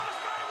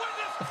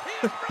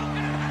Playing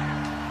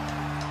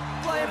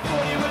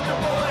footy with the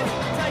boys,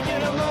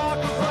 taking a mark,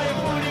 playing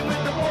footy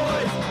with the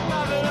boys,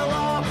 having a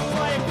laugh,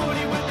 playing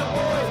footy with the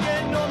boys,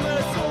 getting on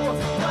the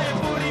sauce, playing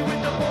footy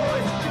with the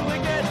boys, till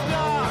it gets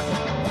dark.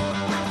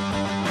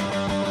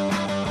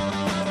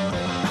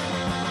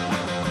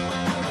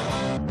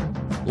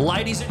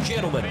 Ladies and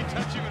gentlemen,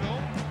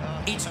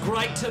 it's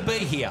great to be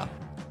here.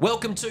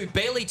 Welcome to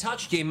Barely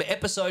Touched Him,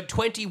 episode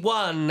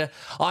 21.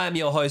 I am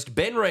your host,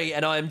 Ben-Ree,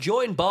 and I am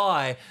joined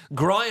by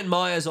Brian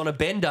Myers on a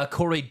bender,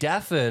 Corey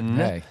Daffin.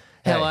 Hey.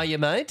 How are you,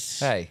 mate?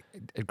 Hey,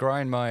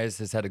 Brian Myers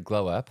has had a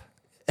glow up.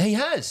 He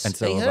has. And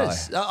so he have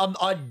has.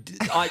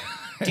 I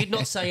did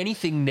not say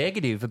anything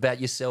negative about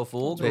yourself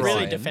or Brian.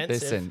 Really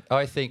defensive. Listen,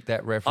 I think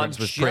that reference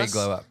was just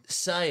pre-glow up.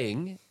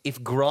 saying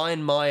if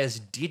Brian Myers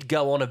did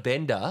go on a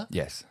bender,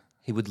 Yes.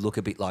 he would look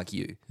a bit like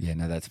you. Yeah,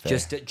 no, that's fair.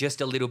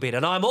 Just a little bit.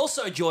 And I'm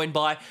also joined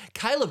by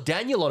Caleb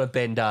Daniel on a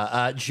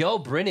bender.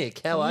 Joel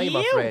Brinnick, how are you,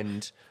 my Yew.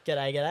 friend?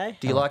 G'day, g'day.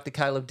 Do you like the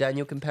Caleb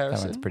Daniel that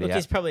comparison? one's pretty Look, up.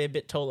 he's probably a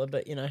bit taller,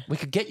 but you know. We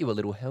could get you a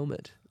little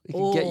helmet. We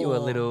could get you a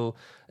Oh. little,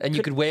 and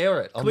you could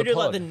wear it on Can we the do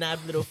pod. like the NAB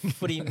little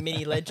footy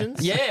mini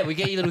legends? Yeah, we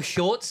get you little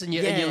shorts and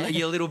Yeah.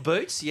 your little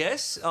boots.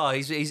 Yes. Oh,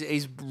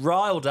 he's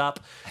riled up.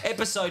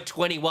 Episode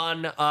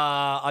 21.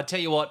 I tell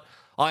you what,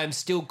 I am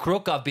still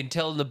crook. I've been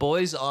telling the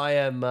boys I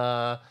am.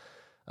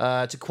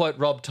 To quote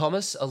Rob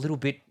Thomas, a little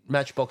bit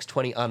Matchbox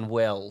 20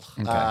 unwell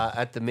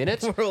at the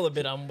minute. We're all a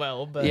bit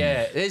unwell, but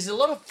Yeah, there's a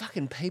lot of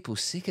fucking people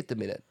sick at the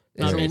minute.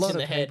 There's Maybe a it's lot in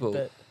of the head, people.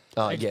 but-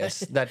 Oh,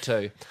 yes, that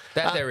too.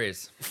 That there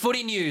is.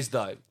 Footy news,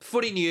 though.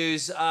 Footy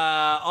news.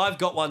 I've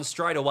got one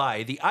straight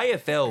away. The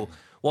AFL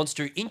wants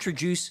to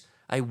introduce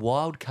a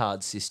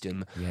wildcard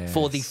system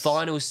for the Yes.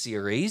 final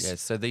series. Yeah,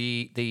 so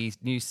the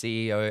new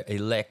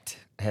CEO-elect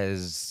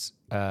has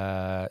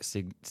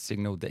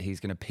signalled that he's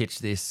going to pitch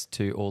this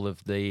to all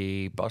of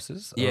the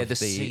bosses. Yeah, of the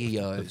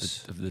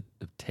CEOs. of the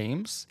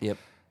teams. Yep.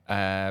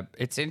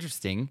 It's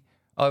interesting.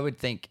 I would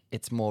think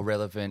it's more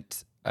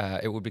relevant.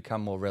 It will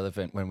become more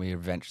relevant when we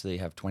eventually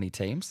have 20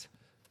 teams.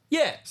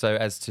 Yeah. So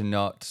as to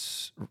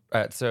not,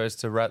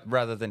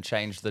 rather than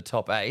change the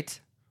top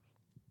 8,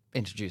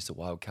 introduce a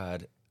wild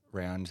card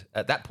round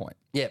at that point.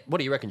 Yeah. What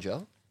do you reckon,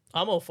 Joel?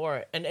 I'm all for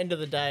it. And end of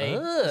the day,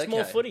 it's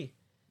more okay. footy.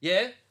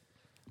 Yeah.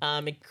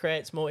 It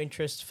creates more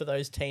interest for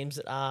those teams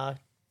that are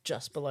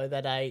just below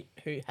that 8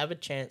 who have a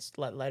chance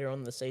like later on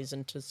in the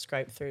season to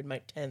scrape through and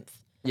make 10th.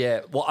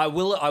 Yeah. Well, I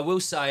will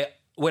say,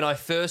 when I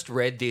first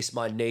read this,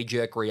 my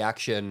knee-jerk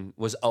reaction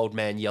was old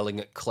man yelling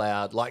at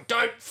cloud, like,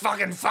 don't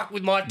fucking fuck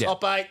with my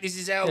top 8. This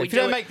is how we If do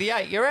you don't it. make the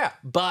 8, you're out.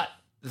 But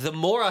the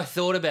more I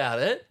thought about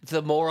it,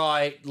 the more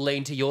I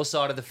leaned to your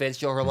side of the fence,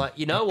 Joel. I'm like,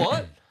 you know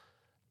what?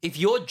 If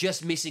you're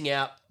just missing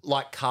out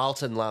like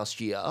Carlton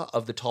last year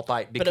of the top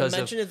 8 But because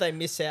imagine if they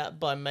miss out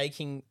by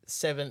making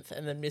 7th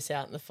and then miss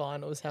out in the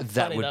finals. How that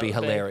funny would be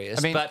hilarious.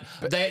 I mean, but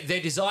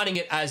they're designing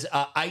it as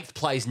 8th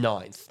plays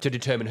 9th to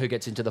determine who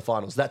gets into the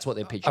finals. That's what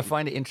they're pitching. I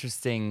find it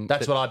interesting.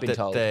 That's what I've been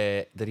told.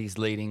 That he's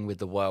leading with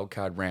the wild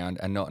card round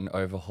and not an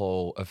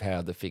overhaul of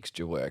how the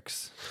fixture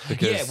works.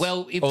 Because Yeah,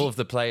 well, if all the- of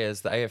the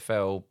players, the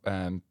AFL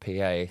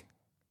PA,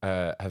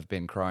 have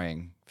been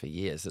crying for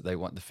years that they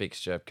want the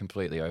fixture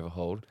completely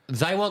overhauled.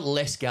 They want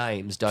less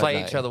games, don't Play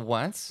they? each other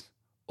once,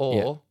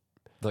 or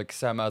like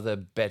some other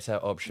better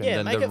option Yeah,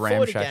 than make the it 40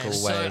 ramshackle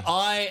games. way. So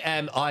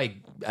I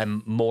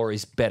am more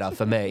is better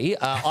for me.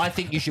 I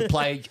think you should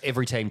play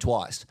every team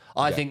twice.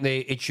 I think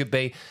it should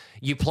be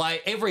you play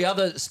every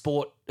other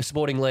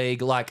sporting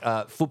league like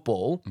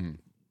football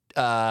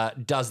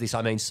does this.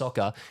 I mean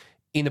soccer.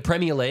 In the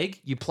Premier League,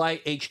 you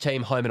play each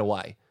team home and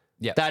away.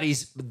 Yeah. That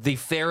is the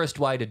fairest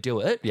way to do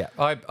it. Yeah,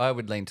 I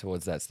would lean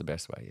towards that's the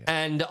best way. Yeah.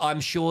 And I'm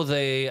sure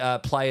the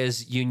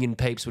players' union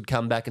peeps would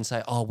come back and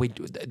say, "Oh,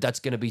 that's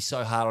going to be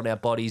so hard on our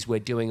bodies. We're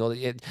doing all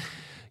the."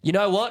 You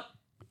know what?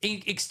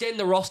 Extend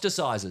the roster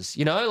sizes.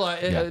 You know,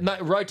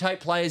 like rotate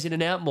players in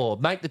and out more.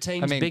 Make the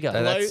teams bigger.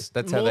 That's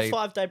how more they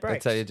 5-day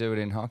breaks. That's how you do it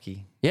in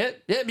hockey. Yeah,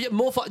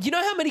 more fun. Do you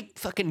know how many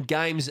fucking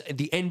games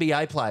the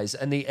NBA plays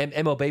and the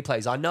MLB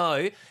plays? I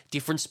know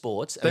different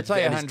sports. They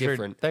play and it's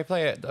 100. different.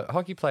 The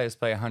hockey players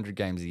play 100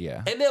 games a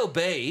year.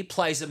 MLB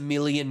plays 1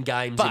 million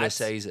games in a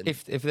season.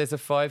 If there's a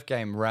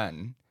 5-game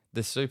run,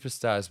 the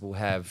superstars will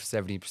have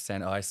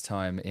 70% ice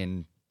time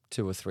in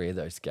 2 or 3 of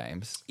those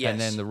games, Yes.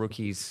 and then the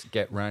rookies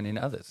get run in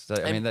others. So,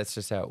 I mean, that's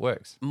just how it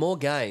works. More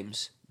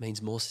games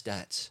means more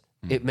stats.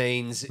 It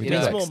means We you do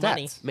know, like more stats.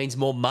 money. means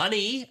more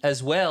money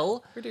as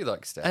well. We do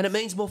like stats. And it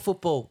means more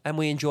football, and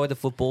we enjoy the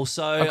football.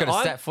 So I've got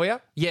a stat for you.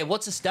 Yeah,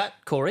 what's a stat,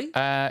 Corey?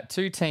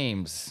 2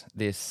 teams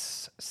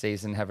this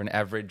season have an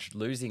average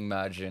losing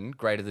margin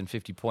greater than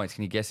 50 points.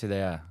 Can you guess who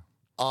they are?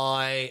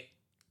 I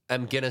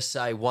am going to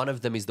say one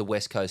of them is the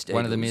West Coast Eagles.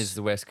 One of them is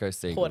the West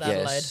Coast Eagles. Port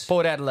Adelaide. Yes.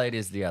 Port Adelaide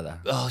is the other.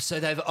 Oh, so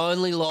they've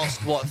only lost,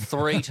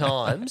 3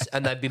 times,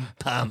 and they've been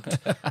pumped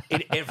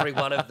in every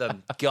one of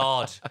them.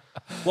 God.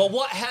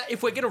 Well,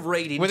 if we're going to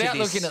read into Without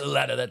this... looking at the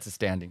ladder, that's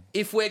astounding.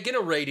 If we're going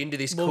to read into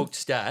this cooked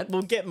stat...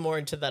 We'll get more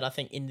into that, I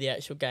think, in the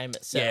actual game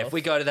itself. Yeah, if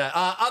we go to that.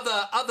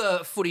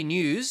 Other footy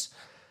news,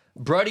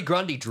 Brodie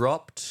Grundy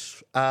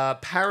dropped.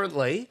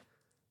 Apparently,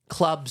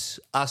 clubs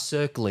are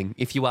circling,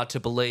 if you are to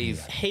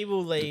believe. He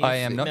will leave. I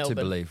am not Melbourne.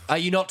 to believe. Are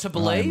you not to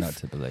believe? I am not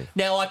to believe.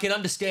 Now, I can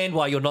understand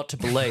why you're not to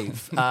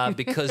believe,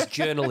 because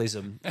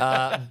journalism.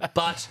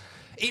 But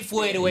if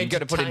we're to You've got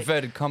to put entertain-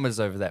 inverted commas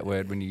over that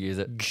word when you use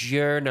it.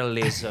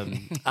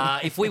 journalism,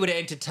 if we were to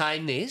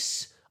entertain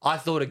this, I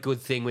thought a good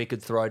thing we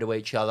could throw to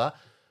each other.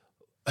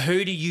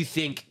 Who do you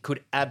think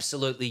could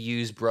absolutely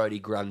use Brodie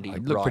Grundy You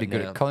look right pretty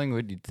good now? at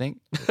Collingwood, you'd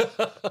think.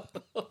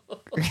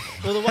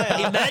 Well, the way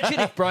I, Imagine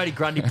if Brodie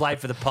Grundy played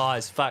for the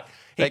Pies. Fuck,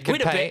 They he'd could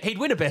win, pay- he'd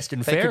win a best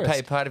and They could fairest.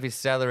 pay part of his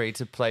salary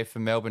to play for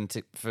Melbourne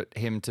for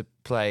him to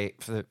play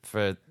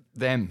for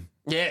them.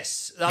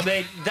 Yes, I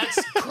mean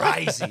that's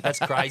crazy. That's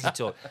crazy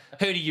talk.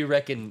 Who do you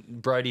reckon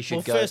Brodie should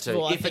Well, go first to of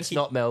all, I if think it's he-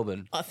 not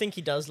Melbourne? I think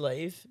he does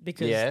leave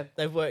because Yeah.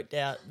 they've worked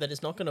out that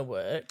it's not going to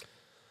work.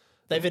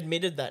 They've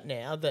admitted that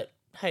now that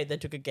hey, they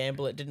took a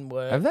gamble, it didn't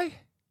work. Have they?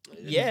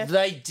 Yeah,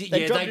 They did.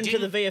 They Yeah, dropped they him did.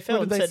 to the VFL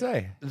What and did they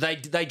said, say?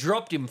 They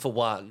dropped him for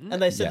one.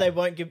 and they said Yeah. they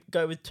won't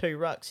go with 2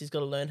 rucks. He's got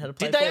to learn how to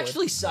play. Did they forward.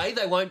 actually say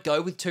they won't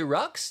go with 2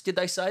 rucks? Did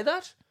they say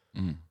that?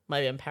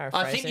 Maybe I'm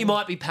paraphrasing. I think you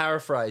might be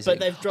paraphrasing. But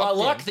they've dropped I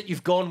like him. that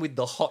you've gone with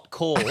the hot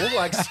call,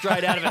 like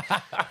straight out of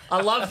it.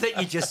 I love that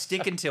you're just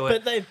sticking to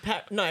it. But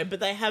but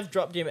they have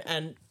dropped him,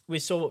 and we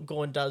saw what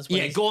Gawn does. When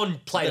Yeah, he's Gorn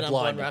played the a number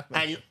one blind. ruckman.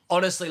 And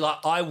honestly, like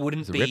I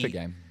wouldn't It's a be ripper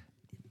game.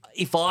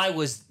 if I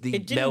was the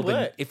It didn't Melbourne.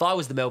 work. If I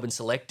was the Melbourne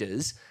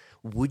selectors,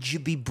 would you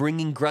be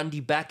bringing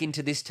Grundy back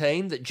into this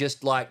team that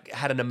just like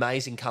had an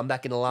amazing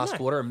comeback in the last No.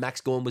 quarter and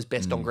Max Gorn was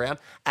best on ground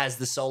as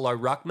the solo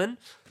ruckman?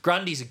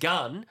 Grundy's a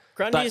gun.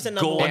 Grundy but is a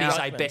number Gorn one is a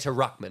ruckman. better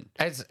ruckman.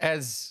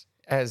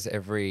 As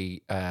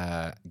every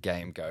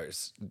game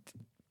goes,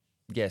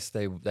 yes,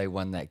 they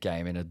won that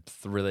game in a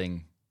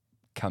thrilling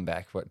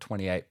comeback.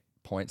 28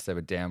 points they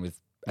were down with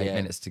 8 Yeah.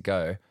 minutes to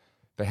go.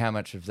 But how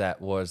much of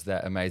that was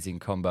that amazing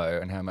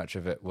combo, and how much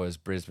of it was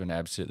Brisbane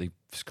absolutely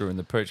screwing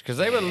the pooch? Because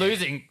they were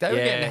losing, they were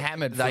Yeah. getting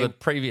hammered for They- the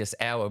previous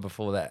hour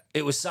before that.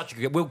 It was such a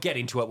good. We'll get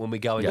into it when we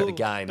go into the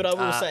game. But I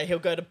will say he'll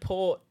go to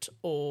Port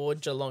or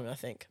Geelong. I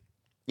think.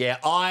 yeah,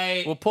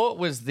 Well, Port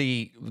was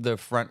the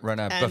front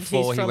runner And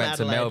before he's he from went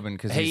to Adelaide. Melbourne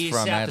because he he's is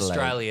from South Adelaide.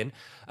 Australian.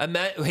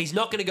 He's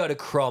not going to go to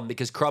Crom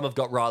because Crom have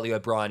got Riley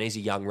O'Brien. He's a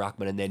young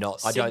ruckman, and they're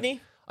not.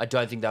 Sydney? I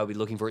don't think they'll be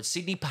looking for it.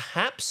 Sydney,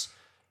 perhaps.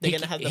 They're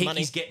gonna have the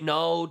money. He's getting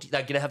old.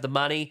 They're going to have the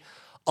money.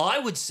 I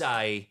would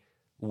say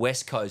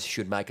West Coast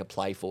should make a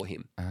play for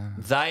him.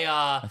 They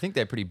are. I think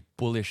they're pretty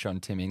bullish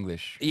on Tim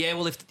English. Yeah,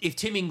 well, if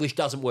Tim English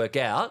doesn't work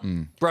out,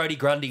 Brodie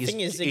Grundy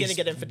Thing is, they're gonna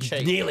get him for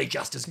cheap. nearly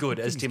just as good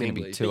as Tim Going to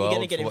be English. too You're old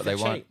going to get for him what for they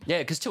cheap. want. Yeah,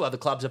 because 2 other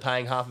clubs are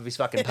paying half of his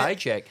fucking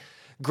paycheck.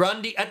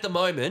 Grundy, at the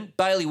moment,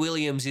 Bailey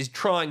Williams is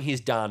trying his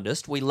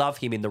darndest. We love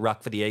him in the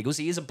ruck for the Eagles.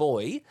 He is a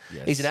boy.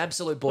 Yes. He's an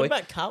absolute boy. What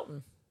about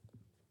Carlton?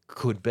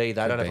 Could be.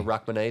 They don't have a be.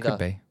 ruckman either. Could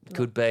be.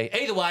 Could be.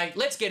 Either way,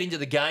 let's get into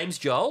the games,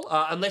 Joel.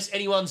 Unless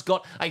anyone's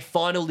got a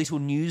final little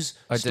news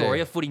I story,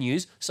 do. a footy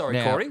news. Sorry,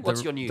 Now, Corey,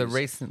 what's the, your news? The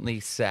recently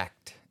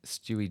sacked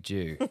Stewie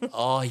Jew,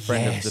 oh,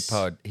 friend yes. of the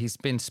pod, he's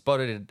been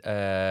spotted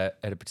at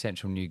a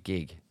potential new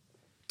gig.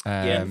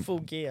 In full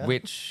gear.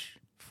 Which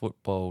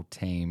football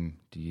team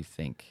do you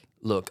think?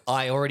 Look,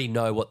 I already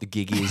know what the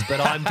gig is, but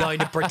I'm going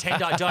to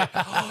pretend I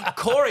don't.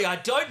 Corey, I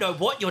don't know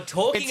what you're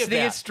talking It's about.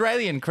 the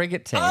Australian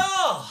cricket team.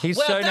 Oh, he's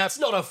well, shown that's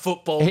up. not a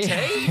football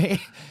team.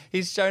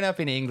 He's shown up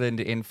in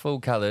England in full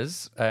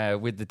colours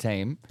with the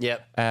team.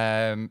 Yep.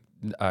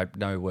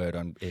 No word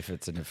on if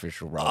it's an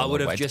official role. I would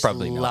or have it's just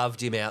probably not.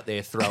 loved him out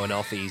there throwing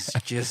offies.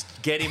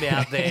 Just get him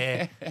out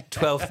there,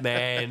 12th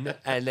man,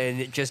 and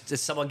then just as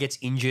someone gets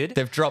injured.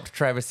 They've dropped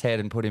Travis Head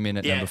and put him in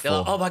at number 4. they're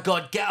like, oh my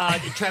God,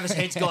 Travis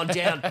Head's gone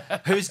down.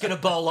 Who's going to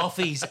bowl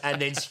offies?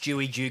 And then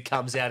Stewie Jew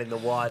comes out in the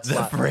whites.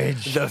 The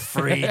fridge. The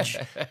fridge.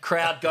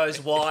 Crowd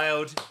goes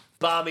wild.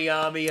 Barmy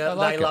Army,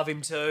 like they it. love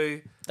him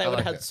too. They would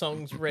like have had it.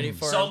 songs ready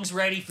for him. Songs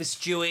ready for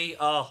Stewie.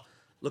 Oh,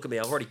 look at me.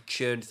 I've already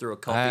churned through a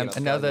coffee. and I've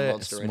thrown the Another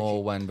Monster small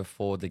Energy. one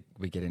before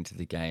we get into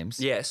the games.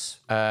 Yes.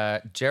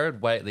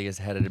 Jared Waitley has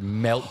had a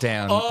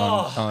meltdown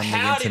Oh, on the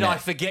how did internet. I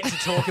forget to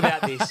talk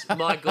about this?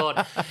 My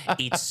God.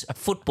 It's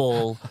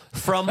football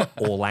from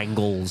all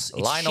angles. It's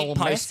Lionel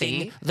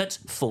shitposting Messi. that's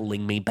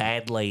fooling me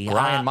badly.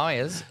 Brian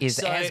Myers is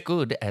so- as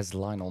good as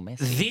Lionel Messi.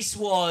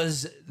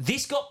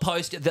 This got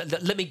posted.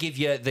 Let me give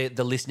you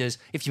the listeners.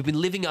 If you've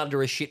been living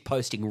under a shit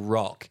posting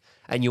rock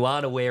and you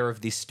aren't aware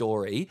of this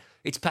story,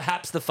 it's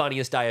perhaps the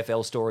funniest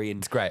AFL story in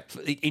great.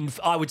 In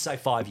I would say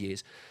 5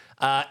 years.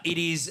 It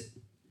is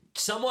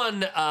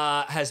someone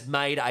has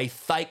made a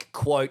fake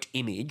quote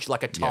image,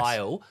 like a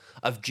tile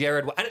of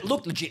Jared, and it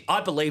looked legit.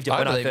 I believed it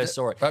when I believed first it.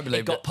 saw it. I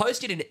believed it got it.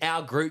 posted in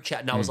our group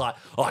chat, and I was like,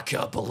 I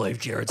can't believe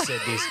Jared said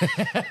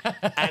this.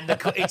 And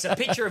it's a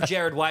picture of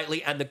Jared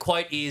Waitley, and the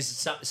quote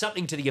is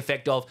something to the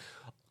effect of,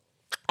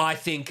 I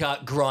think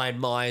Brian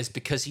Myers,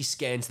 because he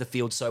scans the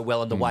field so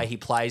well and the way he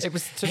plays. It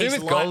was to do he's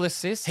with goal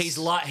assists? He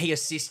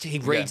assists, he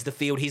reads the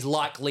field. He's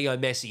like Leo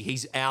Messi.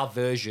 He's our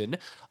version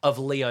of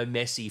Leo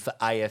Messi for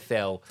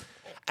AFL.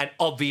 And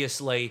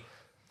obviously,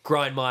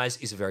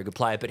 Grindmeyers is a very good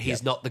player, but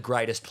he's not the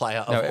greatest player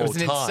of all time. it was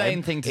an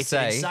insane thing to It's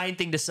say. an insane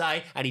thing to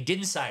say, and he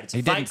didn't say it. It's a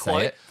He fake didn't say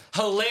quote. it.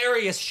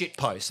 Hilarious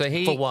shitpost, So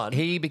for one.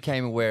 he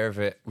became aware of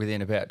it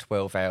within about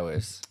 12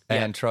 hours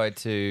and tried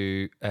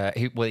to.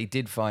 He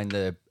did find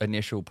the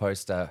initial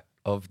poster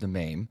of the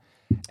meme,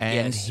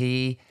 and Yes.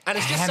 he and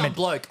it's just some hammered.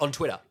 bloke on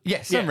Twitter.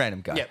 Yeah, some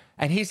random guy. Yeah.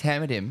 And he's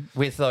hammered him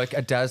with like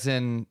a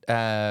dozen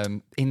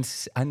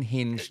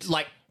unhinged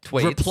Like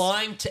tweets.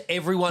 replying to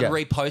everyone Yeah.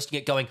 reposting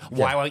it, going,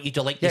 "Why won't you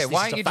delete this? Yeah, This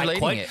why is aren't a you fake deleting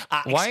quote. it? Why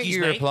aren't Excuse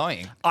you me,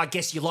 replying?" I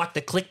guess you like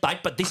the clickbait,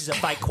 but this is a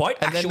fake quote.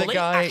 And then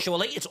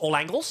the It's all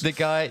angles.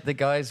 The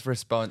guy's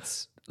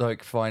response,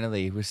 like,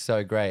 finally was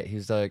so great. He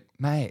was like,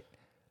 "Mate,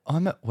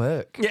 I'm at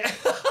work. Yeah.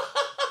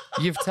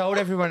 You've told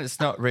everyone it's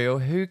not real.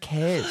 Who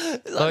cares?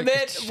 Like,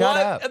 Man, shut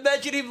up."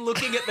 Imagine him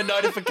looking at the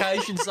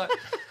notifications like,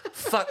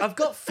 fuck, I've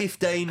got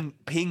 15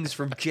 pings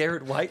from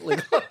Jared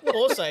Waitley.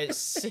 Also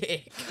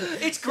sick.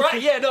 It's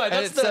great. Yeah, no, And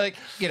that's it's like,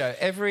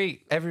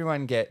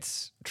 everyone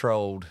gets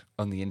trolled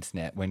on the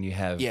internet when you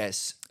have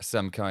Yes.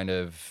 some kind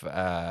of,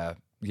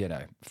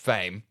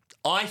 fame.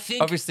 I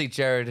think Obviously,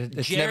 Jared,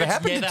 it's never Jared's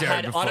happened to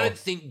Jared before. I don't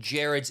think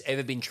Jared's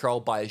ever been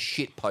trolled by a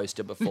shit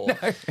poster before.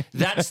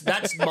 That's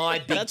my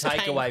big That's takeaway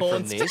Kane from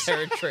Corn's this.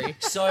 territory.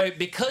 So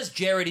because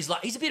Jared is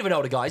he's a bit of an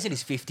older guy, he's in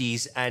his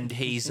 50s, and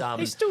he's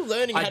still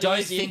learning how to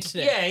use the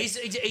internet. Yeah,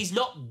 he's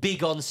not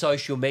big on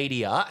social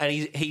media, and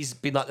he's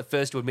been like the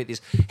first to admit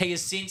this. He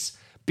has since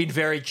been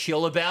very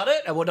chill about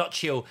it, and well, not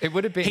chill. It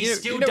would have been. He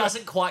still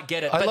doesn't quite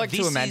get it. I but like to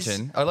this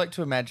imagine. I like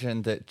to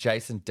imagine that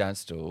Jason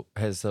Dunstall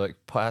has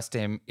passed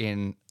him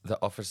in the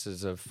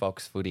offices of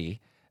Fox Footy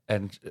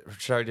and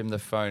showed him the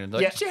phone and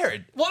Yeah.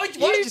 Jared, Why did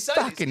you say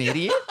this?" fucking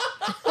idiot?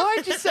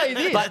 Why'd you say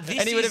this? But this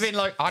and he would have is- been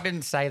like, I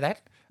didn't say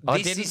that. I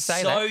This didn't is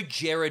say so that.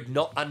 Jared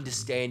not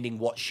understanding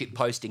what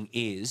shitposting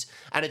is,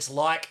 and it's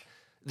like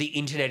the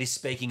internet is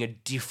speaking a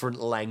different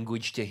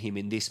language to him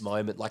in this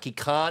moment. Like he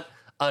can't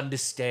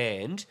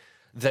understand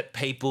that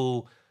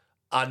people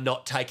are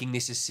not taking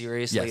this as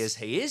seriously Yes. as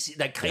he is.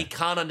 He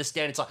can't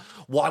understand. It's like,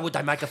 why would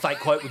they make a fake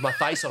quote with my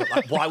face on it?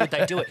 Like, why would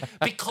they do it?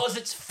 Because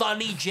it's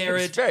funny,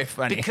 Jared. It's very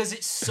funny. Because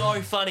it's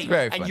so funny.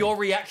 very And funny. your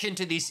reaction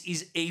to this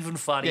is even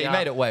funnier. Yeah, you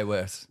made it way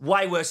worse.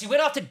 Way worse. He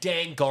went after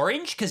Dan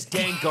Gorringe because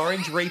Dan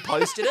Gorringe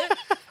reposted it,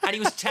 and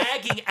he was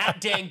tagging at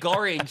Dan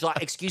Gorringe,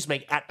 like, "Excuse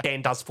me, at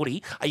Dan Does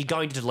Footy, are you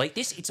going to delete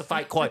this? It's a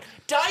fake quote."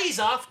 Days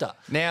after.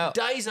 Now,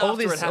 days all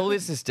after it this, happened. all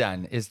this is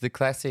done is the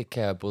classic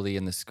bully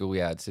in the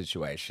schoolyard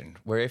situation,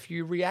 where if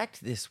you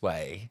react this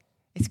way,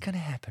 it's going to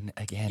happen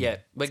again. Yeah,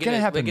 we're It's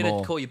gonna happen We're more.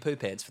 gonna call you poo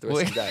pants for the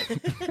rest of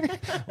the day.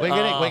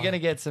 We're gonna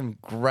get some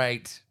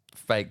great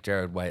fake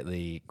Jared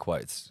Waitley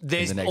quotes.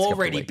 There's in the next couple of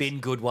already weeks. been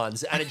good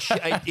ones, and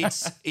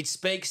it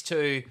speaks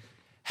to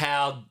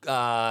how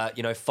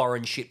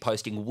foreign shit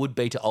posting would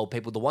be to old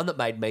people. The one that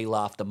made me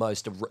laugh the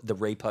most, the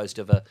repost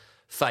of a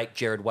fake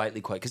Jared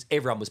Waitley quote, because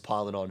everyone was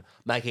piling on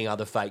making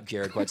other fake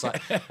Jared quotes,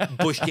 like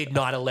Bush did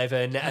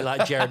 9/11 and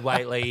like Jared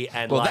Waitley,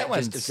 and Well, like that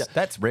one's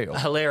that's real.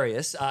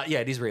 hilarious. Yeah,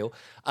 it is real.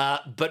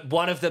 But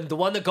one of them, the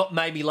one that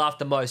made me laugh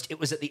the most, it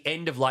was at the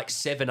end of like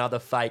 7 other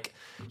fake.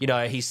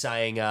 He's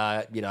saying,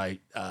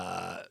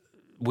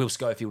 Will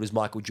Schofield is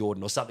Michael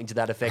Jordan or something to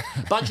that effect.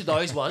 Bunch of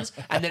those ones.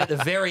 And then at the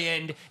very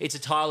end, it's a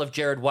tile of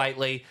Jared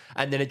Waitley.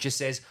 And then it just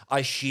says,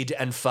 "I shid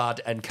and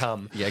fart and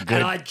cum." Yeah,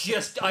 good. And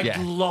I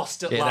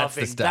lost it Yeah,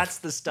 laughing. that's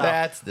the stuff.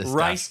 That's That's the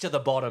Race stuff. to the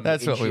bottom.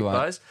 That's in what we shit want.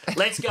 post.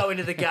 Let's go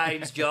into the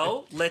games,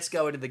 Joel. Let's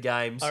go into the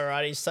games.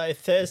 Alrighty, so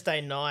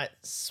Thursday night,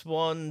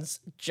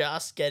 Swans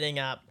just getting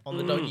up on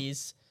the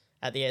doggies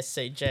at the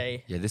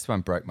SCG. Yeah, this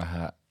one broke my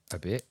heart a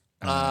bit.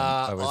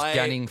 I was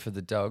gunning for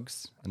the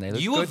Dogs, and they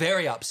looked You were good.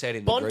 very upset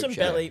in the group chat.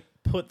 Bontempelli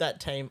put that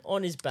team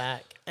on his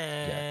back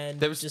and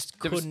There was just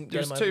there was, couldn't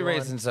there get was him two over the line.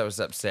 reasons I was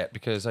upset,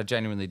 because I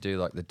genuinely do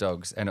like the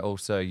Dogs, and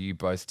also you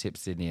both tipped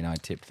Sydney and I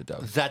tipped the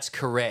Dogs. That's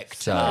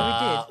correct. So-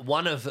 Yeah,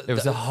 One of It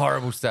was a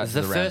horrible start to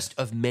the the round. first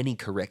of many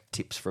correct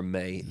tips from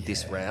me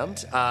this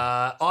round.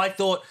 I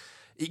thought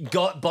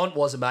Bont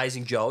was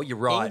amazing, Joel. You're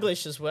right.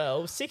 English as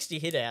well, 60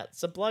 hit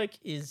outs. The bloke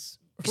is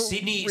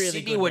Sydney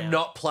really good were now.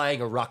 not playing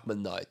a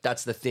ruckman though.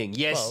 That's the thing.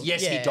 Yes, Well,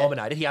 he yeah.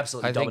 dominated. He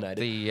absolutely I think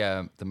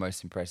dominated. the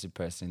most impressive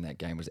person in that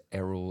game was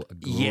Errol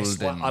Goulden. Yes,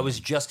 well, I was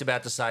just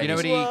about to say. You know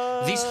this.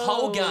 what This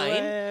whole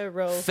game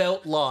Errol.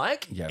 felt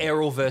like Yeah.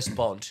 Errol versus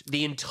Bont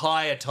the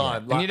entire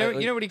time. And you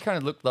know what he kind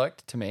of looked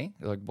like to me?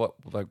 Like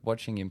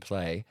watching him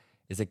play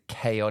is a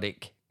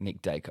chaotic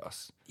Nick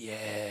Dacos.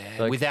 yeah,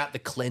 Like, without the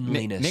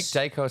cleanliness. Nick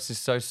Dacos is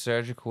so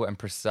surgical and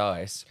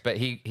precise, but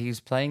he's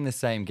playing the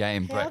same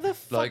game. How but the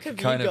fuck like have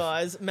kind you of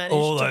guys managed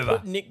all to over.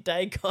 put Nick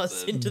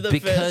Dacos into the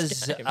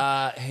because first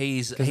game?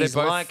 he's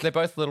they're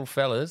both little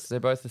fellas. They're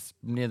both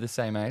near the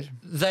same age.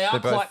 They are They're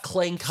both quite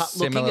clean cut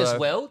looking similar- as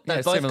well. They've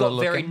yeah, both similar got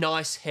very looking.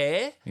 nice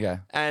hair. Yeah.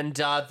 And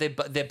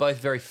they're both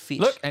very fit.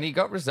 Look, and he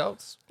got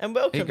results. And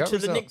welcome got to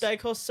the Nick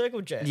results. Dacos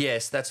Circle Jerk.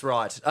 Yes, that's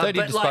right. 30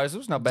 but, like,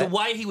 disposals, not bad. The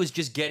way he was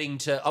just getting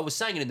to, I was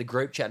saying it in the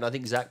group chat, and I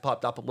think Zach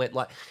piped up and went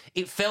like,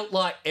 it felt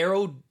like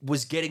Errol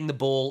was getting the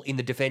ball in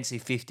the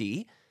defensive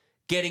 50,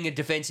 getting a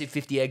defensive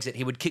 50 exit.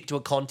 He would kick to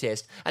a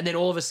contest, and then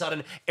all of a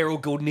sudden, Errol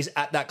Goulden is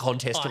at that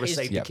contest to he's-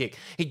 receive the kick.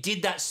 He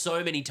did that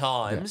so many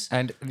times.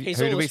 And He's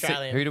who all do we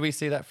Australian. who do we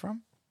see that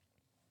from?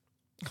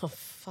 Oh,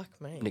 fuck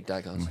me. Nick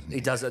Dacos. He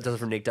does it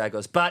from Nick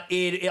Dacos. But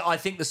I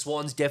think the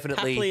Swans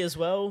definitely... Papley as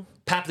well.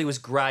 Papley was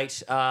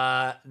great.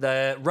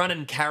 The run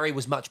and carry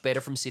was much better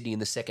from Sydney in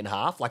the second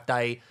half. Like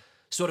they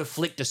sort of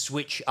flicked a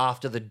switch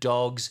after the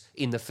Dogs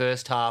in the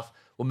first half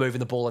were moving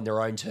the ball in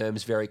their own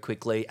terms very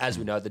quickly. As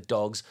we know, the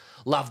Dogs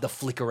love the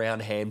flick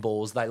around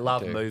handballs. They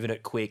love moving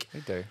it quick. They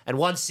do. And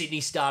once Sydney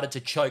started to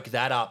choke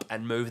that up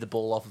and move the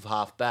ball off of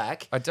half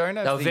back, I don't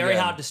know. they were very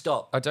hard to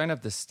stop. I don't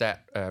have the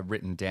stat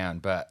written down,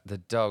 but the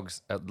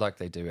Dogs, like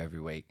they do every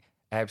week,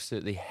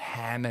 absolutely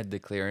hammered the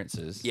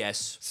clearances.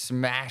 Yes.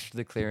 Smashed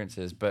the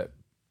clearances, but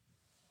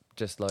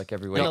just like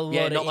every week, And a lot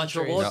Yeah, of not much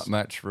injuries. reward. not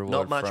much reward.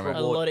 Not much from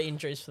reward. A lot of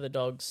injuries for the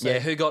Dogs. So Yeah,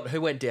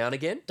 who went down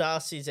again?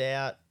 Darcy's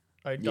out,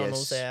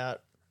 O'Donnell's Yes.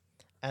 out,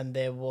 and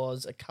there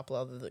was a couple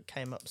other that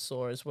came up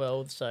sore as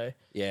well. So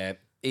Yeah.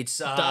 It's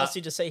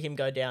Darcy, to see him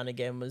go down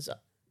again was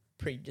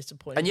pretty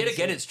disappointing. And yet to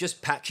again, see. it's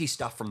just patchy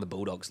stuff from the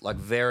Bulldogs. Like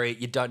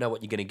you don't know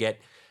what you're going to get,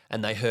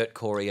 and they hurt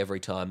Corey every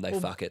time they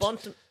fuck it.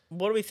 Bonton,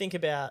 what do we think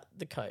about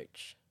the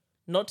coach?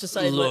 Not to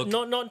say, Look-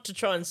 not to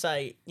try and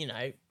say,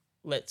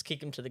 let's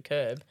kick him to the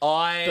curb.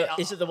 I But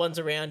is it the ones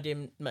around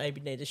him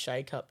maybe need a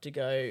shake up to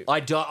go?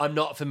 I'm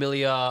not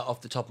familiar off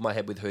the top of my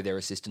head with who their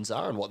assistants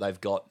are and what they've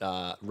got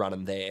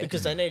running there.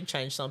 Because they need to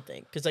change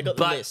something. Because they got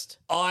the But list.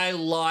 I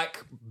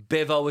like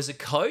Bevo as a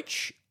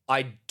coach.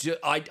 I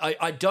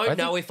don't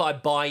know if I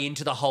buy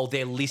into the whole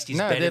their list is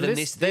better than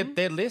this thing.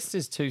 Their list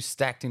is too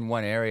stacked in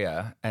one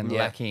area and Yeah.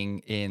 lacking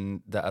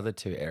in the other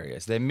two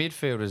areas. Their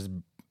midfield is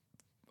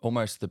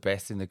almost the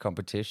best in the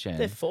competition.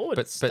 Their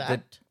forward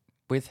stacked.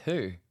 With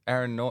who?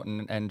 Aaron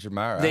Norton and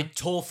Jamara. Their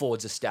tall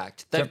forwards are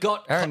stacked. They've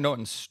got Aaron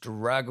Norton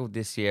struggled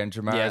this year, and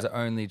Jamara's Yeah.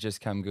 only just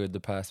come good the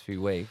past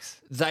few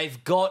weeks.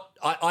 They've got.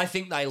 I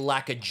think they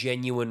lack a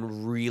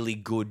genuine, really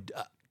good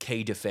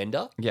key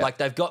defender. Yeah. Like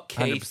they've got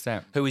Keith,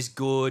 100%. who is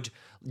good.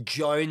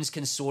 Jones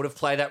can sort of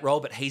play that role,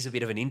 but he's a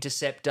bit of an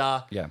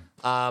interceptor. Yeah.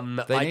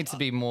 They They need to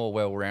be more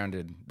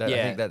well-rounded. I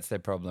Yeah. think that's their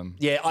problem.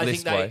 Yeah, I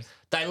think list-wise.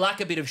 they lack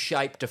a bit of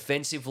shape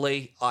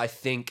defensively, I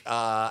think,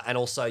 and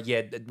also,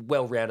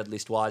 well-rounded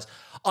list-wise.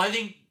 I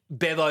think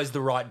Bevo's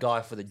the right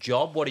guy for the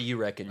job. What do you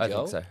reckon, Joe? I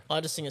think so.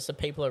 I just think it's the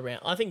people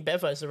around. I think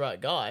Bevo's the right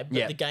guy, but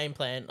Yeah. the game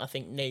plan, I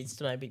think, needs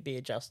to maybe be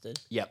adjusted.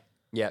 Yep.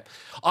 Yeah,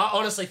 I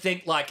honestly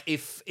think like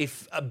if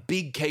a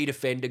big key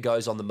defender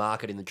goes on the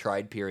market in the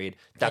trade period,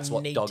 that's They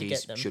what need to doggies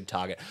get them. should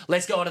target.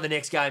 Let's go on to the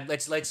next game.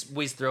 Let's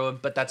whiz through them,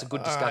 but that's a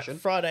good All right, discussion.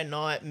 Friday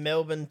night,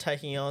 Melbourne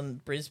taking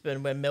on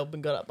Brisbane, where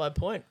Melbourne got up by a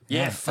point.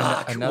 Yeah,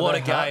 fuck! Another What a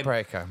game!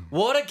 heartbreaker.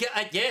 What a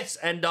game! Yes,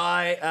 and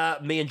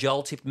me and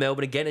Joel tipped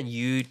Melbourne again, and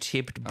you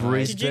tipped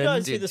Brisbane. Did you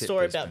guys hear did the tip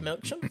story Brisbane.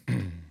 about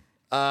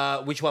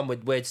Melksham? Which one?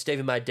 Where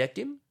Stephen May decked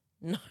him?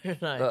 No.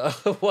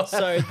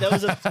 So there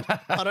was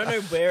I don't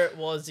know where it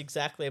was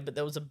exactly, but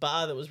there was a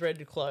bar that was ready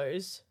to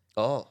close,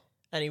 Oh.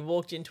 and he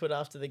walked into it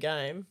after the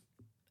game,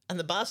 and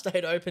the bar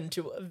stayed open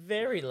till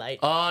very late,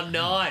 Oh,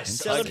 nice.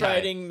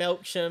 celebrating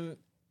Melksham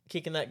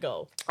kicking that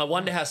goal. I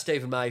wonder how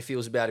Stephen May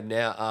feels about him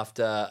now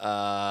after...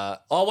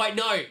 oh, wait,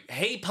 no.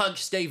 He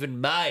punched Stephen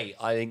May,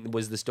 I think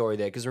was the story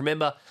there. Because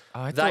remember,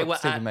 I they thought were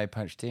Stephen at... May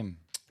punched him.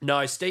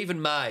 No,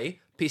 Stephen May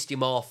pissed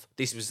him off.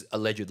 This was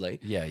allegedly.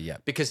 Yeah.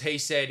 Because he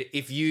said,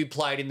 if you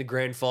played in the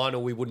grand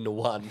final, we wouldn't have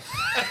won.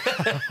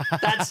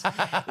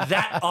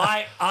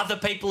 Other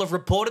people have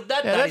reported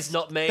that. Yeah, That that's- is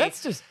not me.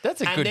 that's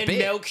a and good then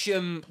bit.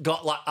 Melksham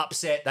got like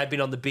upset. They've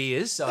been on the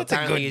beers, so That's a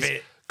apparently good he's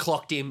bit.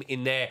 clocked him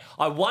in there.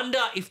 I wonder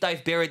if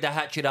they've buried the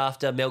hatchet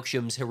after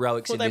Melksham's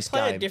heroics Well, in they this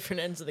play game. at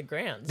different ends of the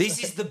ground.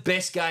 This is the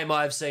best game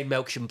I've seen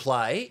Melksham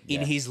play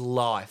in his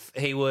life.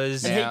 He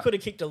was and Yeah. he could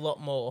have kicked a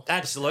lot more.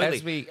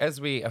 absolutely.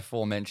 As we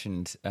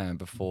aforementioned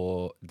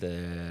before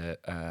the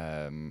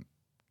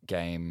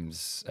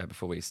games,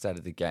 before we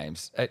started the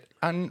games,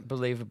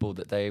 unbelievable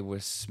that they were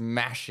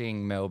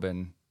smashing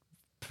Melbourne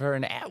for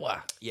an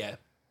hour. Yeah.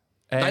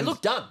 And They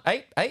looked done.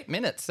 8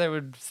 minutes. They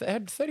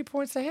had 30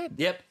 points ahead.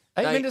 Yep.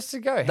 8 minutes to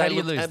go. How They do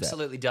you looked lose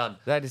absolutely done.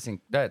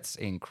 That's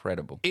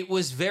incredible. It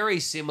was very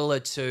similar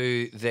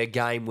to their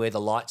game where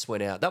the lights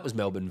went out. That was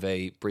Melbourne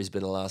v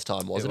Brisbane the last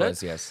time, wasn't it?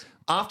 was, yes.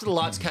 After the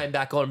lights came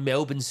back on,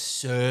 Melbourne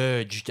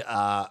surged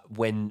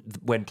when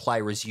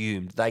play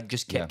resumed. They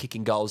just kept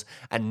kicking goals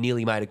and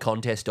nearly made a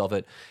contest of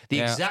it. The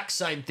Yeah. exact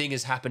same thing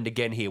has happened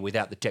again here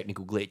without the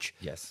technical glitch.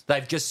 Yes.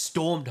 They've just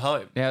stormed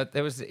home. Now,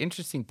 there was an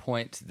interesting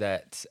point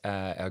that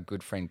our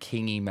good friend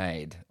Kingy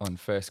made on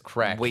First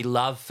Crack. We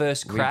love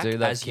First Crack, we do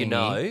love as you Kingy.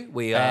 know.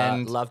 We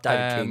And, love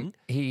David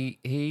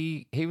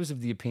King. He was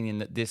of the opinion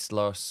that this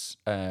loss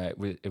it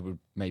would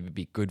maybe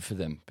be good for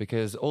them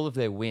because all of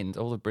their wins,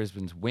 all of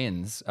Brisbane's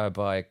wins, are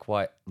by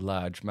quite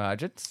large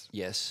margins.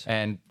 Yes.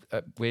 And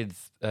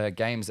with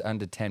games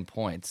under 10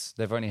 points,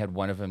 they've only had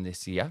one of them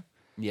this year.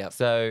 Yeah.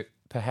 So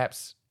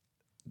perhaps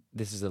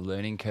this is a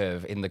learning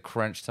curve in the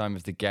crunch time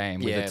of the game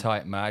with Yeah. a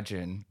tight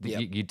margin.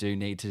 Yep. You do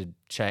need to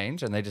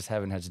change, and they just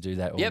haven't had to do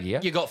that all Yep, year.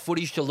 you got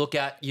footage to look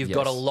at. You've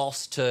got a Yes.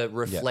 loss to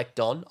reflect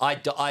on. I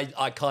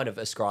kind of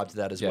ascribe to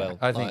that as well.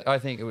 I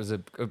think it was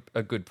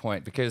a good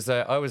point because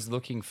I was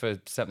looking for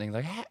something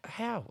like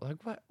how like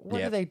what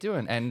Yeah. are they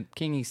doing? And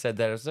Kingy said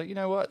that. I was like, you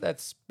know what,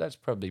 that's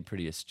probably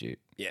pretty astute.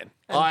 Yeah.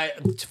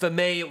 For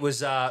me, it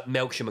was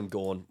Melksham and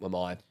Gorn were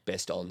my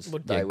best ons.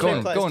 Would They be were-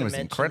 close to Gorn was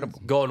mention.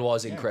 incredible. Gorn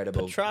was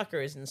incredible.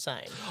 Petrarca is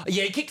insane.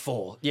 Yeah, he kicked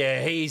 4.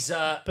 Yeah, he's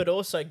But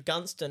also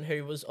Gunston,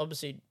 who was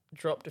obviously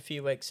dropped a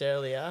few weeks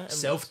earlier. And was-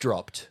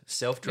 self-dropped. You know,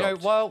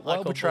 Self-dropped. while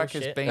call Petrarch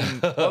has bullshit.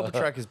 been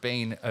Petrarch has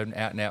been an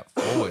out and out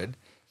forward,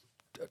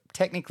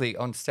 technically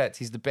on stats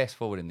he's the best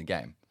forward in the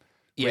game.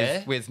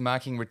 Yeah. With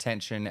marking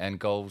retention and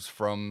goals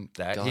from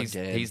that, God he's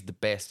damn. the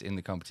best in the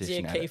Is he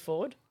competition. a at key it.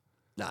 forward?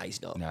 No,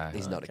 he's not. No.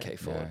 He's not a key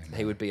forward. no.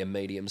 He would be a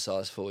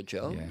medium-sized forward,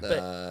 Joel. Yeah.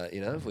 But-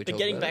 You know, if we But talk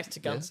getting about back it. to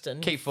Yeah.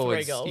 Gunston, Key 3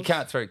 forwards, goals. you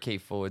can't throw key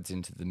forwards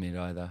into the mid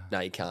either. No,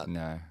 you can't.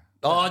 No.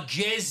 Oh,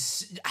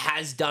 Jez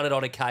has done it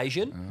on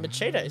occasion.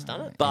 Machedo's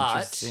done it. But,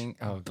 Interesting.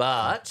 Oh,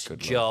 but good Lord.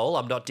 Joel,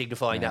 I'm not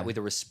dignifying No. that with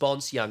a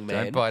response, young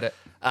man. Don't bite it.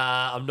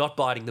 I'm not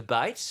biting the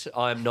bait.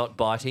 I'm not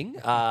biting.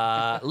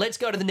 Let's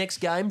go to the next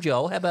game,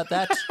 Joel. How about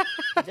that?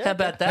 How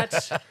about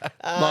that?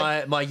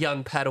 My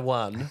young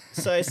Padawan.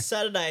 So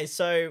Saturday,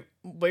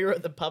 we were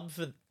at the pub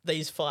for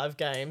these 5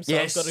 games. So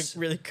Yes. I've got a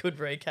really good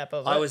recap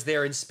of it. I was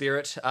there in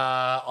spirit.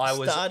 I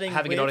was Starting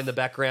having it on with- in the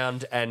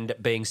background and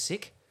being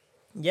sick.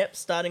 Yep,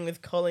 starting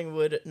with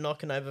Collingwood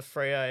knocking over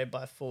Freo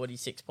by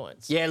 46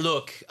 points. Yeah,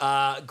 look,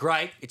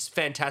 great. It's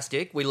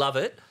fantastic. We love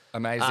it.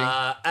 Amazing.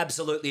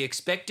 Absolutely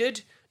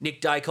expected.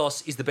 Nick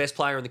Dacos is the best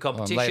player in the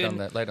competition.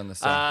 late on the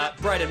sun.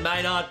 Braden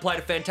Maynard played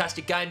a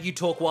fantastic game. You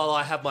talk while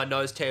I have my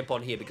nose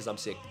tampon here because I'm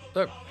sick.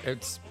 Look,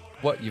 it's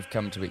what you've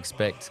come to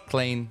expect.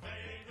 Clean,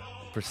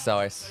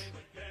 precise,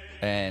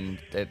 and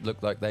it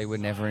looked like they were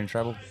never in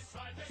trouble.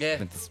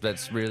 Yeah.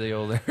 That's really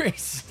all there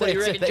is. What do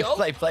you reckon, Joel?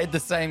 They played the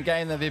same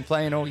game they've been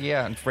playing all year,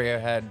 and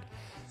Freo had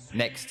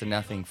next to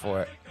nothing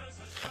for it.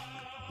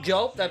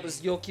 Joel, that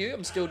was your cue.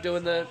 I'm still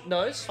doing the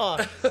nose. Oh,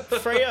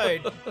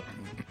 Freo,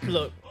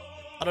 look,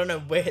 I don't know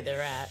where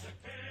they're at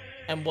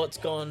and what's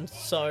gone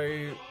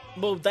so...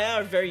 Well, they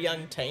are a very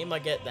young team, I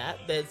get that.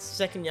 They're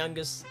second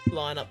youngest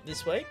lineup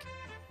this week,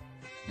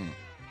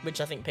 which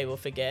I think people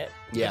forget.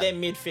 Yeah. But their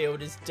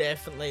midfield is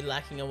definitely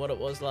lacking on what it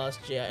was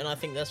last year, and I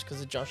think that's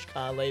because of Josh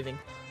Carr leaving.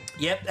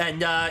 Yep,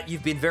 and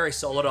you've been very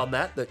solid on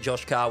that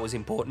Josh Carr was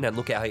important, and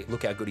look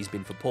how good he's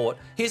been for Port.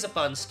 Here's a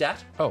fun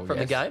stat from the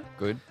yes. game.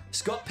 Good.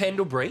 Scott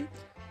Pendlebury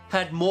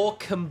had more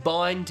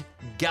combined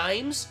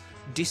games,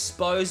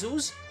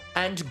 disposals,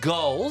 and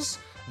goals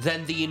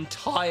than the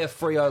entire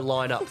Freo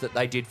lineup that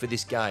they did for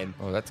this game.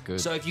 Oh, that's good.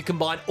 So if you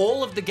combine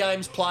all of the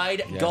games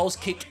played, goals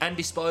kicked, and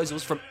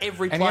disposals from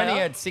every and he player... only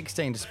had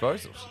 16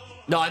 disposals.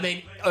 No, I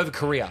mean over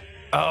career.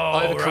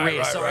 Over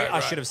career. Sorry,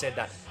 I should have said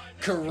that.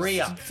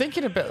 Career.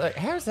 Thinking about like,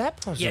 how is that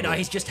possible? Yeah, no,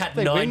 he's just had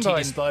They win 90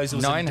 by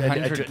disposals.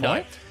 900 no.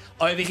 points?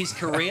 Over his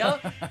career,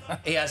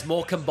 he has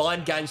more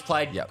combined games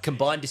played, Yep.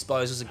 combined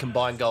disposals, and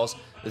combined goals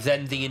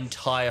than the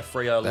entire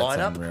Freo That's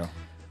lineup. unreal.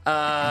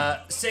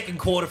 Second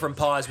quarter from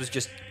Pies was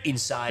just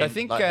insane. I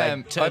think Like,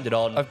 they turned it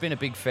on. I've been a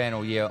big fan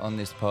all year on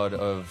this pod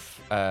of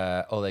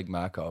Oleg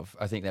Markov.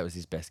 I think that was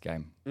his best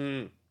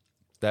game.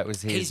 That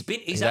was his.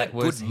 He's had a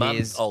good month,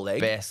 his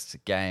Oleg. best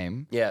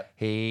game. Yeah.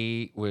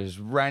 He was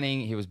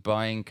running. He was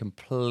buying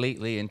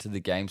completely into the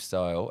game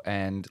style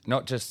and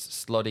not just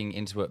slotting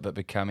into it, but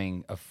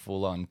becoming a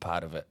full-on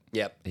part of it.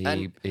 Yep.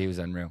 And He was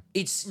unreal.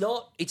 it's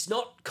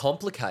not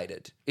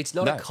complicated. It's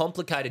not No. a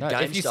complicated No,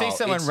 game if you style. see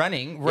someone It's-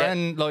 running, Yeah.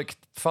 run like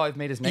 5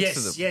 meters next to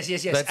them. Yes.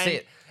 That's And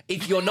it.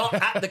 if you're not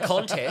at the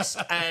contest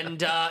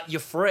and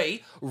you're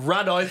free,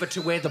 run over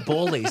to where the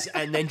ball is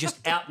and then just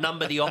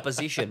outnumber the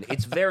opposition.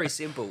 It's very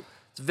simple.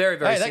 It's very,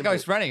 very Hey, that simple.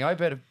 guy's running. I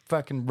better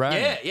fucking run.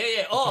 Yeah.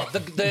 Oh,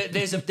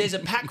 there's a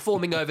pack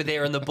forming over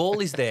there and the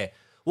ball is there.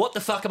 What the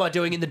fuck am I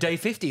doing in the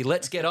D50?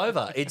 Let's get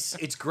over. It's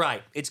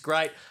great. It's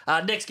great.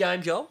 Next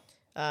game, Joel.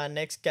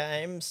 Next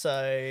game,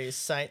 so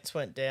Saints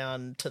went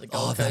down to the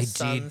Gold they Coast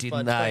did, Suns didn't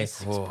by they?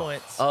 26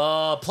 points.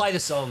 Oh, play the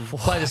song.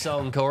 Play the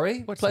song, Corey.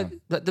 What play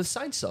song? The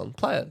Saints song.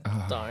 Play it.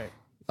 Don't.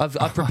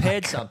 I've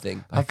prepared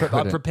something. I've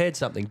couldn't. prepared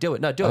something. Do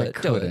it. No, do I it.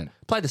 Do couldn't. it.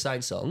 Play the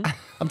Saints song.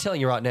 I'm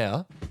telling you right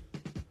now.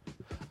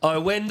 Oh,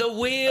 when the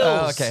wheels.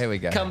 Oh, okay, here we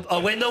go.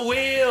 When the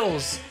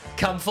wheels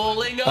come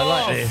falling off.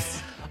 like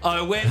this.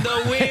 Oh, when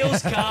the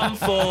wheels come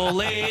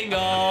falling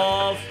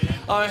off.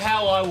 Oh,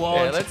 how I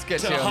want let's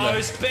get to you on the-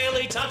 host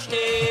barely touched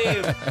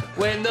him.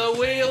 When the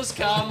wheels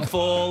come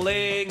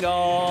falling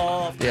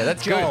off. Yeah,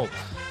 that's Joel.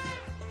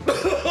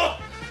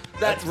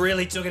 That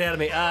really took it out of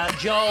me.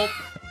 Joel,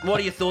 what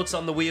are your thoughts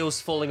on the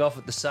wheels falling off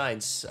at the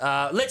Saints?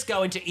 Let's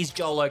go into Is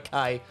Joel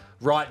Okay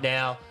right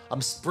now.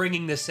 I'm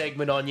springing the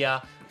segment on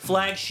ya.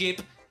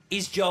 Flagship,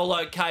 Is Joel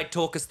Okay?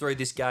 Talk us through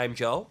this game,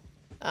 Joel.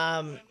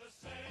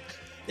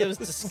 It was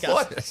disgusting.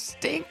 What a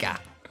stinker.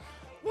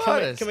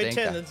 Can we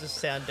turn the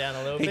sound down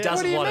a little He bit?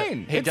 doesn't What do you want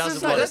mean? it. He It's doesn't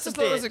just want that's it. as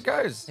low as it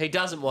goes. He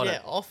doesn't want Yeah,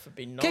 it. off would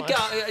be nice. Keep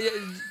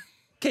going.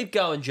 Keep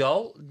going,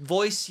 Joel.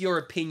 Voice your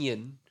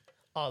opinion.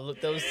 Oh,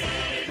 look, there was...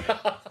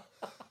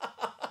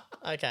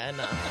 Okay,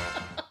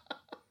 enough.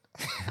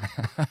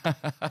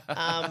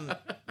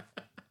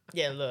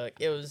 Yeah, look,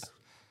 it was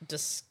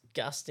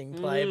disgusting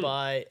play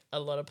by a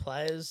lot of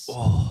players.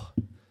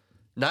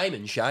 Name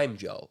and shame,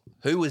 Joel.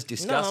 Who was No,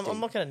 disgusting? I'm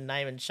not going to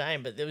name and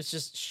shame, but there was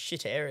just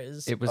shit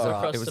errors. It was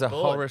across a the board.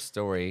 horror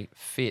story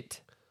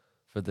fit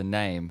for the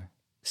name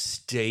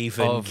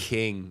Stephen of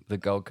King. the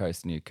Gold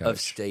Coast new coach. Of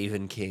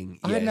Stephen King.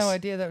 I had no yes.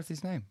 idea that was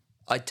his name.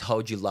 I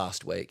told you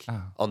last week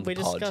on the We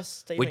pod. discussed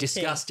Stephen we King.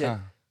 discussed it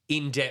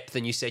in depth,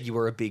 and you said you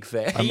were a big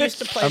fan. He used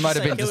to play I for might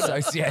have St been Kilda.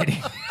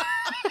 dissociating.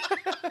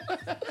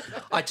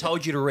 I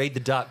told you to read The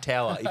Dark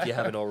Tower if you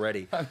haven't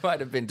already. I might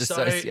have been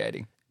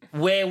dissociating.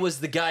 Where was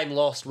the game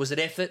lost? Was it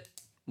effort?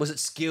 Was it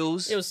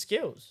skills? It was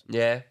skills.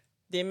 Yeah.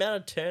 The amount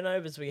of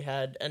turnovers we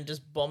had and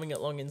just bombing it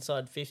long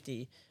inside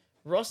 50.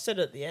 Ross said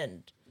at the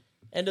end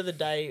of the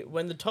day,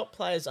 when the top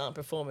players aren't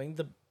performing,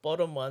 the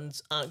bottom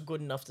ones aren't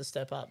good enough to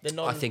step up. They're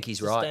not. I think he's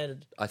the right.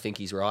 Standard. I think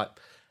he's right.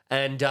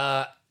 And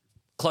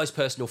close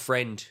personal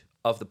friend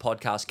of the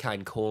podcast,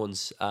 Kane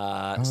Corns,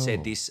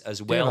 said this as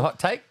Do you have well. a hot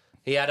take?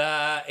 He had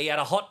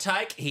a hot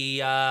take.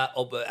 He,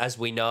 as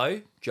we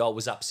know, Joel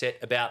was upset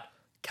about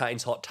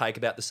Kane's hot take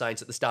about the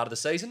Saints at the start of the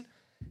season.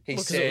 He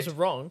Because said it was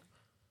wrong.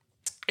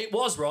 it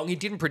was wrong. He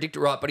didn't predict it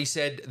right, but he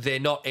said they're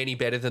not any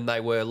better than they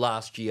were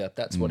last year.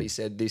 That's what he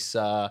said. This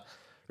not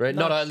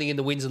only in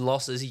the wins and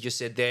losses. He just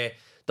said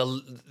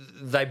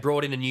they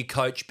brought in a new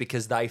coach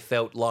because they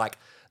felt like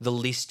the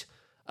list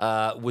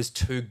was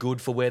too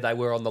good for where they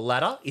were on the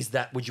ladder.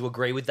 Would you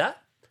agree with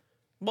that?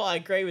 Well, I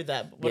agree with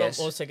that. But what Yes.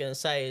 I'm also going to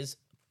say is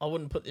I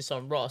wouldn't put this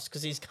on Ross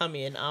because he's come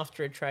in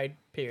after a trade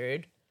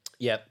period.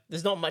 Yep.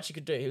 There's not much he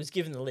could do. He was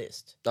given the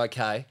list.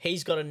 Okay.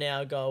 He's got to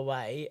now go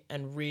away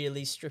and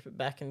really strip it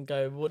back and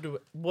go, what do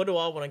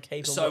I want to keep?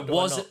 And So what do I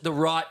was not? it the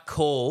right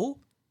call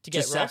To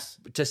get sack-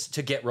 Ross?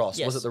 To get Ross?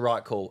 Yes. Was it the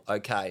right call?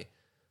 Okay.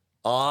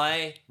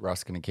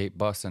 Ross going to keep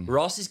bossing.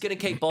 Ross is going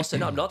to keep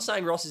Boston. I'm not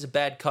saying Ross is a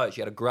bad coach.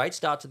 He had a great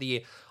start to the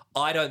year.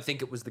 I don't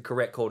think it was the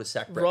correct call to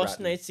sack Brett Ross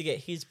Ratton. needs to get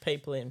his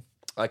people in.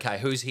 Okay,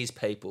 who's his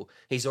people?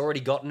 He's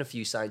already gotten a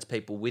few Saints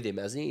people with him,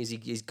 hasn't he?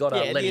 He's got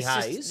Lenny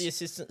Hayes. The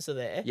assistants are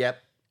there. Yep.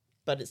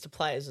 But it's the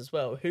players as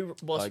well. Who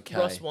Okay.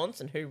 Ross wants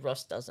and who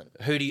Ross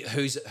doesn't.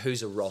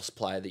 Who's a Ross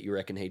player that you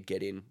reckon he'd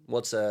get in?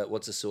 What's a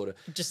sort of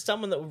Just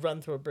someone that will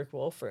run through a brick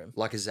wall for him.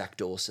 like a Zach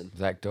Dawson?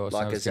 Zach Dawson.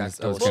 Like I a was Zach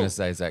going Dawson. to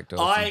say Zach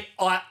Dawson.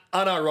 I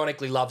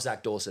unironically love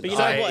Zach Dawson. But you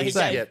know what?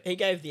 yeah. He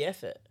gave the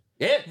effort.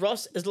 Yeah.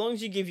 Ross, as long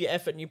as you give your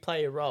effort and you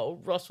play your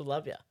role, Ross will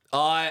love you.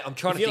 I'm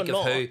trying to If think you're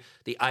of not- who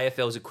the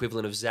AFL's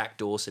equivalent of Zach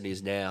Dawson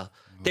is now.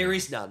 There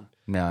is none.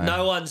 No.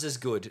 No one's as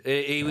good.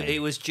 He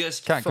was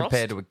just... Can't Frost?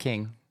 compare to a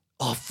king.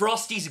 Oh,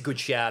 Frosty's a good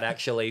shout,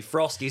 actually.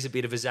 Frosty's a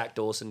bit of a Zach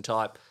Dawson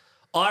type.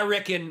 I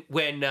reckon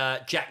when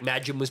Jack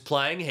Madgen was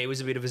playing, he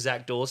was a bit of a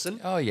Zach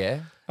Dawson. Oh, yeah.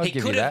 I'll He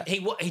give you could have.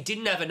 that. He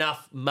didn't have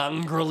enough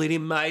mongrel in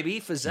him, maybe,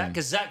 for Zach,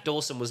 because Zach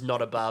Dawson was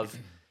not above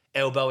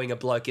elbowing a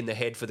bloke in the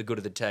head for the good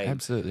of the team.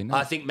 Absolutely not.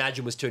 I think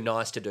Madgen was too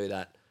nice to do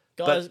that.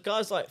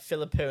 Guys like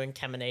Philippou and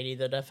Caminiti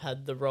that have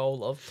had the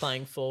role of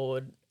playing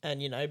forward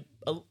and,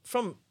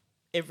 from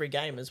every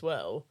game as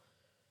well,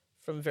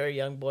 from very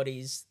young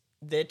bodies,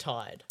 they're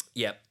tired.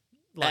 Yep.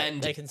 Like,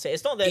 and they can see.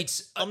 It's not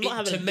that I'm not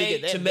having a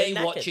dig at them. They're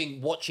knackered.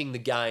 watching the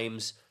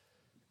games,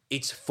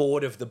 it's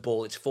forward of the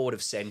ball, it's forward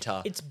of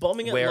centre. It's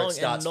bombing it where long it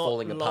starts and not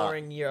falling apart.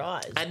 lowering your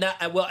eyes. And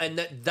that We're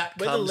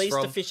the comes least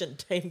from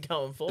efficient team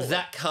going forward.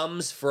 that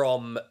comes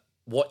from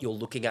what you're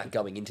looking at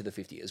going into the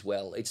 50 as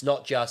well. It's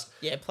not just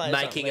players aren't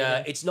making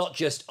leaving. it's not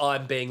just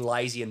I'm being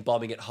lazy and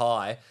bombing it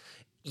high.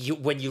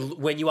 When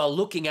you are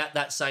looking at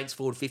that Saints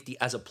forward 50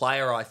 as a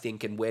player, I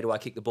think, and where do I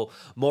kick the ball?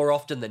 More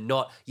often than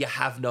not, you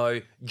have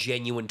no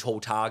genuine tall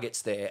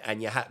targets there,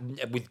 and you have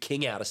with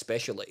King out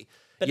especially.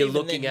 But you're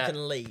even looking then, at you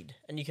can lead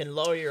and you can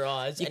lower your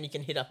eyes and you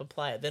can hit up a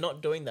player. They're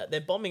not doing that. They're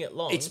bombing it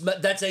long.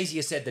 that's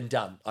easier said than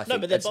done. I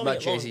think but they're that's bombing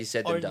much it long easier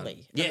said than done.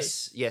 only.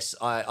 Yes,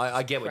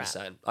 I get what you're Crap.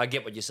 saying. I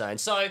get what you're saying.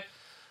 So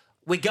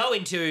we go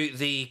into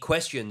the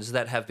questions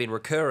that have been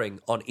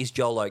recurring on Is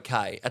Joel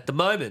Okay? At the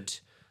moment,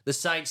 the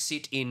Saints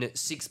sit in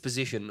 6th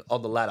position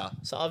on the ladder.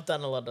 So I've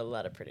done a lot of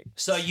ladder predictions.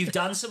 So you've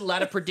done some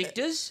ladder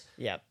predictors.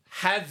 Yep.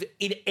 Have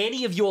in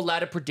any of your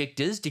ladder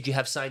predictors, did you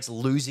have Saints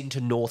losing to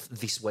North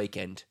this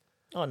weekend?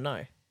 Oh,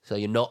 no. So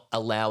you're not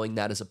allowing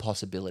that as a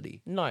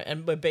possibility. No,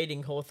 and we're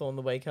beating Hawthorn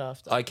the week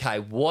after. Okay,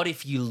 what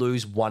if you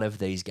lose one of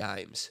these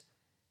games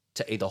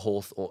to either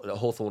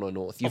Hawthorn or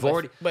North?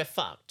 We're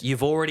fucked.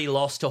 You've already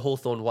lost to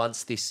Hawthorn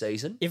once this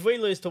season. If we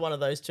lose to one of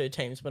those two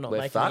teams, we're not We're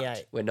making fucked. the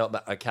 8. We're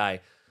not okay.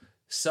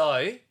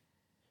 So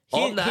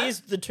on that,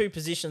 Here's the 2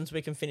 positions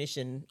we can finish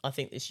in, I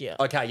think, this year.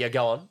 okay, yeah,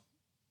 go on.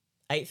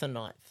 8th and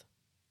 9th.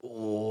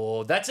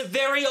 Oh, that's a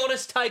very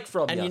honest take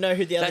from you. And you know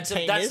who the other that's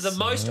team that's is? the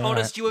most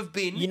honest you have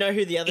been. You know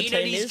who the other in team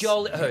Eddie's is?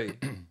 Joel, who?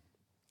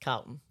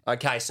 Carlton.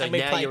 Okay, so And we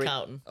now play you're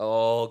Carlton.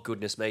 Oh,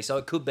 goodness me. So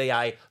it could be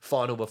a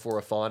final before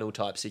a final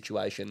type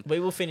situation. We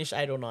will finish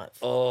 8th or 9th.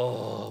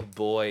 Oh,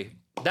 boy.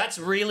 That's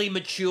really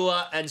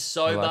mature and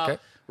sober, like it.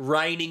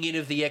 reining in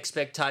of the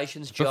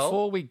expectations, Joel.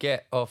 Before we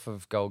get off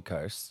of Gold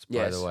Coast, by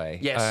Yes. the way,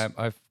 Yes.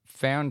 I've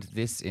found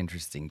this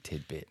interesting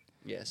tidbit.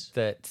 Yes.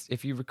 That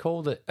if you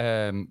recall that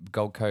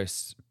Gold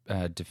Coast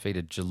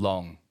defeated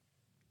Geelong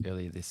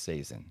earlier this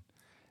season.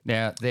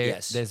 Now,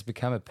 there's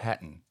become a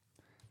pattern.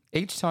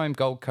 Each time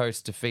Gold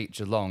Coast defeat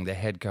Geelong, their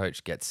head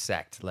coach gets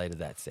sacked later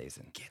that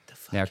season.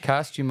 Now,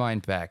 cast your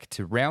mind back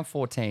to round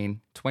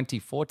 14,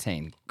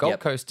 2014. Gold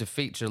Coast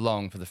defeat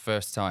Geelong for the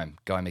first time.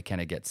 Guy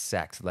McKenna gets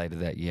sacked later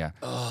that year.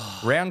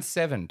 Round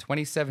 7,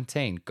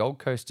 2017. Gold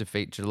Coast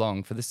defeat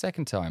Geelong for the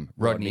second time.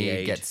 Rodney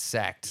Eade. gets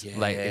sacked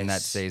late in that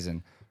Yes.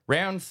 season.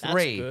 Round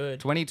 3, good.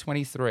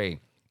 2023.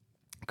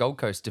 Gold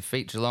Coast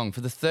defeat Geelong for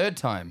the third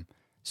time.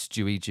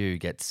 Stewie Dew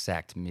gets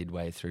sacked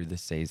midway through the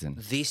season.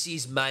 This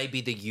is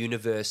maybe the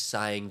universe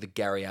saying the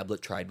Gary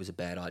Ablett trade was a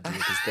bad idea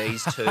because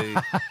these two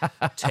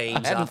teams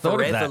are hadn't thought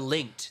of forever that.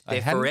 linked. I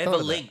They're hadn't forever thought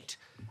of that. linked.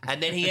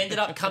 And then he ended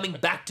up coming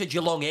back to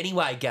Geelong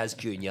anyway, Gaz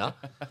Jr.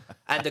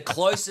 And the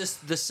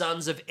closest the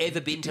Suns have ever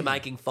been to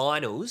making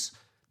finals,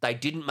 they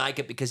didn't make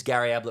it because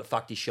Gary Ablett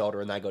fucked his shoulder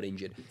and they got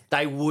injured.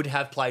 They would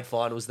have played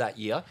finals that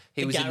year.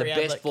 He was in the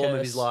Gary best Ablett form of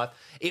his curse. life.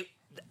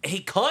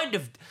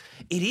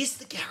 It is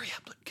the Gary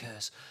Ablett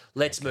curse.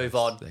 Let's move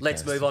on.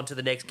 Let's move on to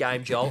the next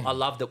game, Joel. I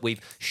love that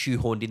we've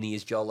shoehorned in the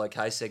Is Joel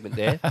okay segment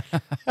there.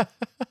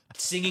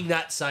 Singing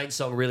that Saints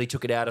song really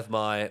took it out of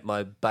my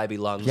baby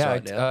lungs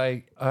right now.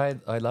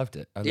 I loved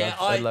it. I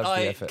loved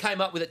the effort. came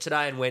up with it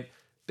today and went,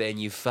 Ben,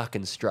 you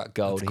fucking struck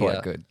gold That's here.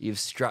 quite good. You've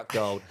struck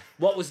gold.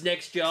 What was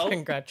next, Joel?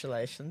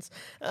 Congratulations.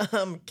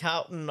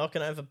 Carlton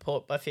knocking over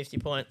Port by 50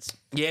 points.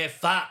 Yeah,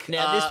 fuck.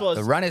 Now, this was...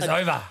 The run is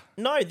over.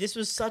 No, this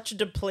was such a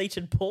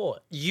depleted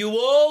Port. You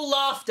all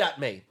laughed at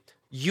me.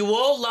 You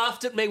all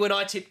laughed at me when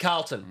I tipped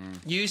Carlton.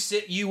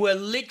 You were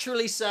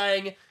literally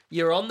saying,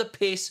 you're on the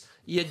piss,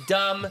 you're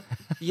dumb,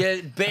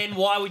 Ben,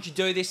 why would you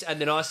do this? And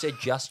then I said,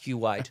 just you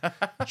wait.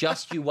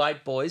 Just you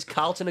wait, boys.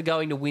 Carlton are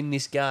going to win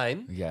this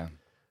game. Yeah.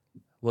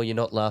 Well, you're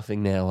not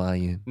laughing now, are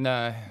you?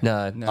 No.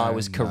 No, I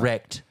was no.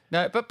 correct.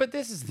 No, but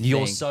this is the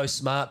You're thing. so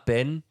smart,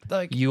 Ben.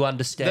 Like, you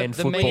understand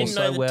the football meme- Didn't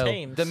know so the well.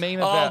 teams. The meme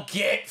Oh, about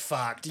get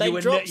fucked! They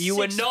dropped you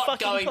were six not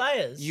fucking going.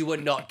 players. You were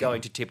not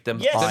going to tip them.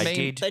 Yes, I meme-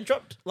 did. They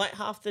dropped like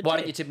half the Why team.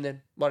 don't you tip them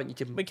then? Why don't you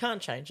tip them? We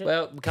can't change it.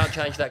 Well, we can't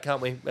change that,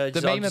 can't we?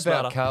 the meme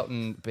about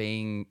Carlton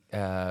being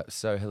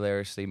so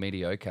hilariously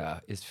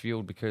mediocre is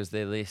fueled because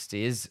their list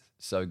is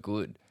so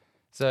good.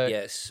 So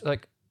Yes.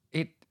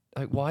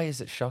 why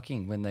is it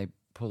shocking when they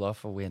pull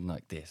off a win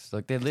like this?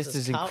 Like their list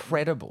it's is Carlton.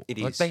 incredible. It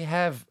Like is. they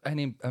have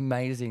an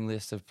amazing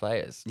list of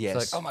players. Yes.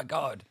 It's like, oh my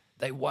god,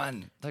 they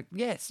won. Like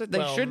so they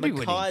well, should be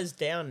winning. Mackay's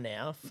down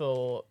now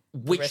for the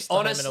Which rest of the home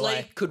and honestly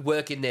away. could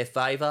work in their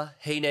favour.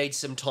 He needs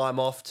some time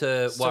off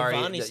to worry.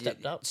 Silvani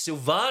stepped up.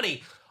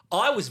 Silvani,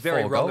 I was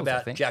very 4 wrong goals, I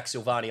about think. Jack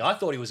Silvani. I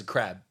thought he was a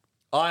crab.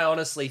 I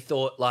honestly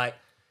thought like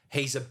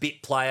he's a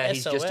bit player.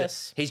 He's just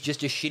SOS. a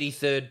shitty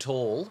third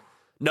tall.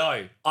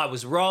 No, I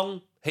was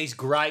wrong. He's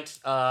great.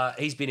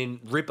 He's been in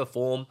ripper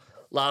form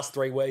last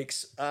 3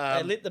 weeks.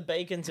 They lit the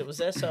beacons. It was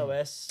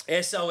SOS.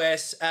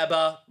 SOS,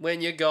 ABBA,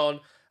 when you're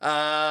gone.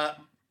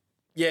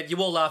 Yeah, you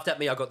all laughed at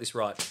me. I got this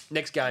right.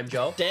 Next game,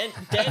 Joel. Dan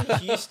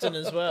Houston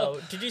as well.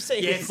 Did you see?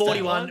 Yeah, his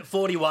stat line?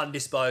 41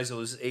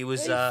 disposals. He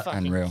was He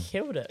fucking Unreal.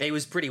 killed it. he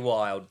was pretty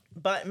wild.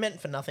 But it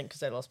meant for nothing because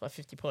they lost by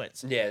 50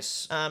 points.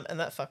 Yes. And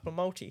that fucked my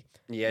multi.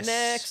 Yes.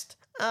 Next,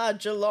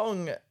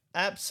 Geelong,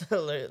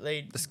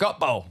 absolutely. The Scott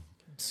Bowl.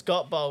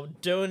 Scott Bowl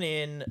doing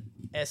in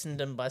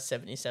Essendon by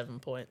 77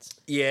 points.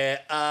 Yeah.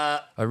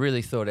 I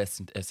really thought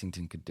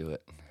Essington could do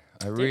it.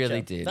 I really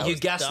ya? did. That You was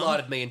gaslighted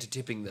dumb. me into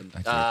tipping them.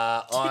 Did you?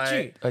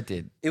 I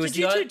did. It was Did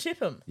you the two o- tip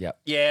him? Yep.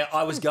 Yeah,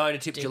 I was going to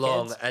tip Dickheads.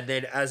 Geelong, and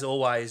then, as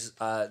always,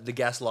 the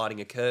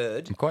gaslighting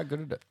occurred. I'm quite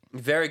good at it.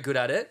 Very good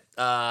at it.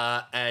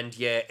 And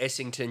yeah,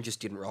 Essington just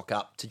didn't rock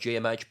up to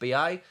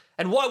GMHBA.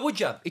 And why would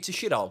you? It's a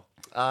shithole.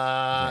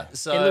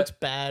 So It looks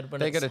bad when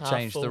They it's got to half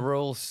change full. the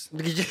rules.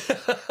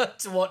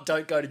 to what?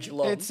 Don't go to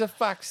Geelong. It's a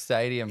fuck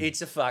stadium.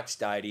 It's a fuck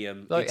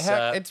stadium. Like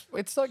It's,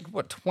 it's like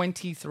what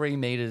 23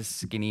 meters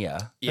skinnier.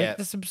 Like, Yeah.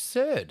 that's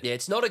absurd. yeah,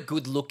 it's not a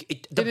good look.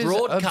 The It is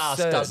broadcast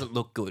absurd. doesn't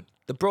look good.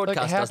 The Like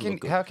broadcast how doesn't can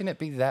look good. how can it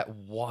be that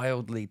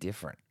wildly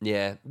different?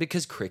 Yeah,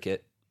 because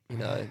cricket. You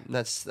know,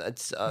 that's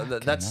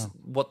hell.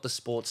 what the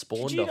sport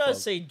spawned Did you off guys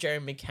of. see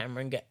Jeremy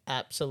Cameron get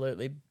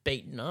absolutely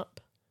beaten up?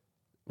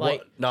 What?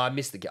 Like, No, I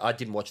missed the game. I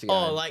didn't watch the game.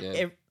 oh, like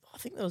yeah. I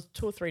think there was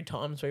 2 or 3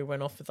 times where he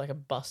went off with like a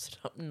busted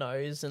up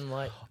nose and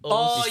like. Oh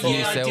all this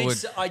yeah,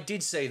 stuff. I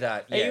did see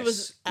that. He Yes,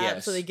 was yes.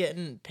 absolutely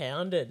getting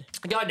pounded.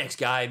 Go next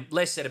game.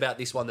 Less said about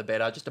this one, the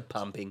better. Just a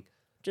pumping.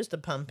 Just a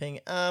pumping.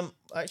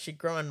 Actually,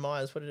 Brian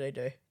Myers, what did he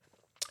do?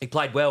 He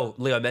played well.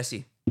 Leo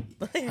Messi.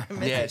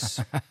 Yes.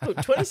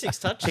 Look, 26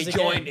 touches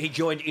He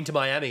joined Inter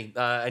Miami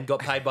and got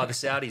paid by the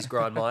Saudis,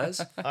 Brian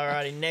Myers.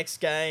 Alrighty, next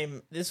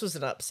game. This was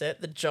an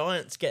upset. The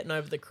Giants getting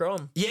over the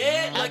Crom.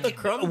 Yeah, At the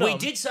Crom we Dome.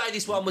 did say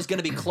this one was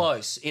going to be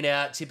close in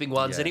our tipping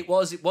ones, and it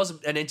was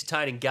an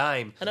entertaining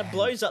game. And it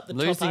blows up the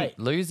top 8.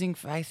 Losing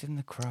faith in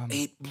the Crom.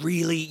 It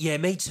really, yeah,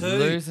 me too.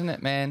 Losing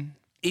it, man.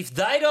 If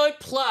they don't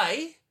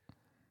play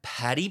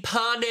Paddy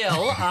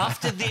Parnell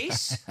after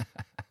this,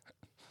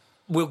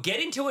 we'll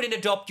get into it in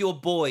Adopt Your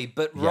Boy,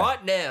 but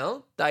right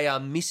now they are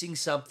missing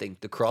something,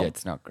 the Crom. Yeah,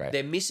 it's not great.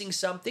 They're missing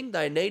something.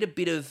 They need a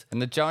bit of...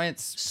 And the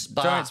Giants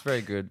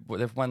very good. Well,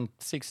 they've won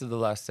 6 of the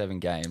last 7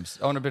 games.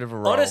 On a bit of a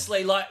roll.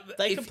 Honestly, like...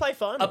 They can play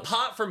finals.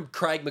 Apart from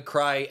Craig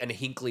McRae and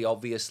Hinkley,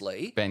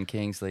 obviously... Ben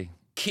Kingsley.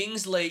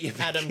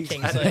 Adam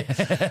Kingsley.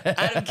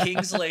 Adam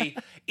Kingsley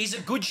is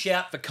a good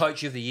shout for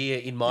Coach of the Year,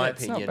 in my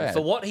opinion, bad.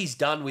 for what he's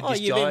done with this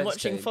You've Giants been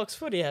watching team. Fox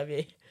Footy, have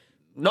you?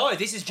 No,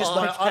 this is just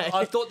okay.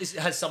 I thought this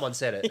has someone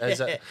said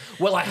it.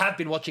 Well, I have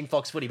been watching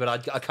Fox Footy, but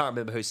I can't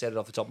remember who said it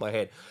off the top of my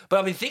head. But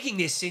I've been thinking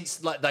this since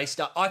they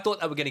start. I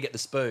thought they were going to get the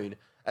spoon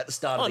at the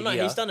start of the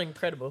year. He's done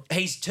incredible.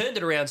 He's turned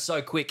it around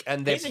so quick,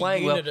 and they're He's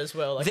playing a unit well as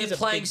well. Like, they're he's a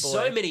playing big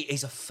so boy. many.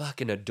 He's a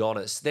fucking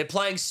Adonis. They're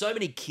playing so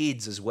many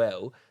kids as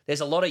well. There's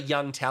a lot of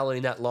young talent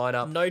in that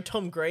lineup. No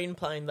Tom Green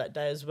playing that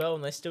day as well,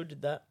 and they still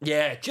did that.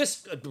 Yeah,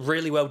 just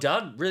really well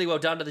done. Really well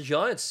done to the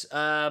Giants.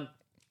 Next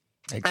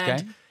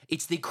game.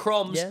 It's the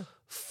Crom's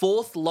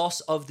 4th loss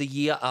of the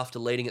year after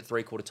leading at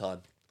 3/4 time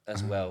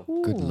as well.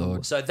 Good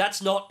Lord. So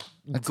that's not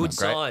good not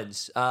great.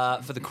 signs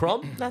for the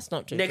Crom. That's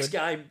not too Next good.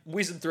 game,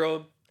 whizzing through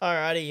them.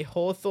 Alrighty,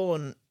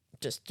 Hawthorn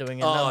just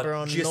doing a number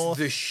on just North.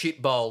 the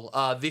shit bowl.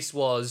 I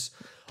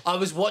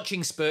was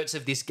watching spurts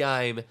of this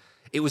game.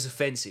 It was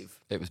offensive.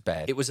 It was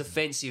bad. It was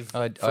offensive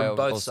I from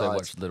both also sides.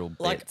 watched little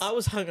bits. Like, I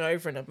was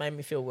hungover and it made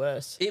me feel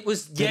worse. It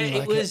was,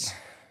 Didn't like it.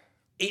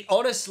 It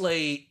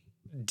honestly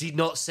did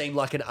not seem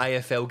like an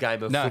AFL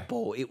game of No.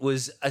 football. It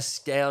was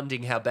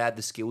astounding how bad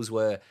the skills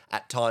were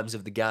at times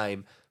of the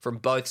game from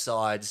both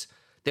sides.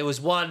 There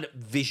was one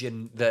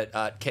vision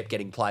that kept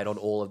getting played on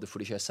all of the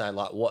footage, saying,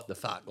 like, what the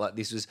fuck? Like,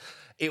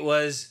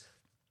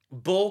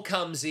 ball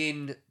comes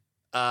in,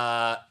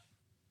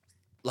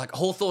 like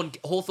Hawthorn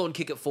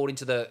kick it forward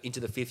into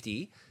the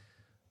 50,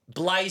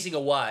 blazing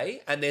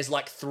away, and there's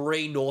like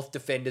 3 North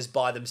defenders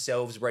by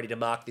themselves ready to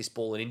mark this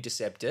ball and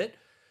intercept it.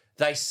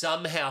 They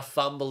somehow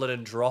fumble it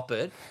and drop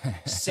it.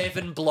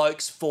 7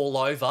 blokes fall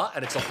over,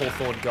 and it's a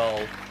Hawthorn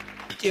goal.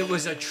 It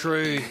was a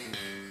true.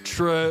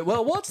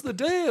 Well, what's the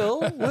deal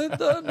with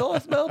the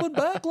North Melbourne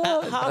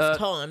backline? At half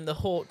time, the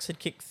Hawks had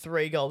kicked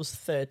 3 goals,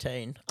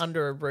 13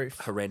 under a roof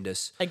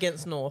Horrendous.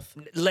 against North.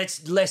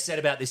 Less said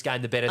about this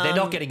game, the better. They're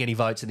not getting any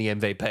votes in the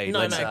MVP.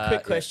 No,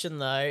 quick question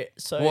though.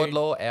 So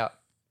Wardlaw out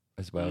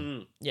as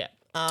well. yeah,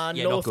 not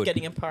North good.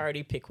 getting a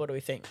priority pick. What do we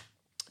think?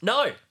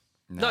 No,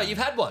 you've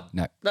had one.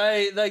 No.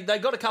 They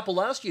got a couple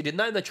last year, didn't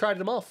they? And they traded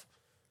them off.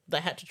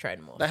 They had to trade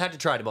them off. They had to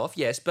trade them off,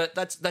 yes, but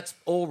that's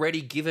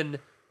already given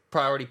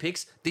priority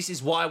picks. This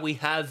is why we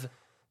have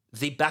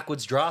the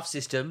backwards draft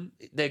system.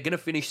 They're going to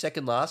finish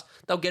second last.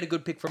 They'll get a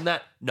good pick from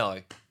that.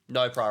 No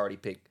priority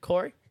pick.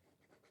 Corey,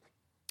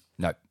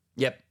 No.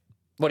 Yep.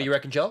 What do you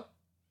reckon, Joel?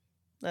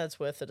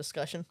 that's worth a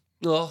discussion.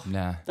 Oh,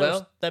 Nah.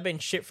 well, They've been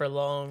shit for a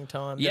long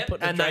time. They're yep,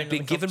 putting a and drain they've on been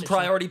the given competition.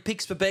 priority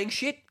picks for being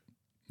shit.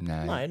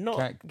 No. No, not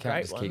can't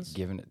great just ones. keep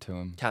giving it to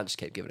him. Can't just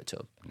keep giving it to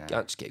them. No.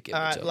 Can't just keep giving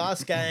All it right, to them.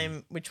 last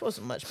game, which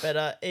wasn't much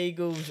better.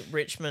 Eagles,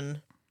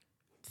 Richmond,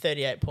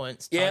 38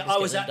 points. Yeah, Tigers I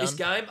was getting at it this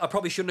done. game. I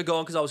probably shouldn't have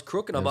gone because I was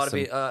crook and I might have Some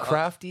been...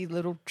 crafty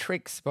little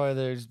tricks by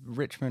those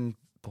Richmond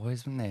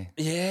boys, weren't there?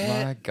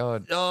 Yeah. My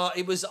God. Oh,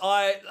 it was...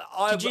 I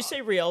Did you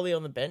see Rioli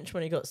on the bench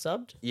when he got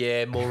subbed?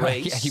 Yeah,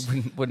 Maurice. Yeah,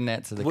 he wouldn't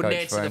answer the wouldn't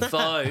coach answer the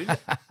phone. phone.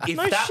 If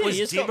No that shit, was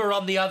he just got- Dimmer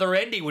on the other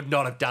end, he would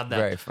not have done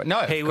that. Very no,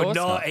 he of would course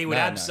not. He would No,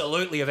 no.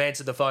 absolutely have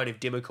answered the phone if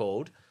Dimmer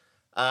called.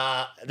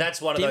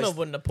 That's one of Dimmer those.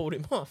 wouldn't have pulled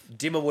him off.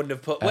 Dimmer wouldn't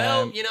have put.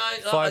 Well, Um, you know,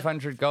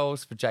 500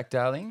 goals for Jack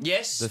Darling.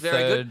 Yes, the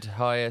very good. third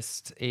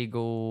highest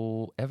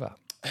Eagle ever.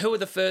 who are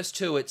the first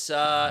two? It's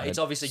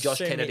obviously Josh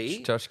Sumich.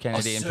 Kennedy, Josh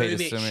Kennedy and Peter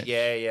Sumich.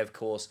 Yeah, of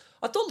course.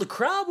 I thought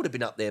LeCras would have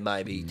been up there,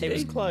 maybe. He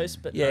was close,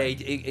 but Yeah, no.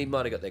 he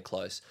might have got there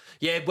close.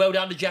 Yeah, well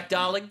done to Jack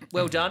Darling.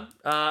 Well done.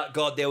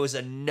 God, there was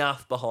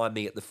enough behind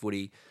me at the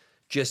footy,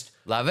 just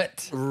Love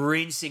it.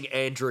 rinsing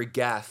Andrew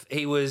Gaff.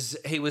 He was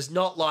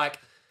not like.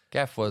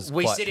 Gaff was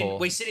We quite sit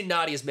poor. in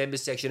Nadia's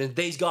members section, and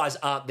these guys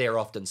aren't there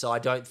often, so I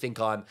don't think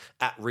I'm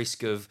at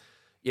risk of,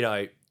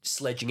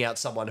 sledging out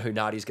someone who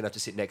Nadia's going to have to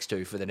sit next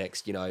to for the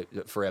next,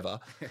 forever.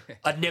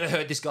 I'd never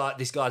heard this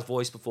guy's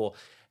voice before.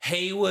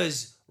 He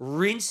was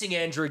rinsing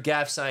Andrew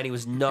Gaff, saying he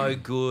was no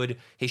good.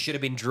 He should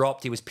have been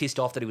dropped. He was pissed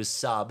off that he was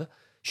sub.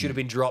 Should have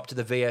been dropped to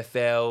the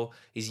VFL.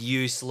 He's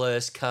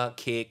useless. Can't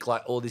kick.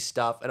 Like all this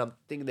stuff. And I'm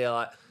thinking they're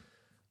like.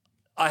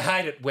 I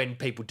hate it when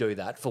people do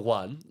that, for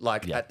one,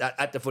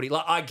 at the footy.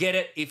 Like, I get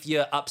it if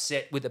you're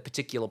upset with a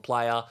particular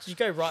player. Did you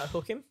go right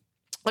hook him?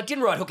 I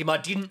didn't right hook him. I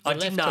didn't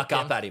left narc hook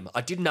up him. at him.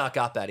 I didn't narc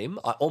up at him.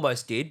 I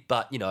almost did,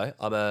 but,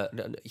 I'm a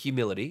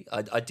humility.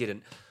 I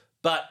didn't.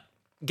 But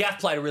Gaff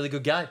played a really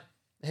good game.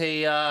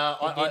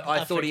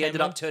 I thought he he ended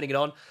came up on. turning it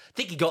on. I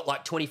think he got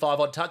like 25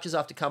 odd touches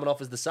after coming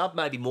off as the sub,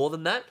 maybe more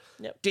than that.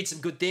 Yep. Did some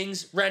good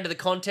things, ran to the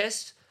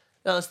contest.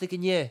 And I was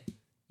thinking, yeah,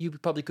 you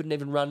probably couldn't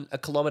even run a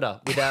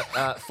kilometre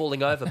without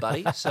falling over,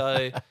 buddy.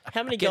 So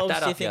How many get goals that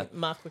do you up, think yeah.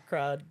 Mark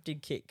LeCras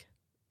did kick?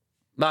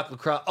 Mark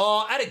LeCras.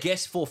 Oh, at a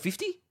guess,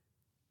 450.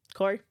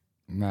 Corey?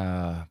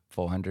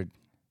 400.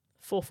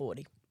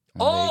 440.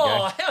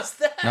 Oh, how's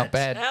that? Not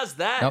bad. How's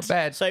that? Not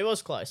bad. So he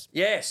was close.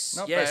 Yes,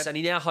 Not yes. bad. And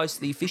he now hosts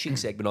the fishing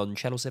segment on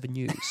Channel 7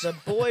 News. The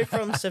boy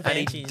from And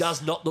Cervantes. he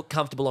does not look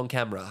comfortable on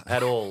camera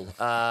at all. It's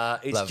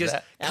Love just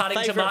that. cutting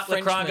Our to Mark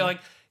favourite LeCras Frenchman. going,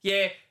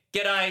 yeah,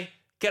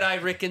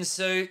 g'day, Rick and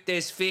Sue.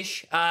 There's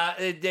fish.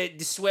 The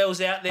swell's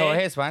out there. Oh,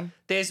 here's one.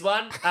 There's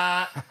one.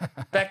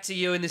 Back to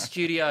you in the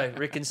studio,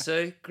 Rick and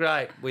Sue.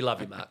 Great. We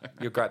love you, Mark.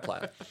 You're a great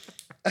player.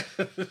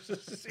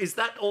 Is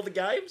that all the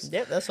games?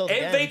 Yep, that's all the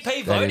MVP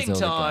games. That voting is all the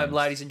time, games.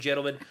 ladies and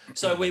gentlemen.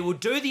 So we will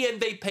do the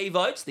MVP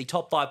votes, the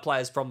top 5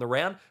 players from the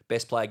round,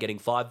 best player getting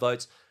 5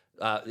 votes,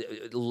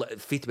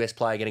 5th best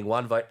player getting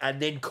 1 vote.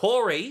 And then,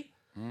 Corey,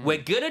 we're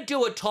going to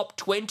do a top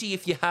 20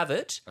 if you have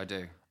it. I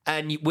do.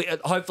 And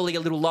hopefully a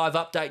little live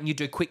update and you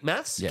do quick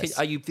maths. Yes.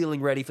 Are you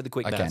feeling ready for the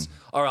quick I maths? can.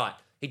 All right.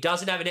 He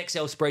doesn't have an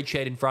Excel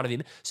spreadsheet in front of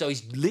him, so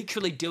he's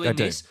literally doing I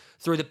do. this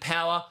through the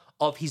power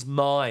of his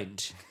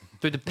mind,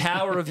 through the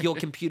power of your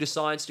computer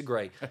science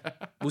degree.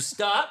 We'll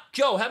start.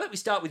 Joel, how about we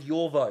start with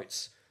your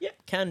votes?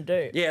 Yep, can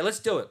do. Yeah, let's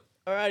do it.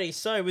 Alrighty,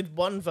 so with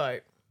 1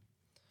 vote,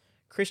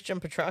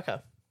 Christian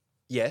Petrarca,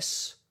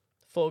 Yes.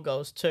 4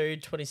 goals,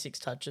 26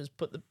 touches,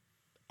 put the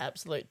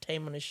absolute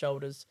team on his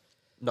shoulders.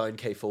 9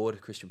 key forward,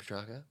 Christian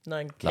Petrarca.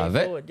 9 key Love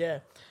it. forward, yeah.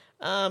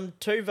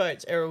 2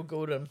 votes, Errol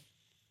Goulden,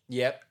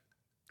 Yep.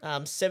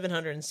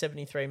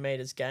 773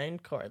 metres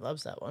gained. Corey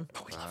loves that one.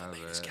 Oh, we love a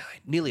metres gain.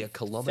 Nearly a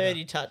kilometre.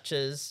 30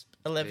 touches,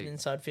 11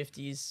 inside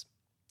 50s.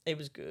 It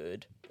was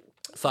good.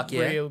 Fuck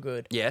yeah. Real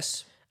good.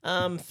 Yes.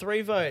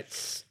 3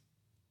 votes,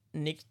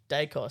 Nick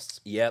Dacos,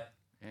 Yep.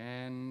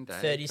 And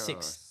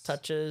 36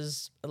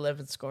 touches,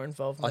 11 score I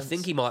involvements.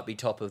 think he might be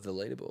top of the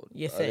leaderboard.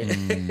 You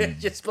think?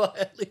 Just by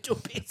a little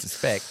bit.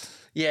 Suspect.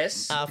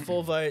 Yes.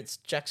 4 votes,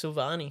 Jack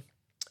Silvani.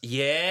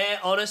 Yeah,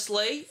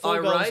 honestly, 4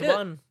 I goals, rate it.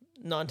 1,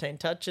 19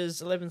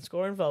 touches, 11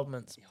 score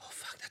involvements. Oh,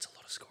 fuck, that's a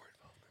lot of score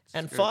involvement.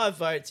 And 5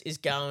 votes is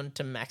going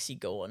to Maxi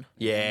Gorn.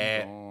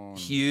 Yeah,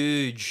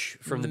 huge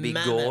from the big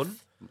Mammoth. Gorn.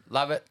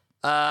 Love it.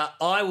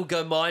 I will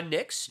go mine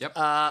next. Yep.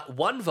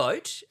 1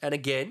 vote, and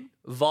again,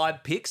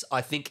 vibe picks.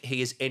 I think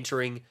he is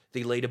entering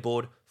the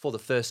leaderboard for the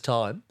first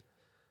time.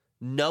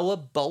 Noah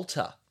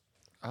Bolter.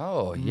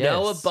 Oh, yes.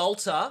 Noah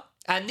Bolter,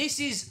 and this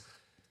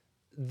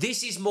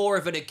is more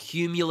of an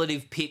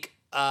accumulative pick.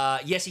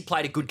 Yes, he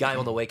played a good game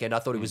on the weekend. I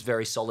thought he was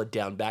very solid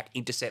down back,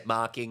 intercept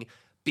marking,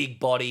 big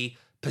body,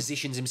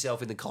 positions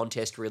himself in the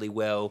contest really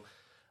well.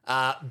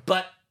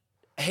 But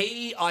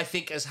he, I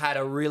think, has had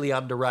a really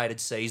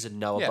underrated season,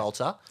 Noah Yeah.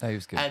 Bolter. Oh, he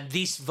was good. And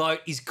this vote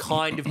is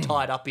kind of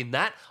tied up in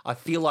that. I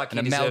feel like An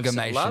he deserves some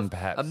amalgamation, love.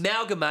 perhaps.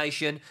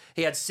 Amalgamation.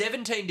 He had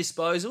 17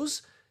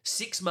 disposals,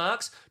 6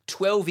 marks,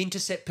 12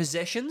 intercept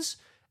possessions,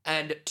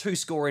 and 2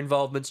 score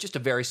involvements. Just a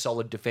very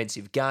solid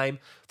defensive game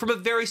from a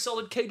very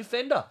solid key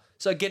defender.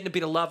 So getting a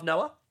bit of love,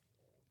 Noah.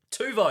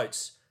 2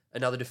 votes.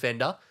 Another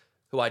defender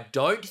who I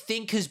don't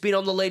think has been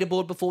on the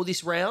leaderboard before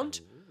this round.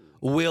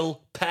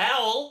 Will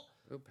Powell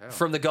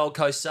from the Gold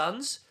Coast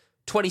Suns.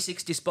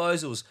 26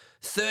 disposals,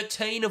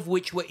 13 of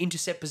which were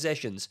intercept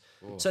possessions.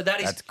 So that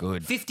is that's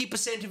good.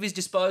 50% of his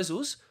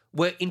disposals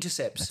were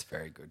intercepts. That's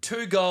very good.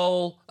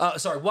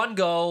 1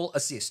 goal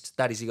assist.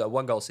 That is, he got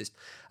 1 goal assist.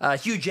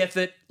 Huge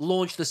effort,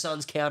 launched the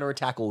Suns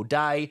counter-attack all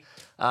day.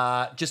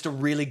 Just a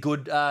really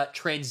good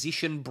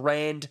transition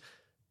brand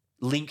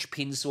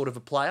linchpin sort of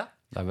a player.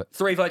 Love it.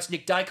 3 votes,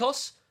 Nick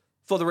Dacos,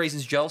 for the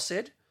reasons Joel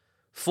said.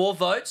 4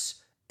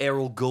 votes,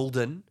 Errol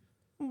Goulden.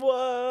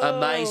 Whoa.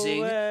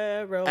 Amazing.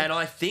 Errol. And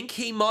I think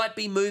he might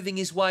be moving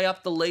his way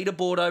up the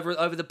leaderboard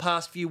over the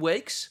past few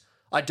weeks.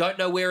 I don't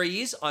know where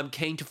he is. I'm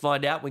keen to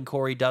find out when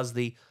Corey does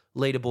the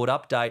leaderboard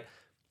update.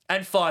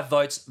 And 5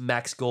 votes,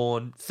 Max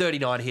Gorn,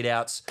 39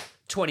 hitouts,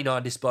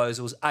 29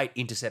 disposals, 8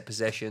 intercept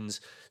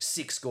possessions,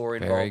 6 score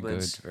Very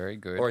involvements. good, very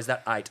good. Or is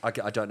that 8? I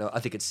don't know.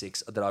 I think it's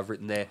 6 that I've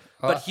written there.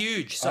 Uh, But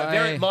huge.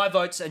 So my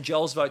votes and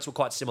Joel's votes were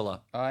quite similar.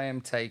 I am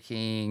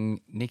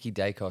taking Nicky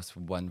Dacos for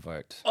 1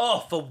 vote.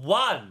 Oh, for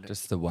 1.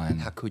 Just the 1.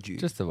 How could you?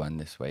 Just the 1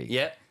 this week.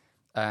 Yeah.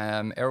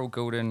 Errol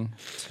Goulden,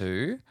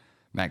 2.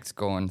 Max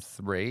Gorn,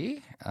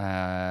 3.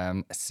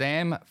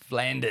 Sam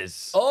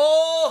Flanders,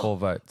 Oh, 4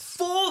 votes.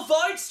 4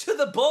 votes to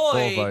the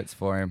boy. 4 votes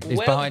for him. He's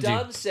Well behind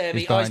done, you. Sammy.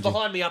 He's He's behind you.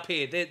 behind me up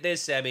here.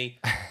 There's Sammy.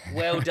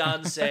 Well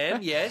done, Sam.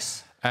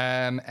 Yes.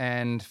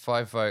 And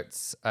 5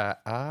 votes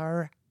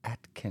are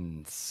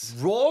Atkins.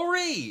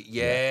 Rory,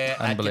 yeah,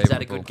 Atkins unbelievable.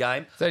 had a good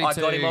game. I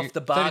got him off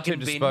the bargain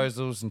 32 bin.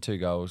 disposals and 2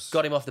 goals.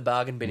 Got him off the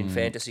bargain bin in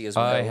fantasy as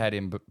well. I had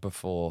him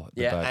before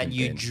the bargain and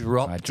you bin.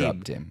 dropped I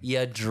dropped him.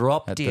 You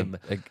dropped At him.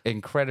 the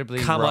incredibly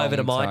Come wrong over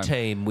to my time.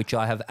 team, which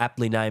I have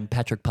aptly named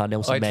Patrick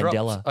Parnelson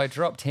Mandela. I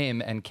dropped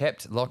him and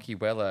kept Lockie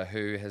Weller,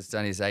 who has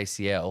done his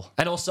ACL.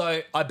 And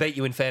also, I beat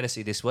you in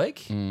fantasy this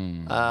week.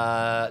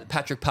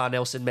 Patrick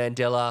Parnelson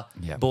Mandela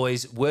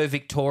boys were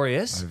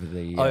victorious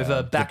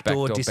over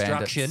backdoor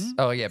destruction. Bandits.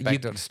 Oh, yeah,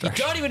 backdoor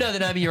destruction. You don't even know the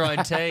name of your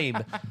own team.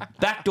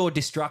 Backdoor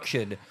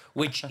destruction,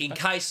 which, in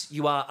case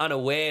you are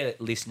unaware,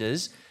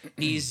 listeners,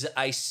 is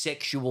a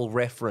sexual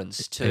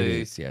reference to, It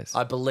is, yes.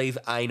 I believe,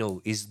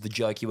 anal is the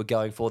joke you were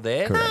going for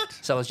there.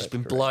 Correct. Someone's just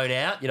been blown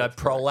out,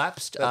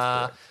 prolapsed.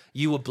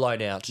 You were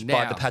blown out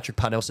by the Patrick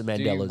Parnelson Mandelas.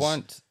 Do you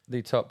want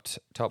the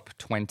top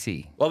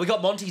 20? Well, we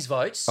got Monty's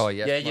votes. Oh,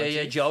 yeah.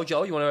 Yeah.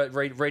 Joel, you want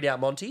to read out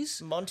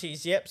Monty's?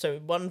 Monty's, yep. So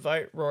 1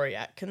 vote, Rory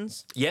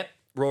Atkins. Yep.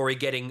 Rory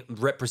getting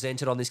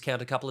represented on this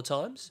count a couple of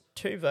times.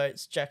 2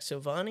 votes, Jack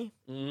Silvani.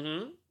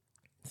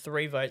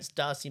 3 votes,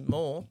 Darcy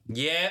Moore.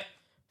 Yeah.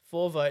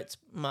 4 votes,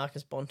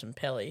 Marcus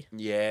Bontempelli.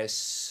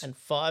 Yes. And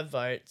 5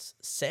 votes,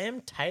 Sam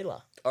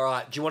Taylor. All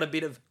right. Do you want a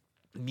bit of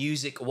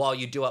music while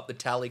you do up the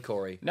tally,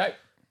 Corey? No.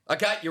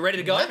 Okay, you ready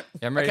to go? Yeah,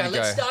 I'm ready to go.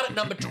 Let's start at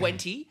number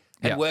 20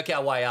 and work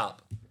our way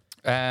up.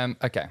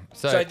 Okay.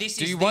 So this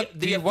do is you the want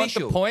the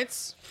official.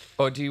 points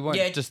or do you want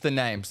just the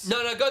names?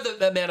 No, go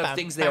the amount of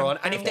things they're on.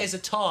 And if there's a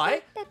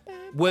tie,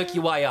 work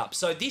your way up.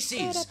 So this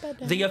is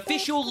the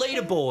official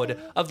leaderboard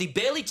of the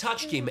Barely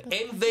Touched Him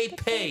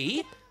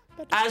MVP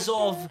as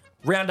of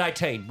round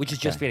 18, which has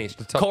just finished.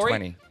 The top Corey,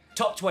 20.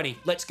 Top 20.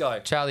 Let's go.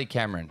 Charlie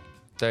Cameron,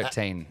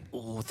 13.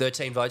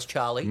 13 votes,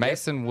 Charlie.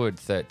 Mason Wood,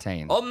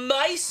 13. Oh,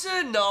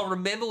 Mason! I'll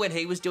remember when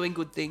he was doing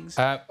good things.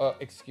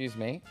 Excuse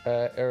me.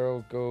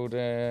 Errol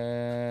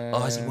Goulden.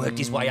 Has he worked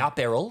his way up,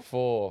 Errol?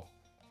 4,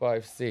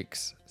 5,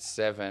 6,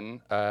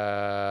 7.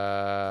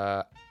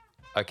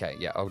 Okay,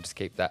 yeah, I'll just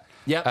keep that.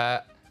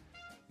 Yep.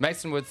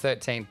 Mason Wood,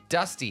 13.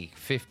 Dusty,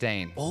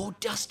 15. Oh,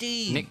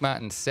 Dusty. Nick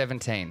Martin,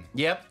 17.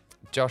 Yep.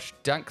 Josh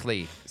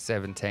Dunkley,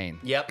 17.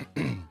 Yep.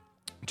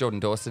 Jordan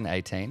Dawson,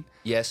 18.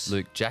 Yes.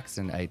 Luke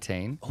Jackson,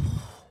 18.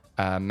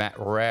 Matt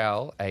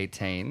Rowell,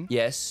 18.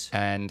 Yes.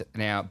 And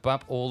now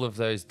bump all of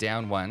those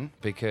down 1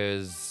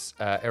 because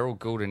Errol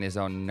Goulden is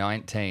on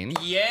 19.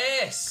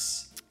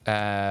 Yes.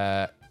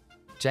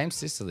 James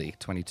Sicily,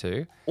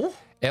 22. Ooh.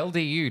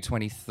 LDU,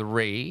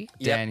 23.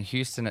 Yep. Dan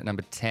Houston at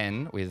number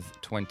 10 with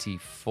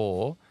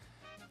 24.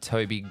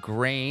 Toby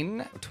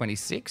Green,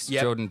 26.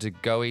 Yep. Jordan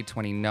DeGoey,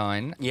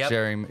 29. Yep.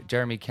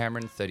 Jeremy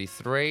Cameron,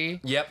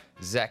 33. Yep.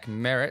 Zach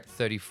Merritt,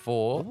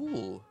 34.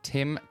 Ooh.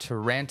 Tim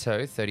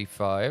Taranto,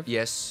 35.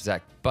 Yes.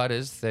 Zach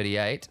Butters,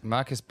 38.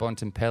 Marcus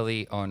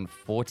Bontempelli on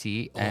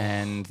 40.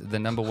 And the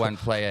number 1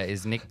 player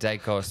is Nick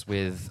Dacos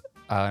with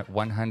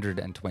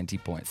 120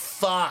 points.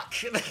 Fuck.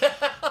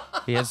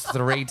 He has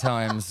 3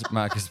 times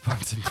Marcus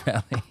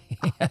Bontempelli.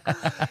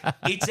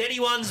 It's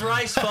anyone's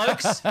race,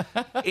 folks.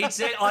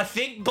 I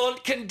think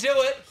Bont can do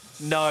it.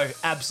 No,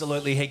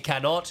 absolutely he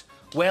cannot.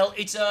 Well,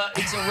 it's a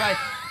race.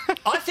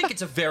 I think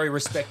it's a very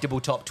respectable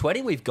top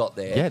 20 we've got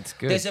there. Yeah, it's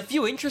good. There's a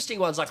few interesting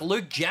ones like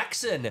Luke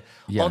Jackson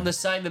on the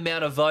same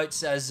amount of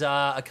votes as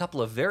a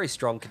couple of very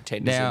strong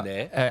contenders Now, in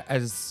there.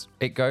 as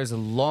it goes a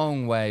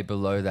long way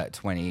below that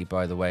 20,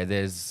 by the way,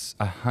 there's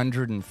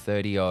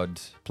 130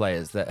 odd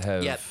players that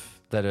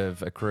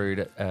have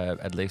accrued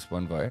at least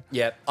 1 vote.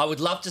 Yeah, I would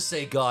love to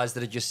see guys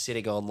that are just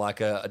sitting on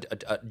like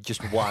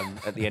just one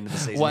at the end of the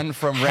season. One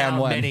from round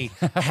 1.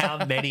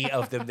 How many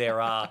of them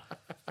there are?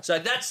 So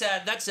that's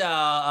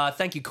our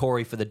thank you,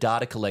 Corey, for the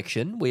data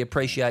collection. We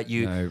appreciate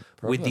you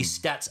with the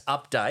stats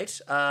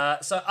update.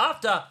 So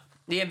after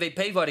the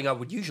MVP voting, I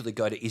would usually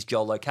go to Is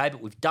Joel okay?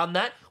 But we've done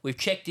that. We've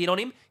checked in on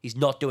him. He's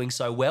not doing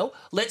so well.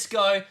 Let's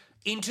go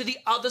into the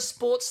other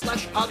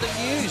sports/other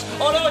news.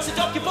 Oh no, it's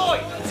Adopt Your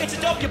Boy! It's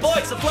Adopt Your Boy!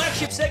 It's the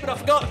flagship segment, I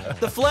forgot.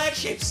 The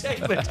flagship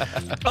segment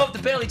of the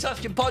Barely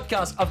Touched Him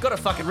podcast. I've got it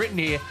fucking written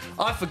here.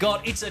 I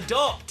forgot. It's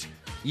Adopt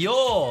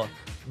Your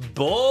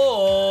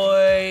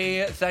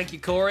Boy. Thank you,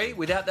 Corey.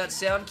 Without that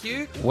sound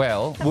cue,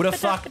 Well, would have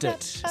fucked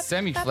it.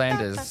 Sammy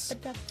Flanders,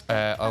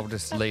 I'll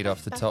just lead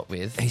off the top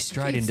with. He's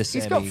straight into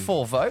He's Sammy. got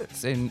 4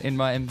 votes in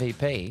my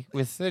MVP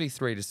with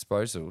 33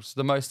 disposals,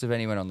 the most of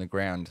anyone on the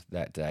ground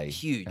that day.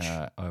 Huge.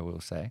 I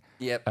will say.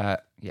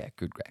 Yep. Yeah,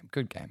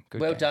 good game.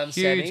 Well done,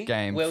 Huge Sammy.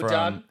 game Well from,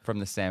 done. from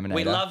the Salmonator.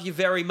 We love you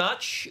very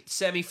much,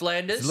 Sammy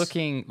Flanders. It's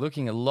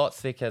looking a lot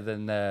thicker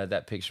than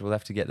that picture. We'll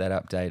have to get that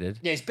updated.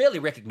 Yeah, he's barely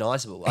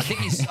recognisable. I think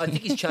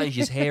he's changed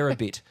his hair a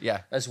bit.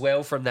 Yeah. As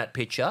well from that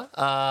picture.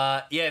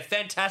 Yeah,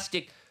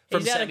 fantastic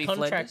from He's out Sammy of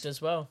contract Flanders. as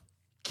well.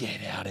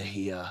 Get out of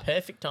here.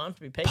 Perfect time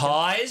to be peaking.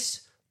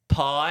 Pies.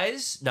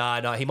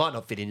 No, he might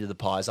not fit into the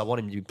pies. I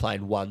want him to be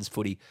playing ones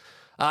footy.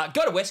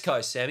 Go to West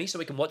Coast, Sammy, so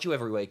we can watch you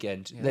every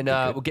weekend. Then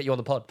we'll get you on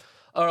the pod.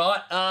 All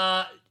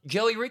right.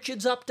 Joey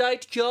Richards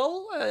update,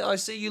 Joel. I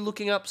see you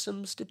looking up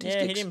some statistics.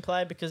 Yeah, he didn't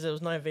play because there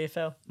was no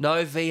VFL.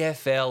 No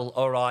VFL.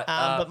 All right.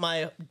 But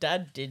my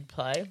dad did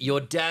play. Your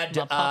dad,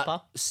 my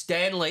papa.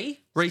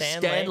 Reece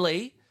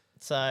Stanley.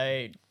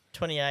 So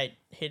 28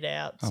 hit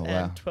outs Oh,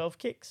 wow. and 12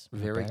 kicks.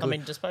 Very good. I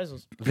mean,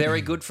 disposals. Very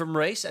good from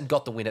Reece and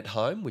got the win at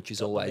home, which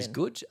is always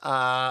good.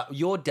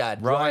 Your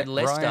dad, Ryan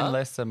Lester. Ryan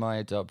Lester, my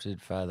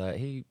adopted father,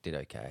 he did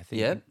okay. I think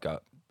Yeah. he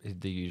got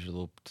the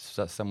usual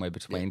somewhere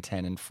between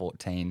 10 and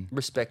 14.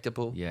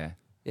 Respectable. Yeah.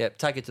 Yeah,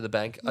 take it to the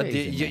bank. Yeah,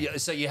 he's in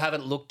So you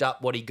haven't looked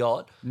up what he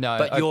got? No,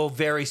 But you're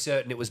very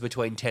certain it was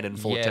between 10 and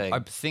 14. Yeah, I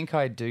think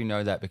I do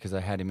know that because I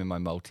had him in my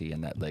multi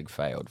and that leg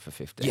failed for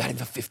 15. You had him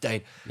for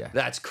 15. Yeah.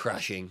 That's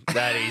crushing.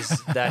 That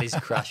is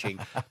crushing.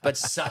 But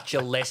such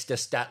a Leicester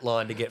stat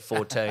line to get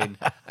 14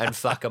 and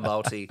fuck a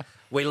multi.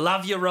 We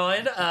love you,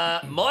 Ryan.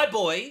 My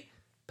boy,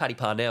 Paddy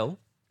Parnell,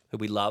 who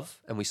we love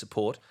and we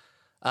support,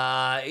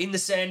 in the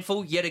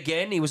Sandful yet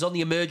again. He was on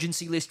the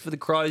emergency list for the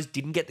Crows,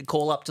 didn't get the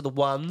call up to the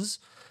ones,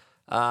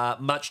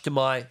 much to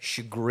my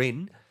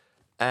chagrin.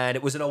 And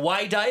it was an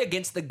away day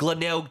against the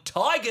Glenelg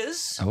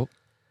Tigers. Oh,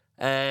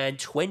 And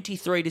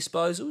 23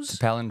 disposals.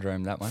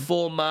 palindrome, that one.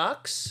 4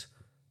 marks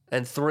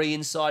and 3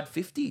 inside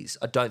 50s.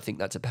 I don't think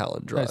that's a No,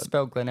 palindrome.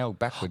 spell Glenelg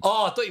backwards.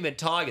 Oh, I thought you meant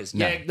Tigers.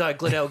 No. Yeah, no,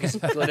 Glenelg is a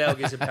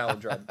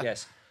palindrome,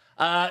 yes.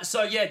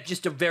 So, yeah,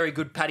 just a very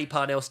good Paddy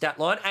Parnell stat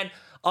line. And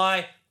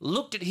I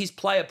looked at his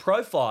player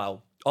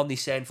profile on the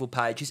Sandful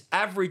page. His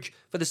average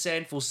for the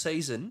Sandful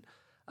season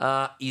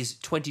is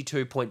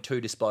 22.2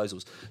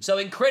 disposals. So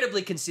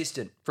incredibly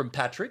consistent from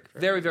Patrick.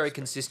 Very, very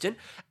consistent.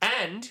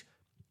 And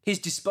his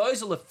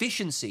disposal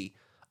efficiency,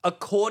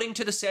 according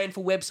to the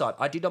Sandful website,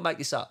 I did not make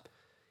this up,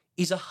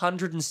 is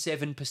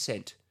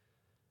 107%.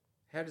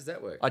 How does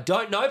that work? I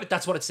don't know, but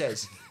that's what it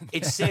says.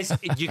 It says,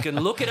 you can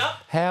look it up.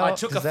 How I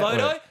took a does that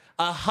photo. work?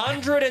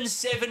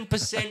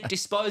 107%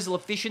 disposal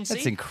efficiency.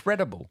 That's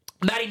incredible.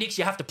 Matty Nix,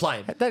 you have to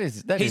play him.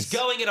 He's He's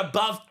going at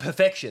above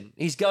perfection.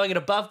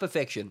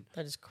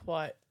 That is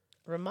quite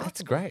remarkable.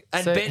 That's great.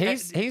 And So Ben-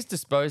 he's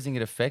disposing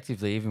it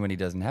effectively even when he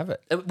doesn't have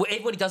it. Even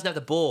when he doesn't have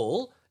the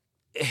ball,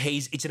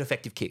 it's an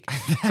effective kick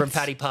from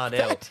Paddy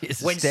Parnell. that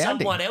is When astounding.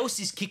 someone else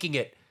is kicking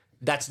it,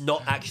 that's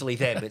not actually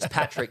them. It's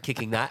Patrick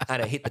kicking that,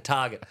 and it hit the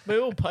target. We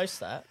will post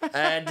that.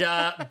 And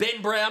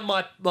Ben Brown,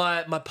 my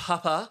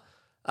papa,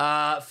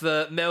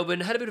 for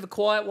Melbourne, had a bit of a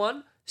quiet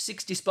one.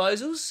 6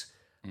 disposals,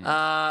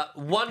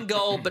 1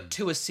 goal but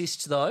 2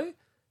 assists though,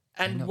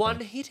 and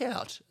 1 hit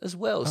out as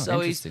well. So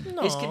he's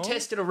interesting.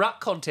 contested a ruck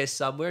contest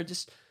somewhere and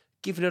just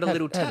given it a Had-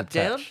 little had a tap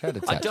down. touch, had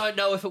a I touch. don't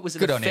know if it was an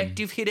Good on him.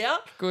 effective hit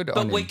out, Good but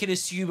on we him. can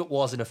assume it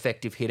was an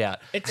effective hit out.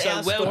 It's so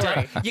our well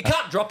story. done. You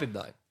can't drop him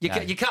though. You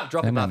can't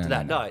drop him No, after no,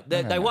 that. no,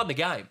 No, no. they won the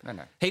game.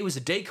 No. He was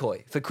a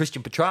decoy for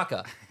Christian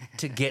Petrarca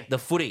to get the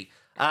footy.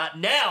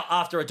 Now,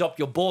 after Adopt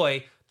Your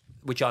Boy,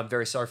 which I'm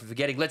very sorry for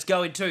forgetting, let's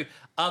go into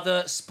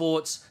other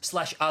sports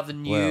 / other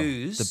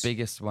news. Well, the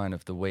biggest one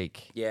of the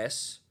week.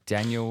 Yes.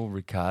 Daniel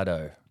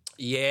Ricciardo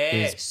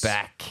Yes. is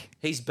back.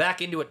 He's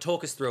back into it.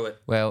 Talk us through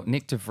it. Well,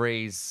 Nick de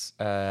Vries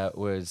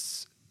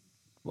was,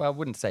 well, I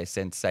wouldn't say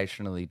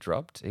sensationally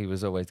dropped. He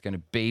was always going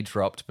to be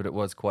dropped, but it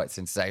was quite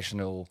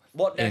sensational.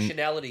 What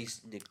nationality's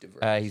Nick de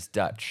Vries? He's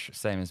Dutch,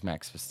 same as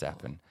Max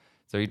Verstappen.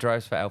 So he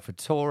drives for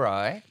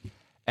AlphaTauri,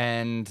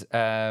 and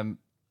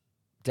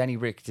Danny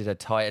Rick did a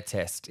tyre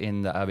test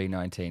in the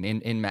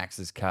RB19 in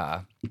Max's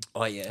car,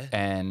 Oh, yeah.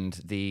 and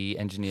the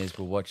engineers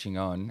were watching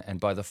on, and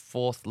by the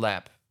 4th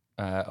lap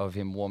of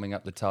him warming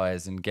up the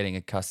tyres and getting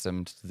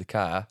accustomed to the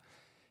car,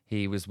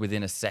 he was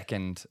within a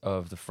second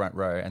of the front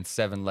row, and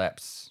 7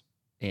 laps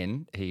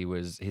in,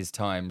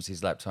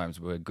 his lap times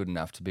were good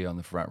enough to be on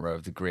the front row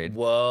of the grid.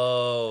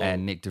 Whoa.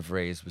 And Nick de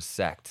Vries was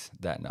sacked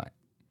that night.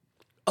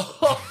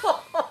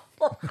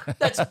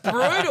 That's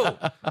brutal.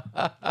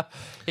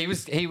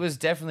 He was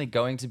definitely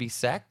going to be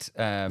sacked,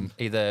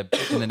 either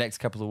in the next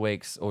couple of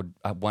weeks or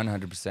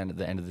 100% at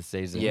the end of the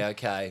season. Yeah,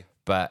 okay.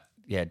 But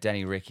yeah,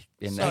 Danny Rick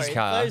in Sorry, his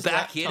car. those Back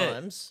lap in it.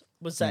 times,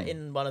 was that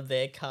in one of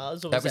their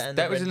cars? Or That was was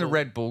that in the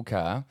Red Bull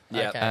car.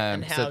 Yeah. Okay.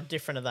 And so how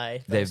different are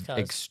they? They're Those cars?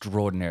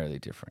 extraordinarily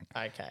different.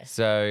 Okay.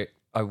 So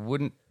I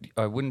wouldn't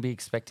be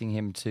expecting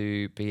him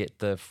to be at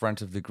the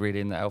front of the grid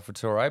in the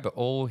AlphaTauri, but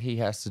all he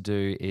has to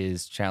do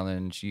is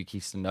challenge Yuki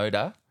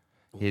Tsunoda,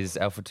 his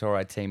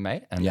AlphaTauri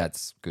teammate, and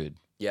that's good.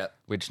 Yep.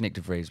 Which Nick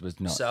de Vries was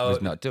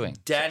not doing.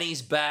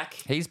 Danny's back,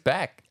 He's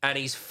back. and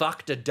he's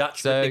fucked a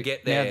Dutchman So to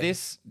get there.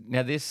 there's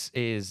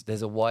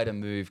a wider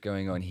move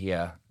going on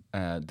here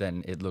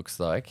than it looks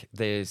like.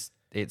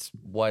 It's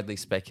widely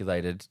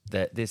speculated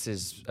that this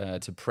is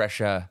to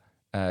pressure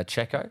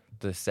Checo,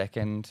 the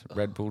second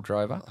Red Bull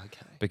driver,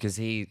 because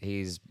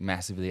he's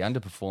massively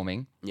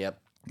underperforming. Yep.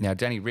 Now,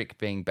 Danny Rick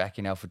being back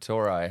in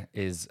AlphaTauri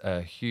is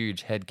a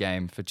huge head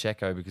game for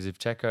Checo, because if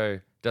Checo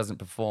doesn't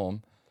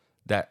perform,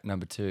 that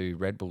number 2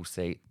 Red Bull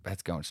seat,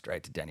 that's going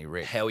straight to Danny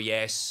Rick. Hell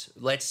yes.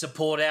 Let's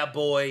support our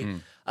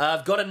boy.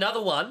 I've got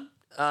another one,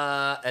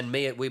 and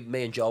me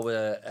and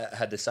Joel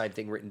had the same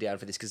thing written down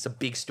for this because it's a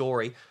big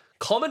story.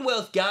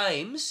 Commonwealth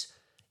Games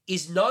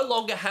is no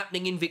longer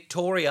happening in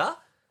Victoria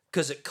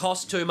Because it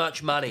costs too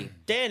much money.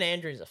 Dan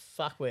Andrews a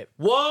fuckwhip.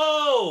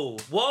 Whoa,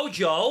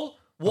 Joel.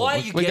 Why are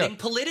you getting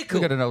political?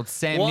 We got an old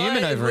Sam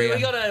Newman over here.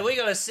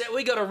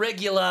 We got a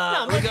regular.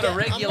 No,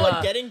 I'm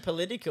not getting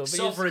political.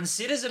 Sovereign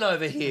citizen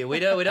over here. We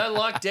don't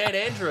like Dan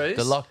Andrews.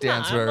 The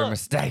lockdowns were a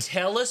mistake.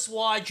 Tell us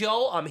why,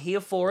 Joel. I'm here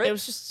for it. It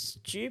was just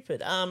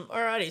stupid.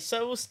 Alrighty,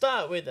 so we'll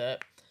start with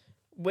it.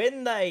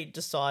 When they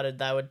decided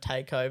they would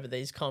take over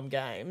these comm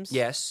games,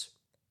 Yes.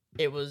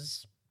 it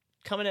was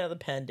coming out of the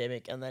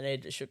pandemic, and they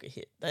needed a sugar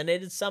hit. They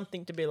needed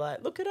something to be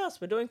like, look at us,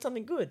 we're doing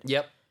something good.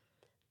 Yep.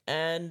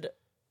 And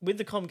with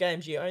the comm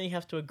games, you only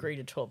have to agree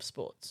to 12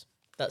 sports.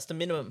 That's the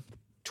minimum.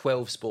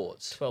 12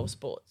 sports. 12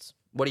 sports.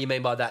 What do you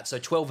mean by that? So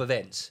 12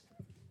 events.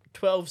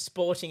 12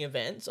 sporting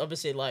events,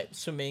 obviously like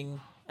swimming,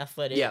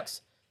 athletics. Yep.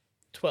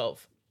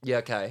 12. Yeah,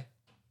 okay.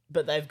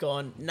 But they've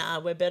gone, nah,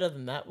 we're better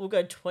than that. We'll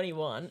go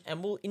 21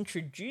 and we'll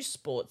introduce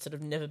sports that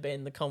have never been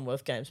in the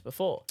Commonwealth Games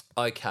before.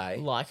 Okay.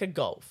 Like a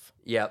golf.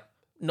 Yep.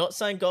 Not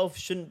saying golf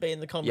shouldn't be in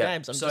the Comm Yep.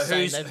 Games. I'm so just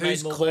saying they've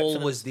whose made more work call for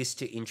them. was this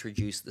to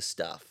introduce the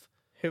stuff?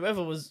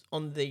 Whoever was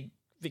on the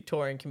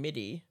Victorian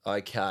committee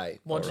Okay.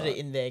 wanted alright. it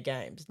in their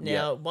games.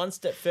 Now, one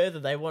step further,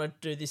 they want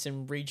to do this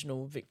in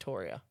regional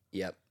Victoria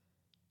Yep.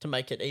 to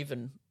make it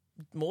even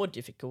more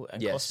difficult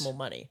and Yes. cost more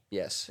money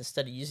Yes.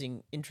 instead of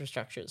using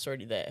infrastructure that's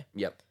already there.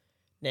 Yep.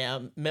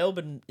 Now,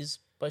 Melbourne is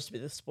supposed to be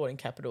the sporting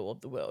capital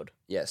of the world,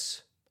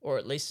 Yes. or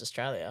at least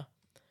Australia,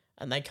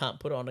 and they can't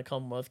put on a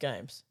Commonwealth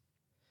Games.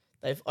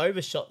 They've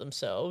overshot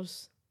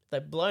themselves.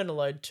 They've blown a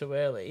load too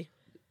early.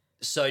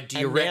 So do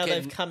you And reckon? now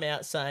they've come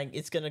out saying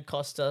it's going to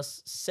cost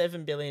us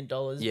 $7 billion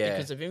Yeah.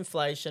 because of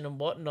inflation and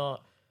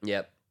whatnot,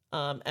 Yep.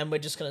 and we're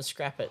just going to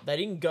scrap it. They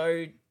didn't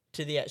go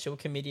to the actual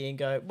committee and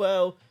go,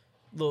 well,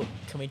 look,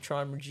 can we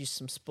try and reduce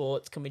some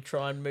sports? Can we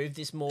try and move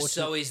this more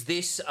So is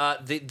this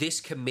this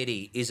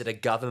committee? Is it a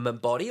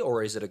government body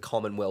or is it a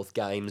Commonwealth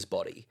Games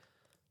body?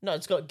 No,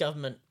 it's got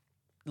government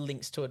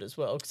links to it as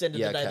well, because at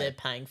the end of the day, okay. they're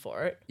paying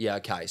for it. Yeah.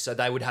 Okay. So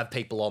they would have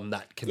people on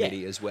that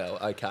committee as well.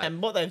 Okay. And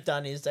what they've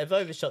done is they've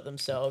overshot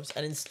themselves,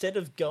 and instead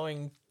of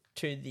going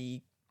to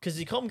the... Because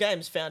the Com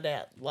Games found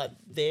out, like,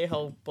 their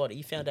whole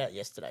body found out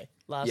yesterday,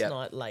 last Yep.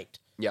 night, late,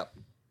 Yep.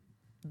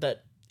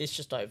 that it's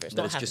just over. It's That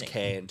not it's happening. just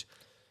canned.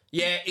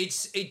 Yeah,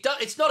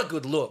 it's not a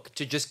good look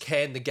to just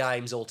can the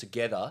games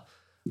altogether.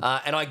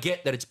 And I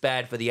get that it's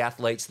bad for the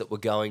athletes that were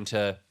going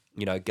to,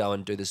 go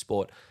and do the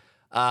sport.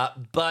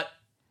 But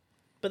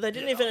But they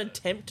didn't even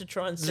attempt to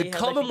try and see the how they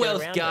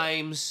Commonwealth could get around it.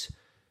 Games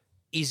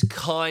is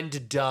kind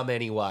of dumb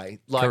anyway.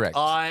 Like, Correct.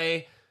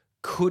 I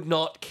could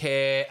not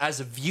care as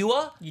a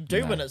viewer. You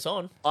do when it's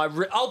on.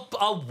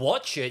 I'll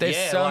watch it.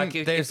 Like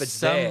if it's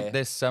there.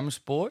 There's some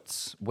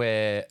sports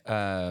where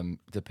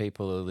the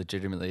people are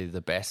legitimately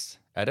the best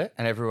at it,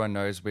 and everyone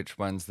knows which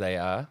ones they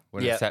are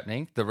when Yep. it's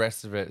happening. The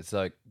rest of it, it's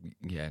like,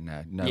 no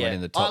one Yeah.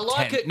 in the top I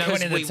like 10. it No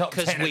one in the because top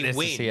 10 we of this is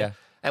win here.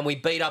 and we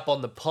beat up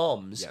on the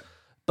Poms. Yep.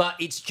 But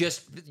it's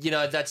just,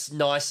 that's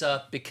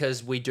nicer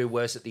because we do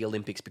worse at the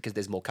Olympics because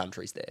there's more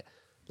countries there.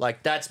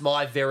 Like, that's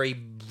my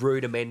very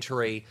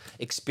rudimentary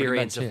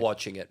experience of it.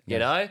 watching it, you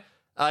know?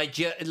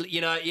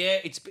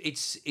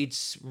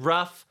 It's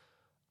rough.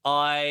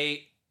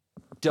 I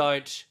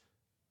don't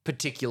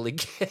particularly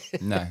care.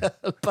 No.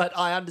 But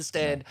I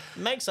understand.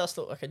 It makes us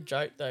look like a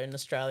joke, though, in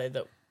Australia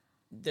that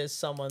there's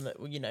someone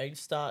that,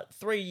 start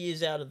 3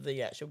 years out of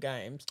the actual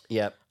games.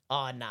 Yep.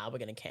 Oh, nah, we're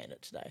going to can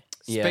it today.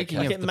 Yeah, Speaking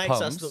okay. of It the makes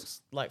Poms, us look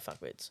like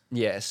fuckwits.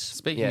 Yes.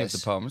 speaking yes.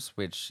 of the Poms,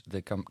 which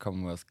the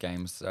Commonwealth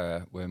Games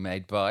were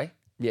made by,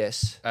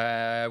 Yes.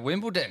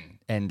 Wimbledon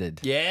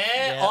ended. Yeah,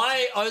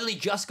 I only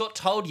just got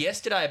told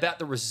yesterday about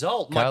the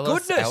result. My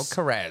Carlos goodness.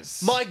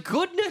 Alcaraz. My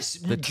goodness.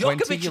 the Djokovic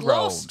 20-year-old.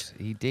 lost.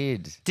 He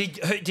did. Did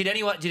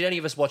any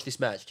of us watch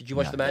this match? Did you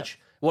watch the match?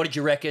 What did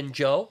you reckon,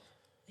 Joel?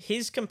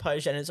 His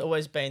composure, and it's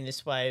always been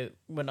this way.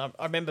 When I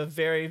remember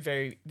very,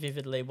 very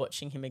vividly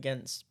watching him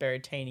against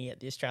Berrettini at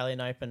the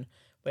Australian Open,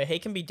 where he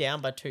can be down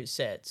by 2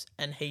 sets,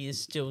 and he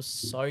is still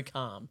so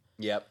calm,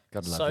 Yep.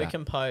 God love so that.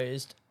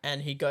 composed,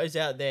 and he goes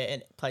out there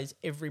and plays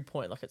every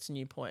point like it's a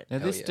new point. Now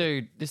this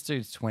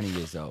dude's 20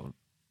 years old.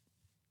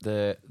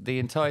 The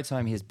entire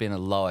time he's been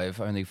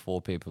alive, only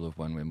 4 people have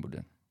won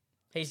Wimbledon.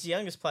 He's the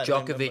youngest player. to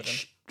win Wimbledon.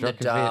 Djokovic,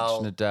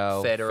 Djokovic,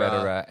 Nadal, Federer.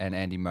 Federer, and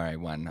Andy Murray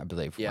won, I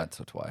believe, Yeah. once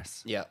or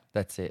twice. Yeah.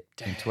 That's it.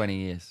 In 20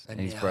 years. And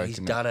he's broken He's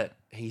it. done it.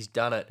 He's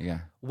done it. Yeah.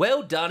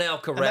 Well done, And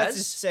that's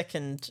his Alcaraz.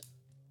 second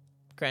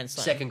Grand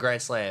Slam. Second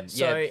Grand Slam.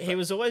 So yeah. he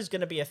was always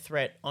going to be a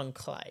threat on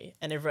clay,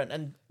 and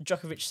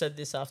Djokovic said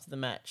this after the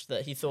match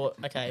that he thought,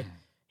 okay,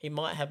 he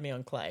might have me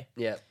on clay,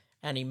 Yeah.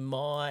 and he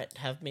might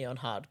have me on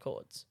hard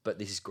courts, But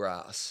this is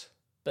grass.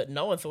 but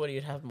no one thought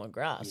he'd have him on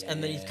grass.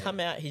 And then he's come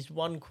out, he's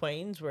won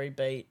Queens where he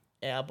beat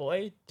our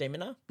boy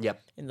Demina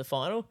Yep. in the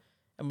final,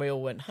 and we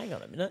all went, hang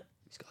on a minute,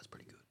 This guy's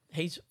pretty good.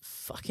 he's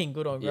fucking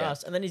good on Yeah.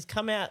 grass. And then he's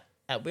come out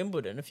at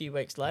Wimbledon a few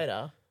weeks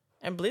later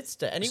and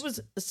blitzed it, and he was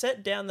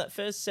set down that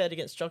first set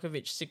against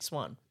Djokovic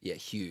 6-1. Yeah,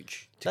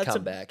 huge to That's come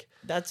a- back.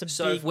 That's a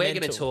So big if we're going to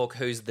mental. talk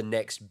who's the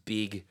next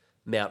big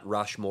Mount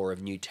Rushmore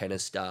of new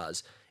tennis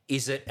stars,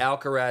 is it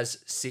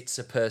Alcaraz,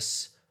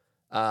 Tsitsipas,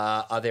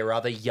 Are there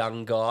other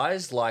young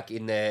guys like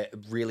in their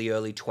really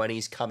early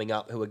 20s coming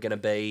up who are going to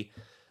be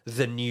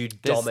the new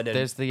dominant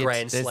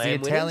Grand Slam There's the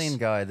Italian winners?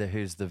 guy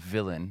who's the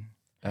villain.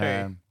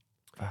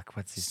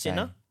 What's his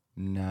Sinner?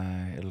 name?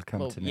 No, it'll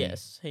come to me.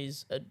 Yes,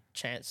 he's a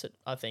chance at,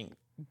 I think,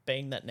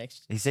 being that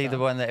next. Is he the star.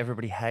 one that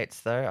everybody hates,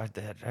 though? I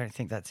don't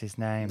think that's his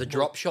name. The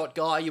drop shot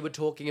guy you were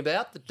talking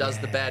about that does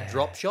the bad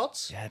drop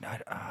shots? Yeah, no,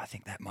 I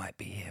think that might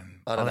be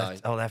him. I don't know.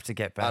 I'll have to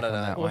get back on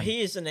that Well, one.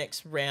 he is the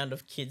next round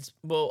of kids.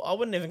 Well, I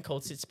wouldn't even call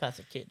Tsitsipas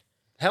a kid.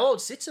 How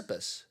old's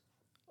Tsitsipas?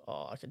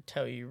 Oh, I can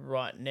tell you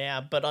right now,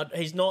 but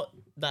he's not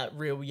that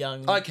real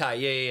young.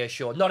 Okay, yeah,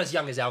 sure. Not as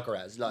young as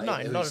Alcaraz. Like, No,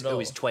 not at all. Who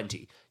is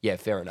 20. Yeah,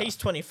 fair enough. He's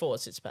 24,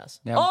 Tsitsipas.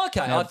 Now- Oh,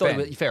 okay. now, I thought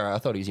Ben, fair. I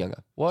thought he was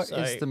younger. What So-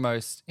 is the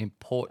most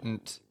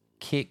important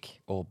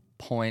kick or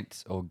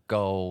point or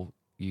goal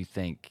you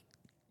think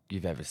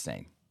you've ever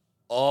seen?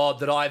 Oh,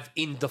 that I've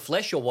in the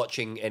flesh or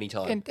watching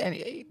anytime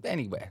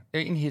Anywhere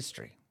in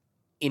history?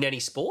 in any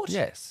sport.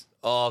 Yes.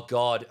 Oh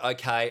God.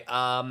 Okay.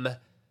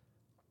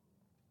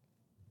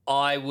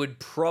 I would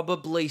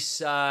probably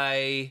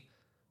say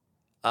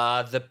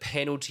the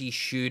penalty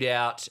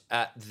shootout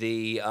at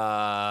the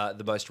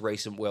most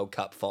recent World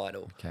Cup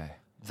final. Okay.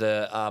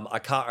 I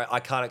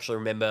can't actually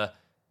remember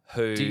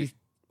who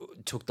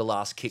took the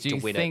last kick Do to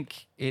you win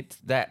think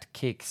that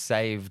kick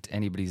saved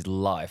anybody's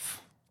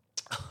life?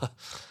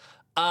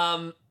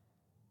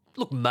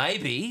 Look,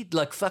 maybe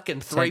like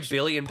fucking 3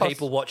 billion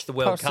people watch the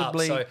World Cup,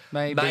 possibly, so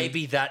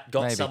maybe, that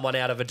got someone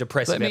out of a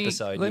depressive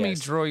episode. Let me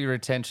yes. draw your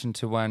attention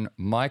to one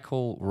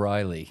Michael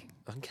Riley.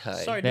 Okay.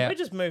 Sorry, Now- did we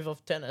just move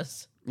off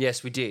tennis?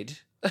 Yes, we did.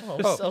 I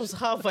was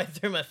halfway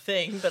through my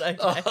thing, but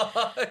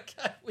okay.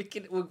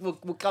 Okay, we'll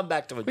come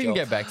back to it. We can Joel.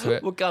 get back to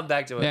it. We'll come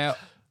back to it. Now,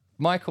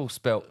 Michael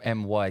spelt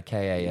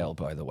Mykal,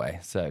 by the way.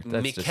 So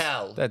that's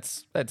Mikal.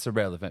 that's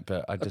irrelevant,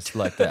 but I just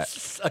like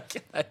that.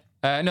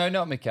 Okay. No,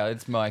 not Mikal.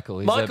 It's Michael.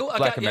 He's Michael, a okay,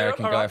 black yeah,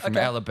 American all guy right, from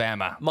okay.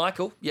 Alabama.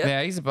 Michael, yeah.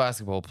 Now, he's a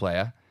basketball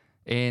player.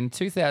 In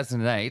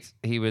 2008,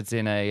 he was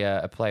in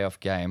a playoff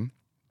game.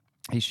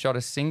 He shot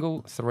a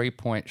single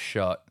three-point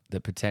shot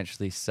that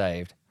potentially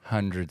saved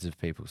hundreds of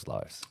people's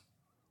lives.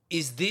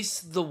 Is this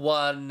the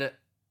one?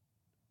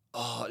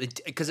 Oh,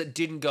 because it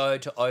didn't go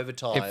to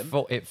overtime.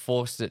 It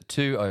forced it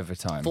to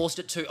overtime. Forced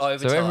it to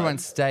overtime. So everyone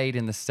stayed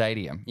in the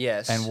stadium.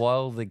 Yes. And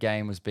while the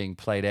game was being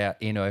played out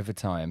in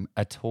overtime,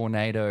 a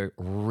tornado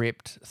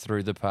ripped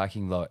through the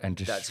parking lot and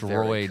That's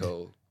very destroyed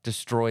cool.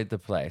 destroyed the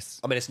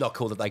place. I mean, it's not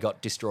cool that they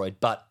got destroyed,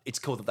 but it's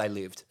cool that they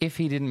lived. If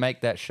he didn't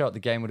make that shot, the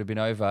game would have been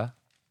over.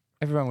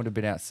 Everyone would have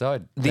been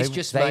outside. This They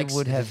just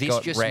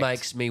wrecked.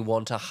 makes me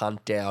want to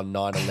hunt down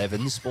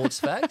 9/11 sports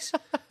facts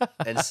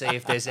and see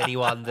if there's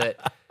anyone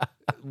that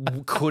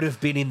could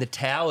have been in the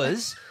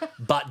towers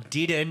but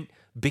didn't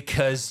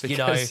because They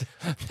were at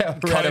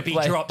a Kobe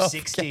dropped playoff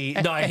 60.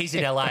 No, he's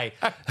in LA.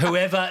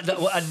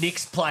 A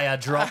Knicks player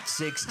dropped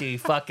 60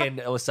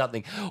 fucking or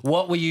something.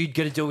 What were you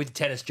going to do with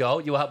tennis,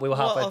 Joel? We were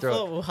halfway I through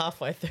thought it. we were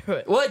halfway through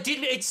it. Well, it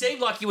didn't. It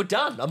seemed like you were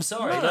done. I'm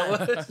sorry.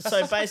 No.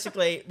 So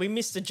basically, we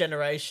missed a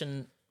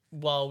generation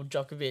while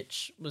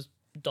Djokovic was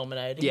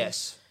dominating.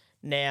 Yes.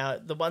 Now,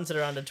 the ones that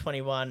are under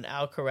 21,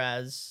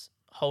 Alcaraz,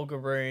 Holger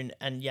Rune,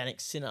 and Yannick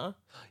Sinner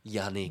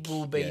Yannick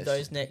will be yes.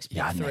 those next big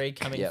Yannick. three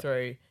coming Yep.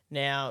 through.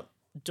 Now,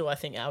 do I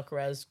think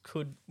Alcaraz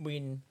could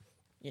win,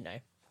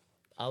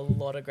 a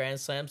lot of Grand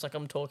Slams? Like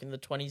I'm talking the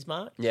 20s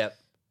mark? Yep.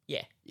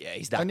 Yeah. Yeah,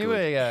 he's that I knew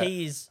good.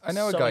 He's I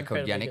know a so guy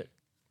called incredibly Yannick.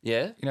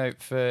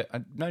 good. Yeah.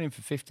 I've known him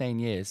for 15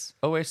 years.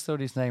 Always thought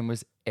his name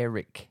was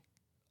Eric.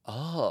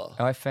 Oh,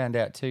 I found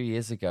out 2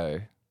 years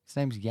ago his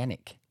name's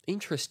Yannick. I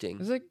interesting.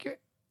 was like,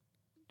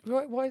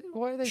 why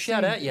are they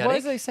Shout saying, out, Why Yannick.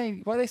 are they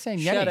saying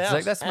Shout Yannick? It's out.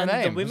 like, that's my And the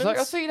name. I was like, I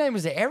women's? thought your name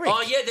was Eric.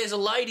 Oh yeah, there's a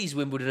ladies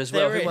Wimbledon as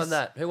well. There Who won is.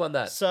 that? Who won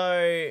that?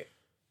 So,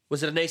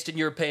 Was it an Eastern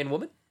European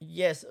woman?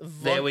 yes.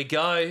 There we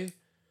go.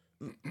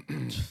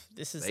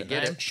 This is They the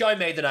get name. it. Show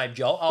me the name,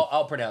 Joel.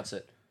 I'll pronounce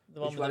it. The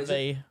one Which one with is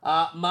the it?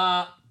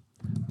 V.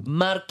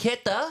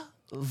 Marketa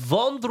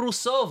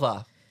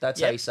Vondrusova.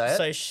 That's how you say it.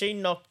 So she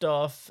knocked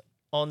off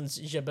Ons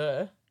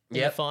Jabeur in the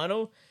Yep.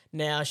 final.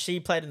 Now, she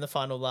played in the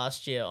final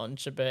last year on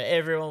Jabeur.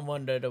 Everyone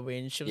wanted her to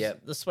win. She was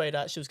Yep. the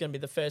sweetheart. She was going to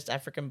be the first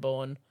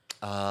African-born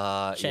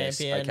Yes.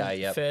 champion, Okay.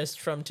 Yep. first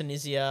from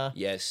Tunisia.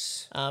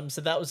 Yes.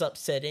 So that was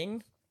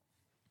upsetting,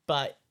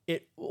 but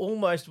it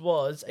almost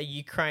was a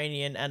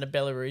Ukrainian and a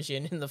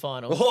Belarusian in the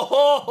final.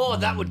 Oh,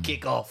 that would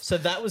kick off. So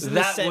that was in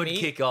that the would semi.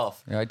 kick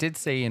off. I did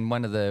see in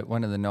one of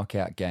the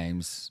knockout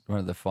games, one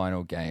of the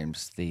final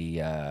games,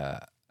 the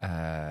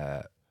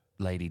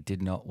lady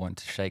did not want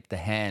to shake the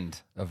hand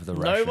of the No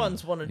Russian.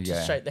 one's wanted to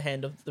Yeah. shake the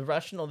hand of the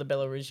Russian or the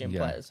Belarusian Yeah.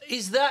 players.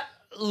 Is that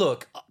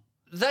look?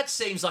 That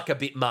seems like a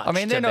bit much. I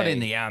mean, they're to not me.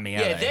 in the army, are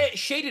Yeah, they?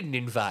 she didn't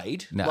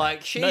invade. No.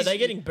 Like she's No, they're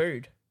getting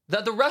booed.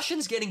 the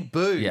Russians getting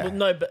booed. Yeah. Well,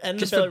 no, but and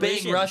Just the for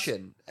being Belarusians.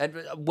 Russian.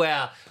 And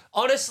wow,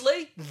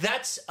 honestly,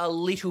 that's a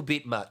little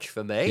bit much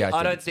for me. Yeah, I I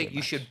think don't it's a think bit you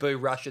much. should boo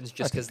Russians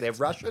just because they're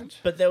Russian.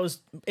 But there was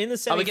in the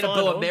Are we semi-final.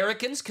 going to boo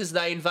Americans because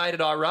they invaded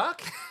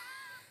Iraq?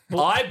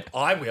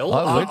 I will.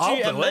 I would. I'll Could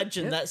you do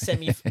imagine it. that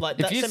that you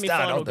start,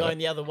 semi-final I'll do going it.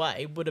 the other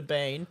way would have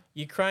been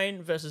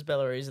Ukraine versus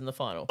Belarus in the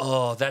final?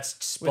 Oh,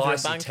 that's With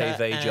spicy Rabanka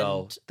TV,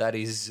 Joel. and- That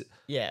is.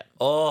 Yeah.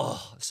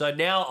 Oh, so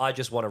now I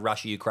just want a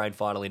Russia-Ukraine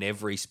final in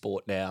every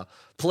sport now.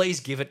 Please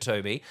give it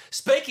to me.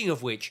 Speaking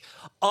of which,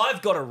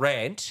 I've got a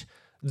rant.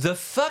 The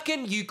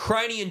fucking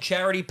Ukrainian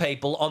charity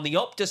people on the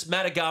Optus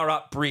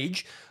Matagara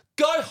Bridge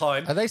go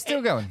home. Are they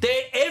still going?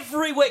 They're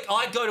every week.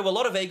 I go to a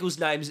lot of Eagles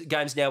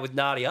games now with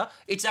Nadia.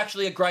 It's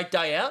actually a great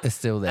day out. They're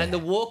still there. And the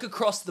walk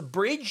across the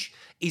bridge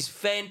is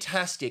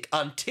fantastic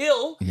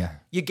until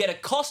you get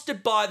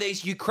accosted by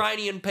these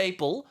Ukrainian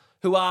people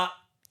who are...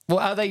 Well,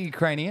 are they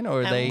Ukrainian or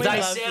are And they? we They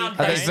love sound.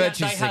 Ukraine. Are they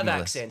virtue They have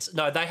signalers? accents.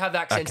 No, they have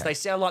accents. Okay. They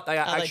sound like they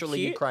are Are they actually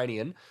cute?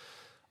 Ukrainian.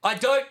 I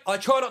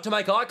try not to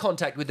make eye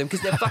contact with them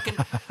because they're fucking.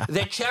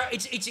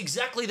 It's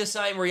exactly the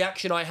same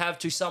reaction I have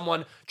to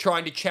someone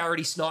trying to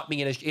charity snipe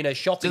me in a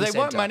shopping Do centre. they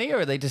want money or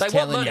are they just They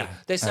telling want money. you?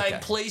 They're saying,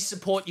 Okay. please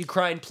support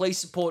Ukraine,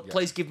 please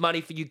give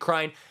money for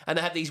Ukraine. And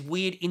they have these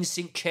weird in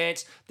sync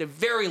chants. They're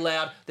very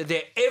loud. They're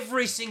there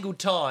every single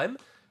time.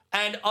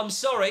 And I'm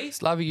sorry,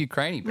 Slava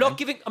Ukrainian.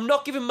 I'm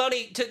not giving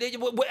money to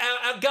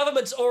our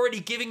government's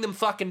already giving them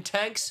fucking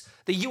tanks.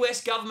 The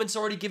US government's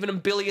already given them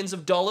billions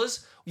of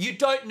dollars. You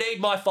don't need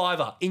my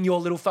fiver in your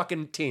little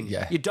fucking tin.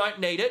 Yeah. You don't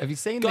need it. Have you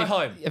seen? Go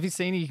home. Have you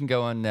seen? You can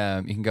go on.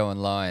 You can go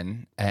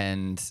online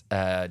and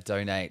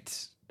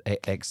donate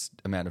X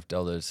amount of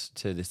dollars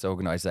to this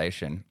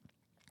organisation,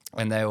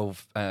 and they'll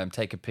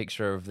take a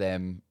picture of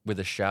them with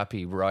a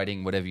Sharpie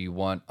writing whatever you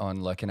want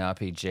on like an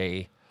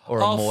RPG or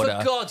a Oh, mortar.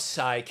 for God's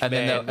sake, and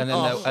man.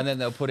 then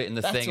they'll put it in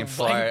the That's thing and way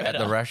fire it at the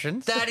better.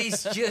 Russians.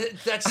 that's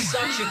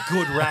such a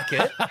good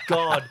racket.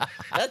 God,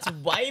 That's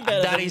way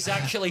better. that than- is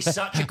actually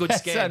such a good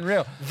scam. That's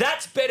unreal.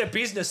 That's better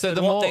business than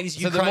the what more, these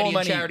so the more Ukrainian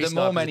money, charity the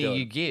more snipers money are doing.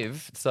 you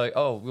give,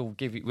 so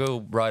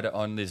we'll write it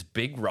on this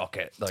big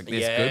rocket, like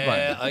this yeah, good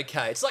one.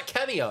 okay. It's like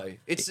Cameo.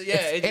 It's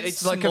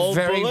It's like small a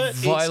very bullet, it's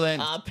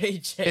violent.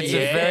 RPG. It's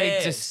a very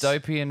Yes.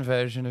 dystopian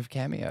version of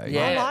Cameo.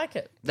 Yeah. I like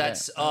it.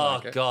 That's Yeah, I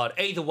like it. God.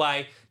 Either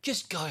way,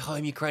 just go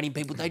home, Ukrainian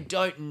people. They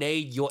don't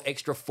need your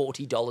extra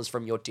 $40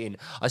 from your tin.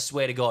 I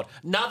swear to God.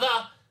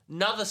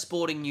 Another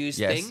sporting news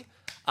Yes. thing.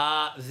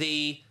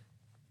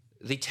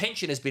 The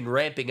tension has been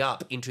ramping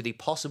up into the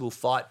possible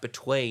fight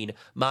between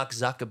Mark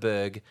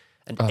Zuckerberg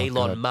and Elon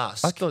God.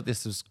 Musk. I thought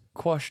this was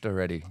quashed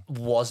already.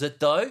 Was it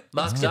though?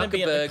 Mark gonna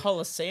be at the Zuckerberg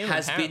Colosseum,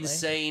 has been apparently.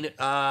 seen.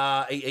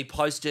 He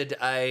posted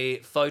a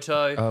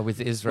photo With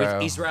Israel.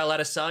 with Israel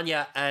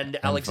Adesanya and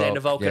Alexander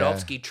Volk, yeah.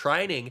 Volkanovski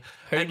training,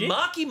 and did?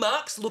 Marky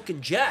Mark's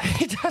looking jacked.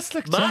 He does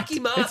look Marky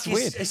jacked. Mark It's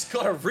weird. has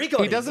got a rig on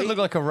He him. doesn't look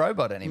like a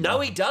robot anymore. No,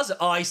 he doesn't.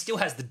 Oh, he still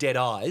has the dead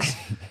eyes.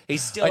 He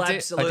still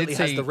absolutely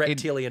has the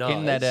reptilian eyes.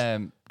 In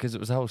that, because it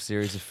was a whole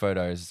series of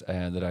photos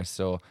that I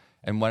saw,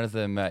 and one of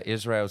them,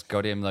 Israel's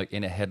got him like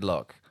in a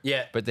headlock.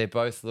 Yeah. But they're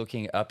both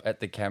looking up at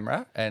the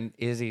camera, and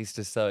Izzy's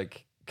just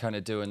like kind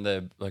of doing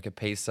like a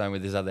peace sign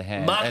with his other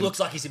hand. Mark and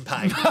looks like he's in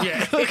pain.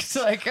 Yeah. looks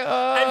like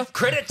oh. And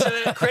credit to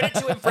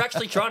him for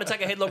actually trying to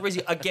take a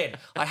headlock. Again,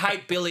 I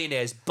hate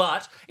billionaires,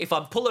 but if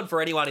I'm pulling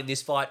for anyone in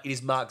this fight, it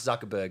is Mark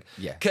Zuckerberg.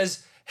 Yeah.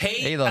 Because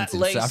he Elon's at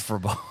least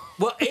insufferable.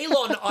 Well,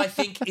 Elon, I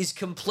think, is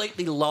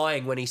completely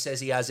lying when he says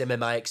he has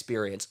MMA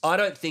experience. I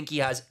don't think he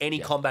has any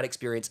combat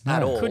experience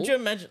at all. Could you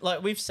imagine?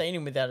 Like we've seen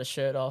him without a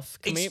shirt off.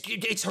 It's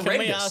can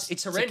horrendous. we ask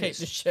It's to horrendous.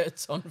 keep the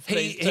shirts on for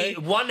these He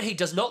two? he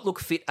does not look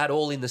fit at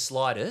all in the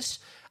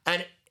slightest,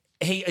 and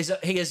he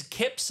has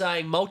kept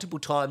saying multiple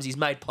times. He's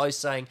made posts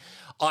saying,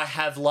 "I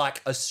have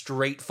like a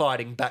street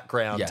fighting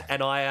background, Yeah.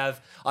 and I've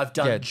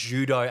done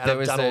judo, and There I've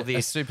was done all a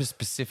this." super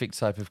specific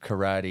type of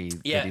karate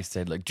that he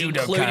said, like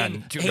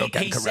including Judokan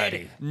he karate.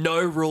 said no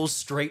rules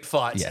street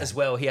fights Yeah. as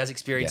well. He has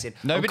experience in.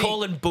 Nobody- I'm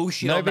calling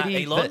bullshit on that,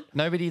 Elon.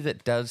 Nobody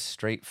that does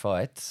street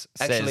fights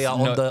Actually,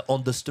 says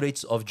on the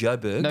streets of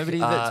Joburg, nobody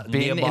that's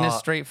been near in a my-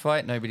 street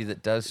fight, nobody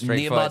that does street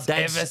near my fights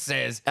dad's- ever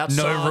says outside,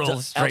 no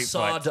rules street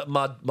outside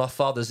fights. my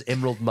father's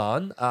emerald mine.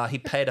 He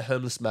paid a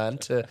homeless man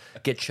to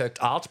get choked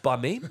out by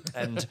me,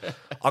 and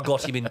I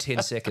got him in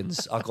 10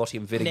 seconds. I got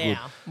him very good.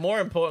 Now, more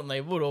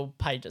importantly, we'd all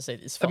pay to see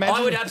this fight.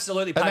 I would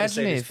absolutely pay to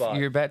see Imagine this if fight.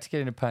 you're about to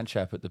get in a punch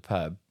up at the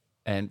pub,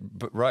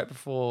 but right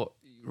before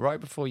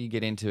you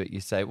get into it, you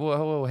say,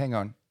 "Whoa, hang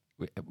on,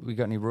 we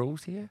got any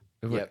rules here?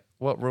 Yep.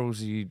 What rules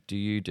do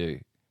you do?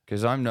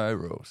 Because I'm no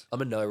rules."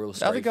 I'm a no rules.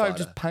 The other guy would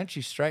fighter. just punch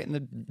you straight in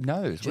the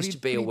nose. Just to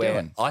be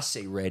aware, I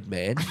see red,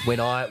 man.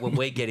 When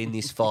we get in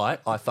this fight,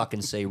 I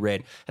fucking see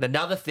red. And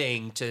another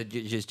thing to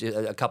just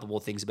a couple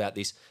more things about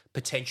this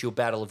potential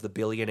battle of the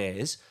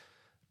billionaires.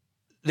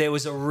 There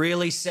was a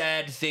really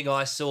sad thing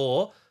I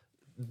saw.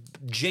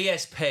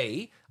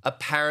 GSP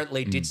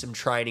apparently did some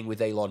training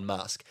with Elon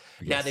Musk.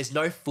 Now, there's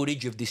no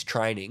footage of this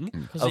training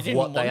he of didn't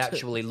what they want it.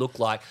 actually look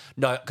like.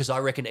 No, because I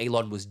reckon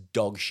Elon was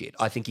dog shit.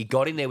 I think he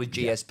got in there with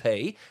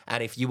GSP,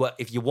 and if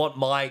you want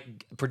my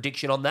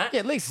prediction on that, Yeah,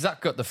 at least Zuck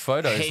got the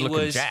photos he looking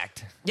was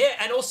jacked. Yeah,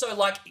 and also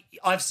like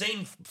I've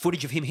seen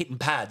footage of him hitting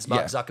pads,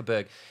 Mark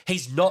Zuckerberg.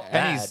 He's not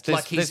And bad.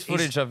 there's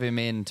footage of him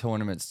in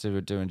tournaments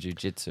doing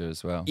jiu-jitsu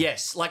as well.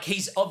 Yes, like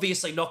he's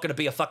obviously not going to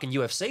be a fucking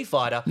UFC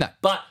fighter. No.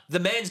 But the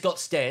man's got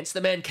stance.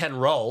 The man can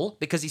roll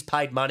because he's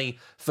paid money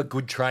for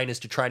good trainers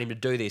to train him to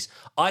do this.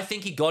 I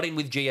think he got in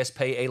with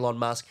GSP, Elon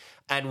Musk,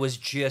 and was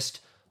just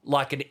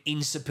like an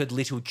insipid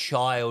little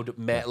child,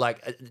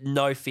 like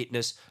no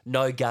fitness,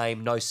 no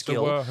game, no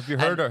skill. So, have you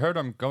heard? I heard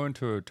I'm going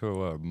to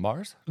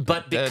Mars.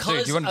 But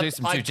because do you want to do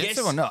some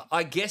jiu-jitsu or not?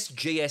 I guess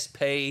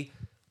GSP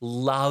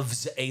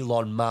loves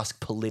Elon Musk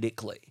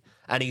politically,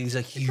 and he's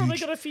a huge. Probably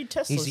got a few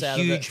Teslas He's a out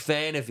of huge it.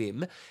 fan of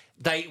him.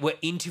 They were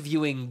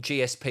interviewing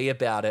GSP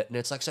about it, and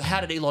it's like, so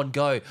how did Elon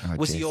go?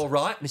 Was he all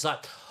right? And he's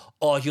like,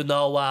 oh,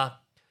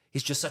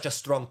 he's just such a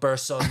strong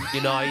person.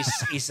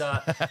 He's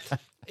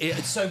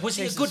So was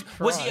he a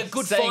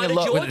good Saying fighter, a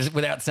lot George?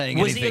 without saying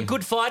Was anything. he a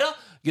good fighter?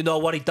 You know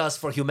what he does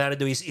for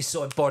humanity is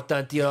so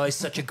important. He's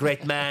such a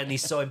great man.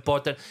 He's so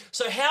important.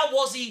 So how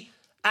was he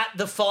at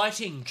the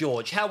fighting,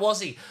 George? How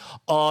was he?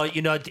 Oh,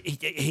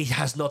 he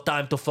has no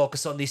time to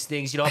focus on these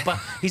things, but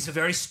he's a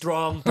very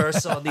strong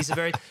person. He's a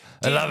very...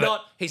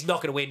 He's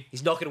not going to win.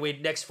 He's not going to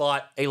win. Next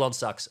fight, Elon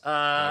sucks.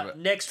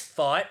 Next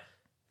fight,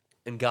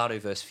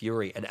 Ngannou versus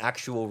Fury. An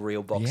actual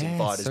real boxing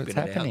fight has been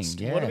announced.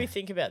 Yeah. What do we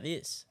think about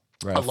this?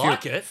 Right. I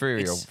like it.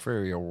 Fury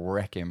will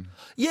wreck him.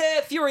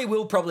 Yeah, Fury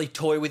will probably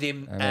toy with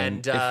him. I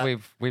mean,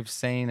 if we've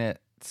seen it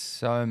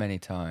so many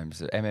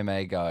times,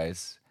 MMA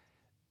guys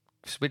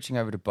switching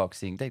over to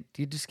boxing,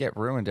 you just get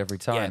ruined every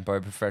time by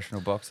a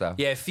professional boxer.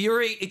 Yeah,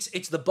 Fury,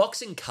 it's the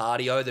boxing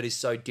cardio that is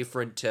so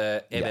different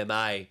to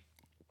MMA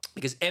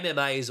because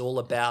MMA is all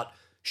about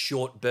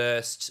short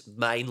bursts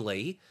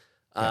mainly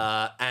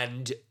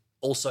and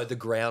also the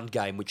ground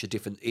game, which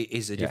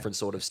is a different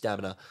sort of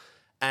stamina.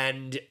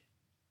 And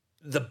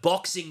the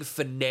boxing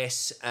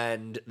finesse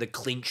and the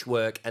clinch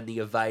work and the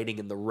evading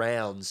and the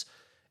rounds,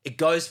 it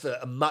goes for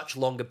a much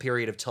longer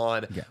period of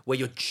time where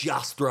you're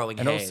just throwing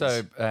hands.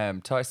 And also,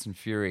 Tyson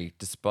Fury,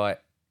 despite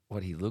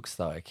what he looks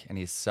like and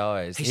his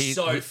size, he's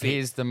so fit.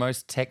 He's the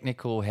most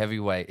technical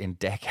heavyweight in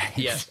decades.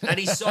 Yeah, and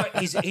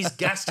his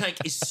gas tank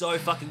is so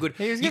fucking good.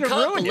 He was You gonna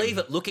can't ruin believe him.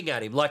 it looking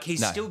at him. Like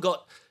he's still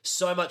got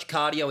so much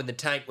cardio in the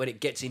tank when it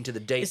gets into the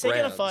deep Is he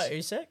going rounds. to fight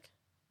Usyk?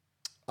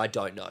 I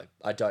don't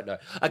know.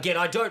 Again,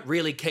 I don't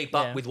really keep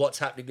up with what's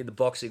happening in the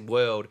boxing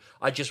world.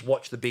 I just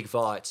watch the big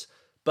fights.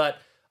 But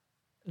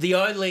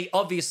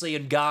obviously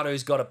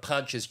Ngannou's got a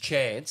puncher's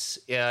chance.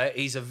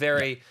 He's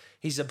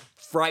a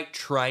freight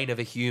train of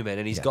a human,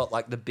 and he's got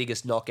like the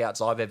biggest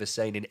knockouts I've ever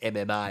seen in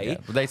MMA. Yeah.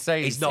 Well, they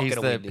say he's not going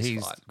to win this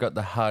he's fight. got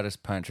the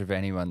hardest punch of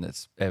anyone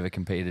that's ever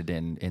competed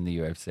in the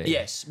UFC.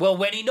 Yes. Well,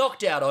 when he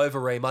knocked out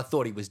Overeem, I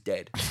thought he was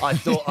dead. I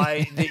thought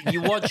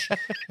you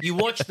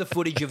watch the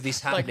footage of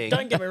this Like, happening.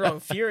 don't get me wrong,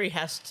 Fury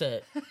has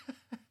to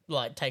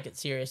take it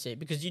seriously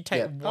because you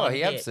take one Oh, he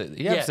hit.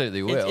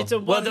 absolutely will. It's a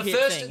well, one the hit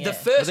first thing, the yeah.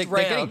 first they're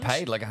round, getting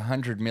paid like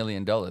 $100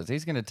 million.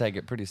 He's going to take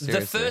it pretty seriously.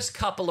 the first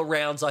couple of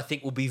rounds, I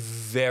think, will be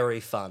very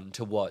fun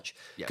to watch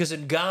because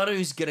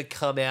Ngannou's going to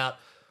come out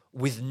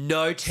with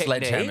no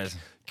technique, Sledgehammers.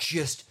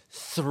 just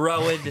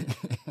throwing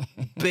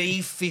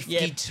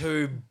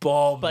B-52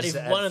 bombs. But if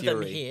at one of them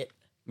Fury.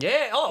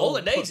 hit, all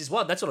it needs is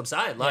one. That's what I'm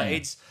saying. Like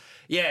it's.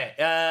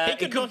 Yeah, he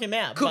could knock him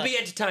out. Could but be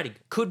entertaining.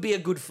 Could be a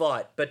good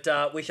fight, but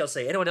we shall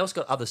see. Anyone else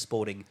got other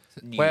sporting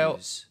news? Well,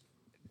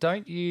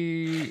 don't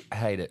you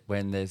hate it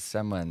when there's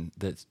someone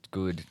that's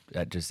good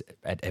at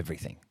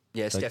everything?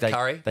 Yeah, Like Steph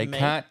Curry. They Me.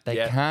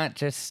 can't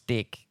just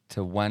stick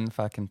to one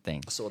fucking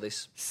thing. I saw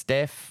this.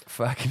 Steph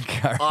fucking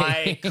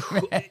Curry.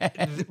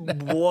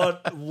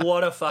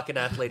 What a fucking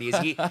athlete he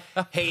is.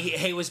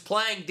 He was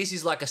playing. This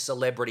is like a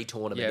celebrity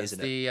tournament, Yeah, isn't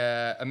it?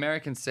 the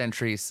American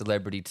Century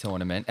Celebrity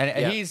Tournament,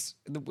 and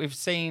we've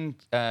seen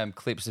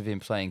clips of him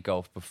playing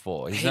golf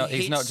before.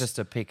 He's not just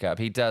a pickup;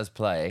 he does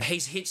play.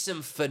 He's hit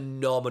some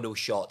phenomenal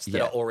shots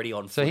that are already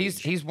on. So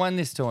footage. he's won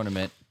this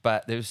tournament,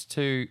 but there's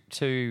two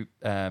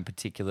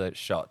particular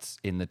shots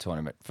in the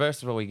tournament.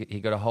 First of all, he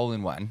got a hole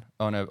in one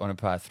on a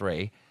par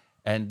 3.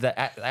 And the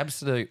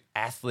absolute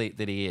athlete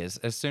that he is,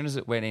 as soon as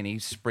it went in, he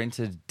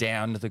sprinted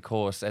down the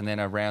course and then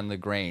around the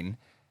green,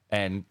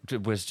 and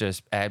was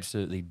just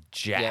absolutely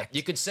jacked. Yeah,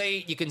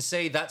 you can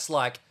see that's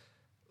like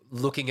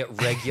looking at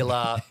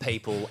regular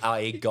people,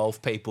 i.e. golf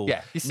people.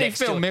 Yeah, you see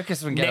Phil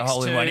Mickelson get a next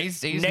hole in to- one.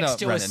 He's next not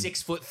to running. a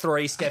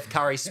 6'3" Steph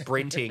Curry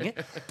sprinting.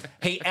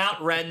 He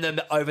outran them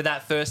over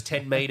that first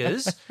 10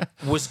 meters,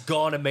 was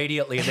gone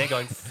immediately, and they're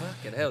going,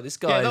 fucking hell, this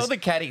guy Yeah, all is... the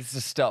caddies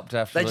just stopped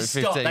after They like just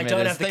 15 stopped. They minutes.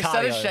 don't have the They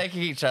started cardio.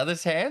 shaking each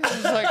other's hands.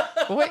 It's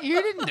like, what?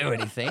 You didn't do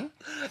anything.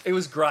 It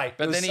was great.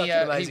 But It was then such an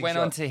he amazing went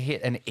shot. on to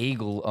hit an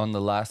eagle on the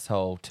last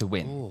hole to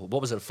win. Ooh,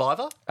 what was it, a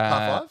fiver?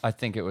 Par 5? I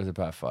think it was a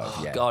par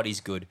 5. Yeah. God,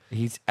 he's good.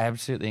 He's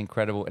absolutely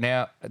incredible.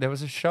 Now, there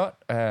was a shot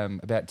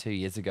about 2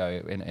 years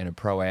ago in a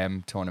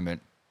Pro-Am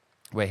tournament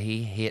where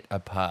he hit a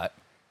putt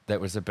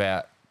that was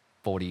about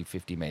 40,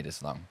 50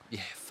 metres long. Yeah,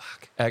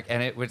 fuck.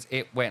 And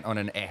it went on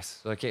an S.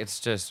 Like, it's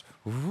just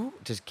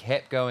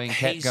kept going,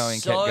 kept He's going,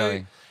 so- kept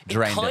going. It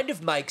Drained kind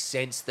of makes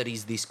sense that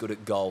he's this good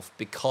at golf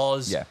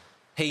because Yeah.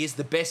 He is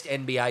the best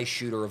NBA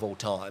shooter of all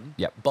time.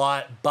 Yep.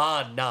 Bar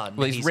none.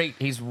 Well,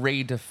 he's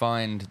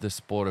redefined the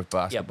sport of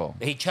basketball.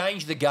 He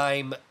changed the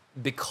game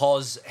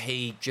because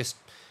he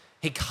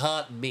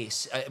can't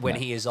miss when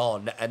he is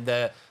on, and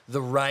the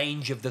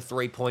range of the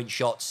 3-point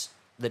shots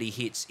that he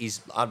hits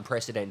is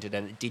unprecedented,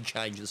 and it did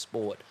change the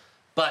sport.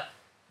 But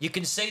you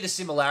can see the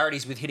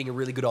similarities with hitting a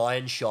really good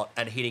iron shot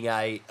and hitting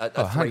a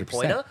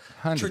 3-pointer.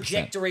 100%.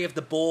 Trajectory of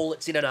the ball,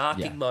 it's in an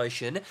arcing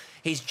motion.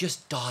 He's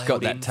just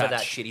dialed in for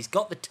that shit. He's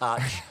got the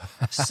touch.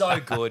 So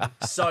good.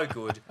 So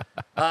good.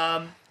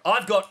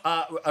 I've got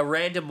a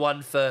random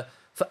one for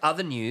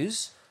other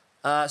news.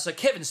 So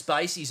Kevin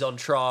Spacey's on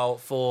trial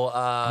for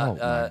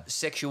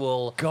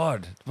sexual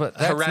that's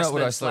harassment not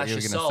what I thought you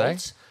were going to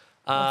say.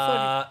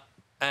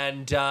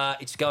 And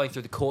it's going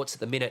through the courts at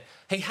the minute.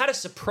 He had a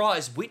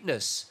surprise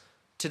witness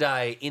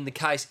today in the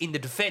case, in the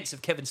defence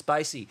of Kevin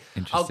Spacey.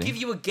 I'll give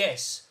you a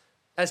guess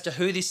as to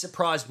who this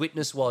surprise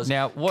witness was.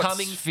 Now, what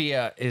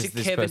sphere is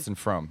this person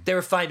from? They're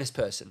a famous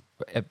person.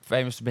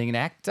 Famous for being an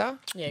actor?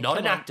 Yeah, Not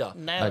an actor.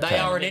 They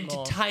are an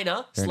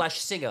entertainer /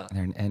 singer.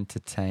 They're an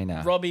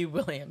entertainer. Robbie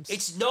Williams.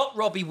 It's not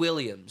Robbie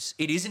Williams.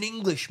 It is an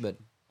Englishman,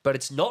 but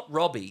it's not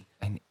Robbie.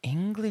 An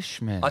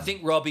Englishman? I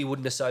think Robbie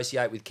wouldn't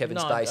associate with Kevin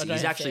Spacey.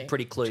 He's actually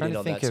pretty clued in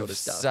on that sort of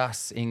stuff.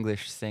 Sus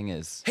English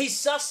singers. He's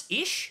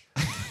sus-ish,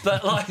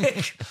 but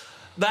like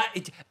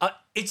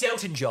it's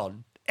Elton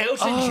John.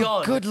 Elton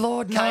John. Good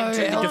Lord, came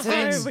to the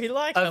defence we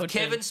like of Elton.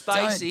 Kevin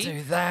Spacey. Don't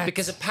do that.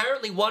 Because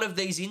apparently one of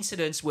these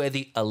incidents where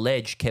the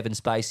alleged Kevin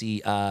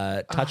Spacey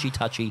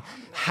touchy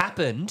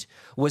happened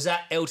was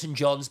at Elton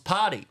John's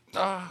party,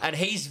 and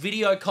he's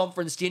video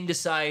conferenced in to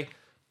say,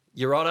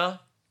 "Your Honour,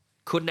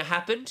 couldn't have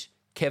happened.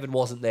 Kevin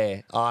wasn't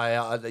there.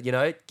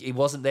 He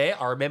wasn't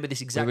there. I remember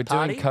this exact We were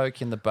party. doing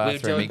coke in the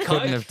bathroom. He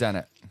couldn't have done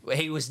it.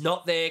 He was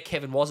not there.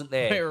 Kevin wasn't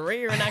there."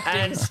 We're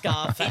reenacting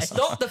Scarface. It's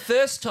not the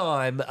first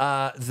time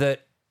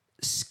that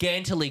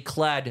scantily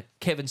clad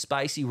Kevin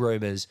Spacey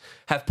rumours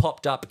have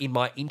popped up in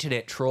my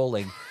internet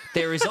trawling.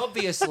 There is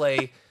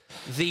obviously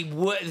the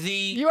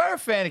You are a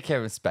fan of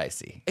Kevin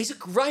Spacey. He's a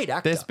great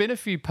actor. There's been a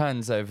few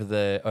puns over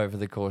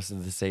the course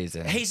of the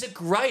season. He's a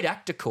great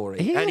actor,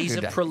 Corey, He is and he's a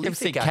good actor.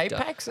 prolific You ever actor. seen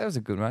K-Pax? That was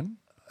a good one.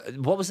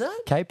 What was that?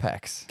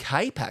 K-Pax.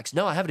 K-Pax.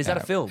 No, I haven't. Is that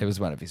a film? It was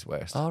one of his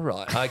worst. All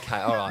right. Okay.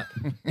 All right.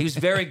 He was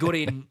very good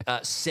in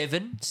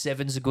Seven.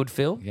 Seven's a good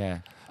film. Yeah.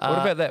 What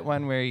about that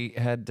one where he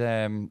had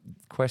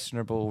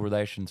questionable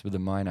relations with a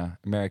minor,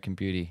 American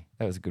Beauty?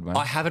 That was a good one.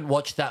 I haven't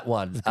watched that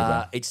one.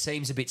 It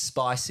seems a bit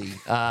spicy.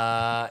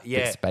 Yeah.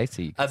 Bit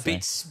spacey. A bit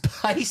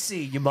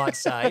spacey, you might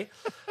say.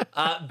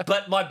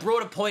 But my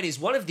broader point is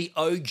one of the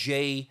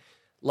OG,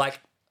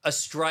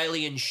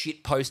 Australian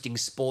shit-posting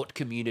sport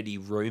community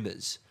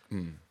rumours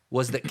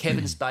was that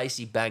Kevin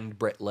Spacey banged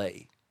Brett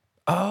Lee.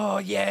 Oh,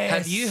 yes.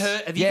 Have you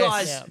heard? Have you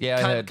guys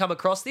come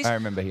across this? I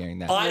remember hearing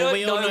that. I don't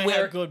we all know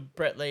where how good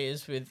Brett Lee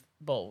is with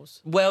balls.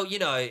 Well,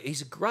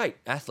 he's a great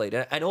athlete.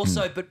 And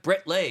also, but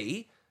Brett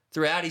Lee,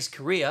 throughout his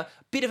career,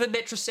 bit of a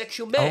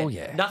metrosexual man. Oh,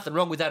 yeah. Nothing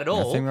wrong with that at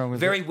all. Nothing wrong with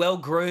Very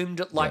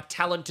well-groomed,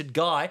 talented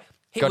guy.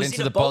 He Got was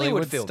into in a the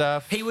Bollywood Bollywood film.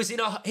 stuff. He was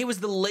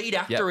the lead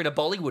actor in a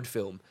Bollywood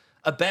film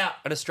about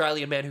an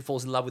Australian man who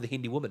falls in love with a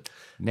Hindi woman.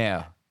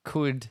 Now,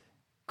 could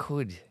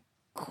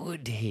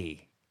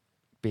he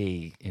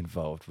be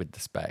involved with the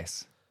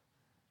space?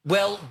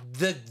 Well,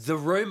 the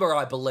rumor,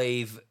 I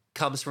believe,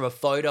 comes from a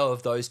photo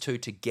of those two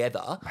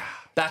together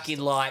back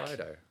in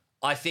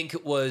I think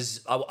it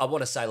was, I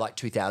want to say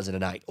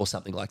 2008 or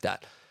something like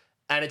that.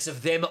 And it's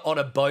of them on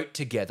a boat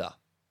together.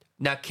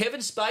 Now,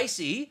 Kevin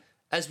Spacey,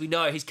 as we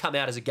know, he's come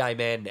out as a gay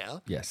man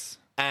now. Yes.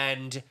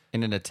 And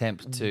In an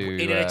attempt to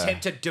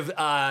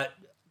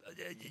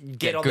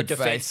get on the good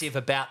defensive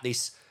about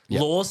this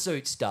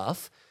lawsuit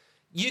stuff,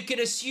 you can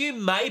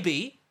assume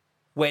maybe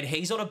when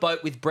he's on a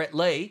boat with Brett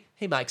Lee,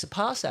 he makes a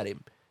pass at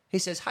him. He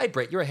says, "Hey,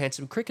 Brett, you're a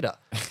handsome cricketer.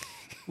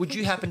 Would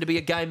you happen to be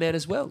a gay man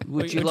as well?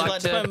 Would you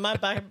like to play my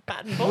bat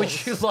and balls?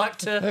 Would you like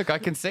to Look, I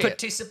can see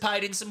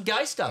participate in some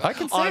gay stuff?" I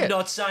can see I'm it.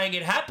 not saying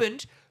it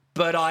happened,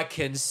 but I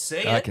can see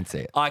it. I can see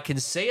it. I can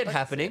see it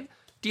happening.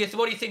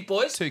 What do you think,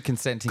 boys? Two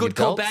consenting Good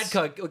adults.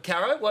 call, bad call.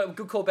 Caro, what,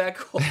 good call, bad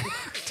call.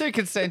 Two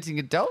consenting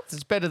adults.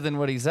 It's better than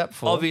what he's up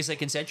for. Obviously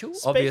consensual.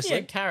 Speaking obviously.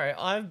 of Caro,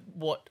 I've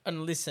watched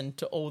and listened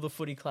to all the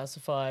Footy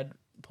Classified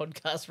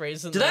podcasts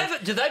recently.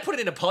 Do they put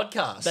it in a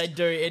podcast? They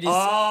do. It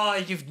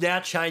is you've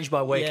now changed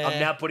my week. Yeah. I'm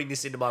now putting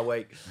this into my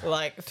week.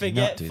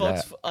 forget do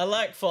Fox. that. I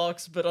like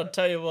Fox, but I'll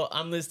tell you what,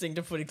 I'm listening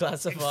to Footy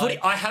Classified.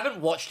 I haven't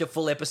watched a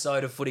full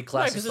episode of Footy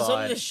because Classified. it's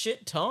on the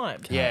shit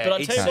time. Yeah, but I'll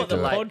it's tell you what, the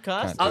super late.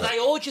 podcast. Can't do Are it. they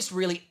all just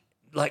really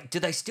do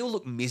they still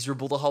look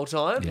miserable the whole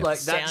time? Yeah.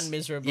 Sound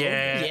miserable.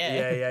 Yeah,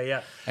 Yeah.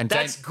 yeah. And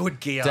That's good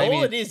gear.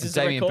 All it is a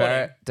Damien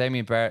recording.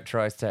 Damien Barrett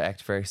tries to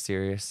act very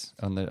serious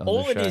on the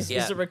All show. it is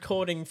Yeah. a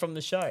recording from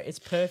the show. It's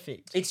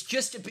perfect. It's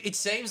just, it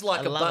seems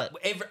like I love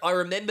I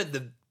remember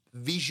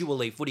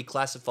visually Footy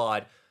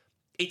Classified.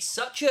 It's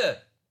such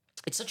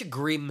a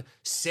grim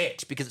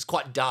set because it's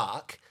quite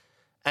dark.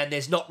 and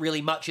there's not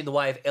really much in the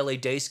way of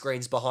LED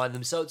screens behind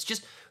them. So it's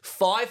just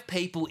 5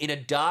 people in a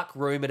dark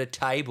room at a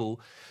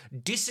table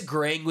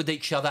disagreeing with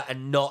each other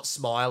and not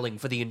smiling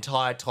for the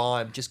entire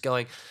time, just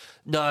going,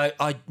 No,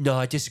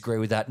 I disagree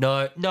with that.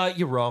 No,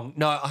 you're wrong.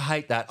 No, I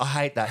hate that.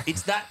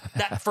 It's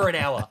that for an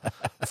hour.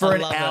 For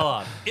an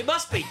hour. It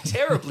must be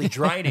terribly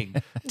draining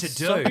to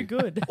do. So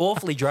good.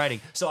 Awfully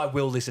draining. So I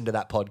will listen to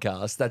that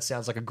podcast. That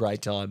sounds like a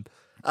great time.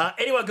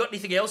 Anyone got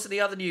anything else in the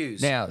other news?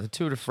 Now, the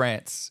Tour de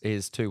France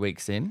is 2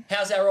 weeks in.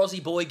 How's our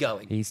Aussie boy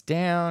going? He's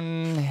down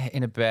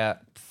in about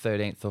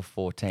 13th or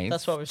 14th.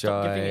 That's why we've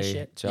stopped giving a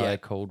shit. Jai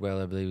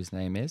Caldwell, I believe his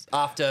name is.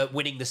 After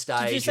winning the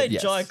stage. Did you say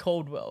Yes. Jai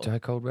Caldwell? Jai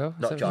Caldwell?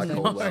 Not Jai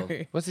Caldwell.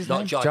 No. What's his Not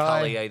name? Jai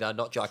Cully either.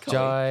 Not Jai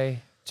Cully.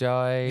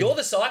 Jai. You're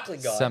the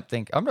cycling guy.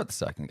 Something. I'm not the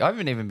cycling guy. I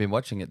haven't even been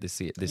watching it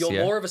this year. You're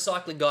more of a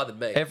cycling guy than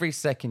me. Every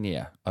second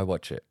year I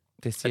watch it.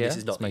 This And year, this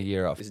is not it's my the-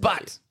 year off. this is not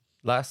But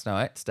last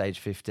night, stage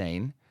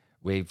 15,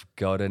 we've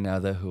got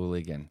another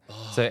hooligan.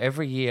 So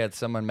every year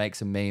someone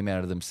makes a meme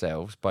out of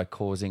themselves by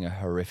causing a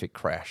horrific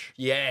crash.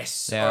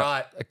 Yes. Now, All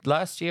right.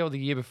 Last year or the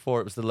year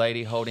before, it was the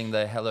lady holding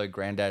the Hello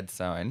Granddad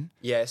sign.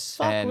 Yes.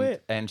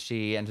 And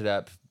she ended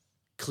up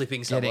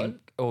Clipping someone. getting...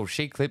 Oh,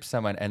 she clipped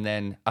someone and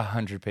then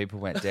 100 people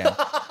went down.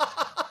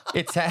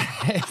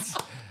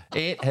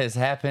 It has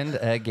happened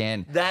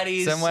again. That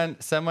is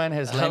someone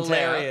has lent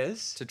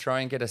hilarious. out to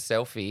try and get a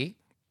selfie.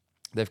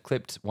 They've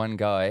clipped one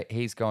guy.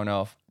 He's gone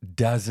off.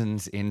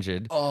 Dozens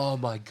injured. Oh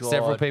my God.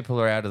 Several people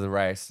are out of the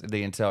race,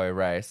 the entire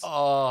race.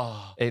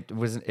 Oh.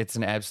 It's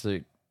an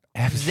absolute.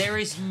 There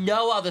is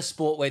no other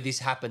sport where this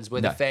happens,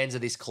 where the fans are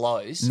this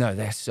close. No,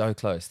 they're so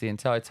close the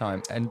entire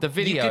time. And the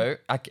video,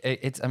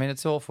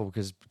 it's awful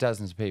because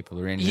dozens of people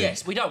are injured.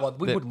 Yes, we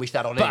wouldn't wish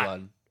that on but-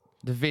 anyone.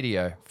 The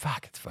video,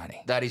 fuck, it's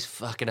funny. That is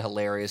fucking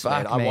hilarious,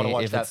 Fuck man. I want to me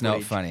watch if that it's not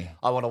footage. funny.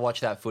 I want to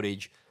watch that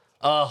footage.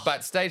 Oh,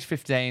 But stage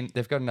 15,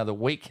 they've got another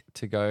week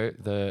to go,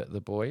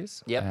 the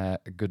boys.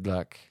 Yep. Good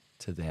luck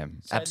to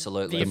them.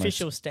 absolutely. The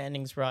official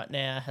standings right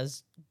now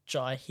has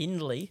Jai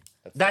Hindley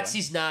That's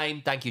his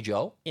name. Thank you,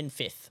 Joel. in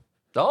 5th.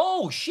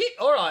 Oh, shit.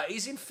 All right.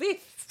 He's in 5th.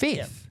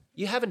 Fifth.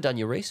 You haven't done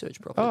your research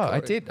properly. Oh, I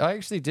Corey. did. I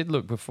actually did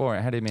look before. I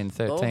had him in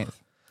 13th.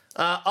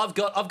 I've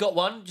got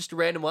one, just a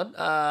random one.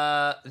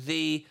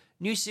 The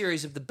new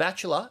series of The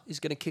Bachelor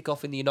is going to kick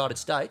off in the United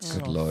States.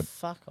 Good lord.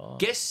 Fuck off.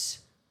 Guess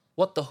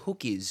what the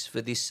hook is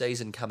for this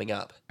season coming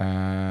up?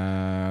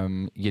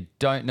 You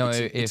don't know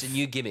It's if a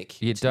new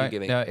gimmick. you It's a new don't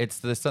gimmick. know. It's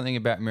the something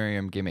about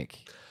Miriam gimmick.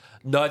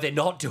 No, they're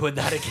not doing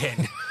that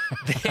again.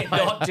 They're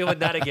not doing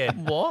that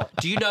again. What?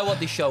 Do you know what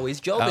this show is,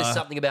 Joel? There's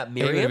something about He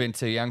would have Miriam. been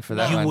too young for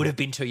that You one. would have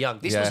been too young.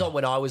 This Yeah. was on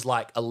when I was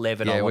like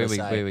 11, I Yeah, want we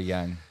to say. were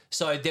young.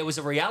 So there was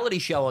a reality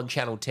show on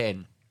Channel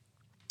 10.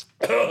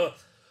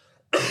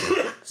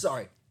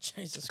 Sorry.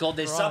 Jesus It's called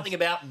There's Christ. Something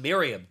About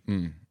Miriam,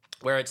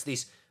 where it's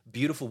this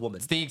beautiful woman.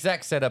 It's the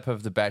exact setup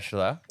of The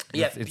Bachelor.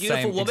 Yeah, It's beautiful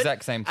same, woman.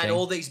 Exact same thing. And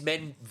all these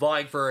men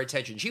vying for her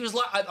attention. She was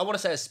like, I want to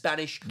say a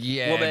Spanish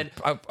Yeah, woman.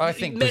 I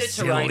think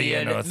Mediterranean,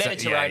 Brazilian or so-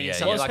 Mediterranean, yeah,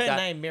 something What's like her that.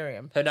 name?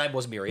 Miriam. Her name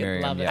was Miriam.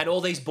 Miriam, Love it. yeah. And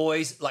all these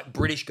boys, like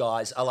British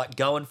guys, are like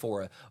going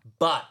for her.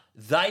 But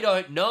they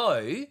don't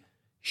know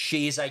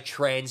she is a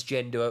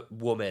transgender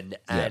woman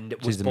and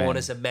was she's a born man.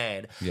 as a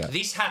man. Yeah.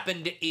 This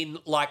happened in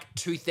like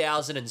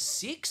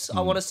 2006, I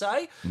want to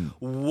say,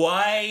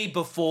 way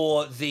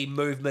before the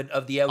movement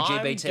of the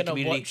LGBT gonna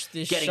community watch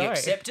this getting show.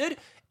 accepted.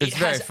 It's it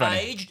very has funny.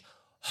 aged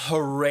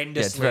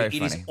horrendously. very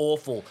It is funny.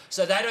 awful.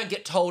 So they don't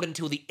get told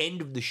until the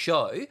end of the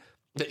show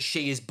that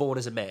she is born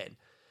as a man.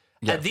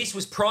 Yeah. And this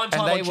was prime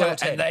time And on they Channel were-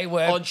 10. and they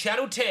were- on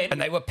Channel 10. And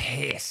they were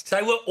pissed.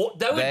 They were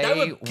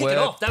kicking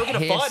off. They were going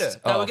to fight her.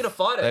 pissed They were off. going to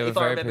fight her, They were if I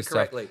very remember pissed off.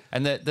 correctly.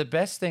 And the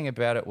best thing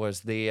about it was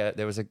there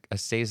was a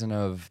season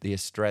of the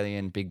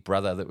Australian Big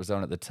Brother that was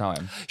on at the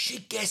time. She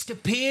guest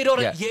appeared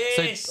on it.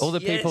 Yes. So all the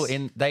people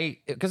yes.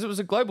 because it was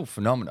a global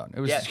phenomenon.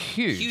 It was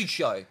huge. Huge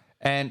show.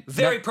 And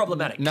Very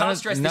problematic. Can't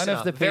stress this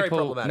enough. Very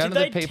problematic. None Did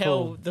of they the people.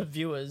 tell the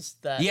viewers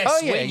that? Yes,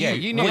 Oh, yeah, we yeah, knew.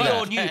 you knew we that.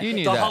 all knew. You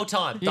knew the that. whole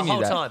time. You The knew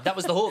whole that. time. That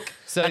was the hook.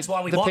 So that's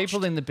why we the watched.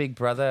 people in the Big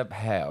Brother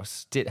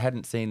house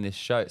hadn't seen this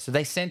show, so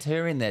they sent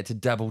her in there to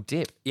double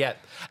dip. Yeah,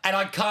 and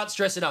I can't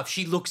stress enough.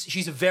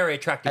 She's a very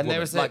attractive And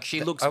woman. there was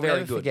she looks I'll very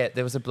never good. forget,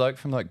 there was a bloke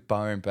from like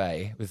Byron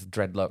Bay with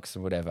dreadlocks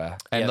or whatever,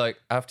 and Yep. like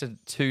after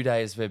 2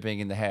 days of her being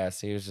in the house,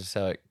 he was just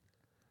like,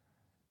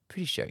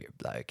 "Pretty sure you're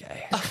a bloke,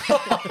 eh?"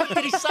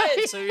 Did he say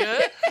it to you?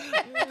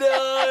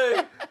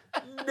 No,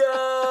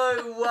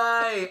 no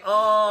way.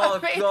 Oh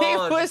I mean, God.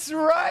 he was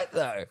right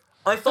though.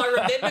 If I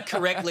remember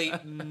correctly,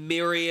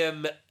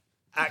 Miriam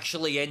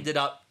actually ended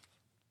up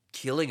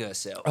killing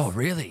herself. Oh,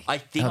 really? I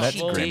think that's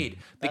she grim. did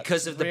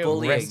because of the real.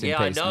 bullying. Rest in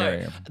Yeah, peace, I know.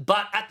 Miriam.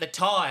 But at the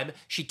time,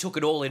 she took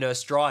it all in her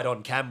stride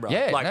on camera.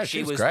 Yeah, like no, she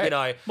she was was, great. you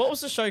know, What was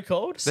the show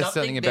called? There's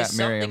something about there's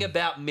Miriam. something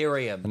about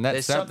Miriam. And that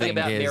there's something something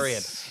about is-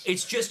 Miriam.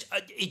 It's just,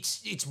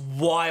 it's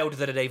wild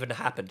that it even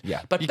happened.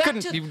 Yeah, but you back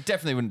couldn't. to, You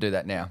definitely wouldn't do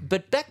that now.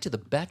 but back to The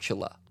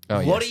Bachelor. Oh,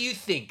 What yes. do you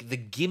think the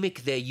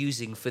gimmick they're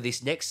using for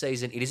this next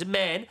season? It is a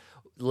man.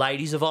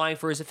 Ladies are vying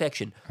for his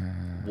affection.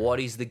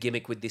 What is the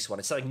gimmick with this one?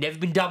 It's something never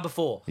been done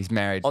before. He's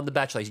married. On The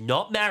Bachelor. He's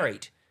not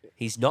married.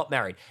 He's not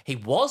married. He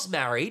was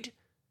married.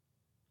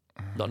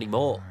 Not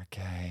anymore.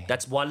 Okay.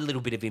 That's one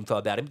little bit of info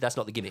about him. That's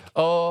not the gimmick.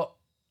 Oh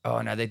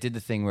no, they did the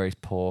thing where he's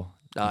poor.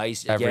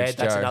 That's Average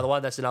Joe. another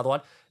one. That's another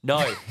one.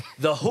 No,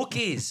 the hook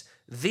is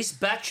this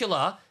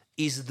bachelor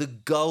is the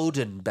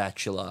golden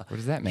bachelor. What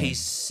does that mean? He's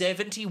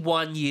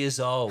 71 years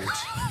old.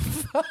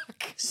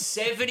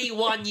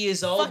 71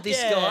 years old, Fuck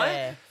this yeah.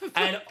 guy.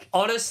 And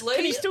honestly,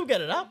 Can he still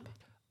get it up?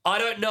 I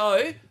don't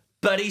know,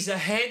 but he's a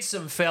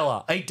handsome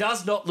fella. He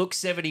does not look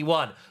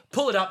 71.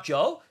 Pull it up,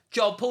 Joel.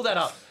 Joel, pull that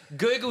up.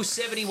 Google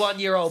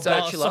 71-year-old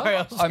bachelor. Sorry,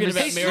 I was I'm talking about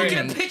just He's looking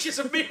Miriam. at pictures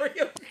of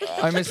Miriam. Good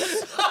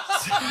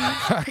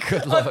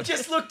I've Lord.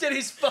 just looked at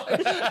his phone,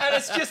 and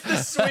it's just the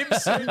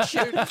swimsuit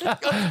shoot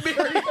of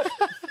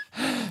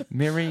Miriam.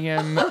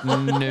 Miriam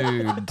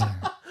nude.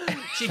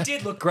 She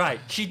did look great.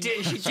 She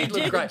did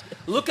look great.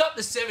 Look up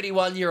the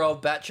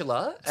 71-year-old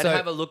bachelor and So,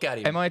 have a look at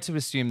him. Am I to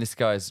assume this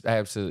guy's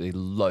absolutely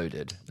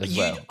loaded as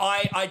well?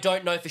 I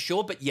don't know for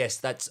sure, but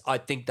yes, I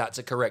think that's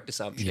a correct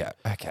assumption. Yeah.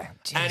 Okay.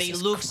 And he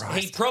looks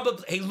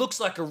he looks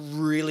like a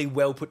really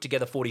well put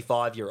together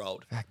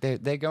 45-year-old.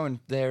 They're going.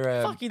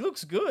 They're Fuck, he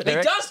looks good. He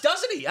does,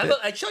 doesn't he?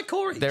 Show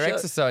Corey. they're Show.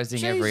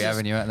 exercising every Jesus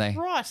avenue, aren't they?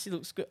 Christ, he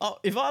looks good. Oh,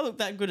 if I look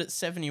that good at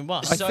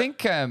 71,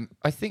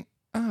 I think.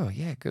 Oh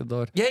yeah. Good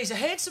Lord. Yeah, he's a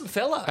handsome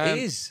fella.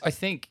 He is. I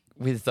think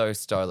with those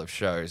style of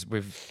shows,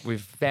 we've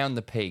found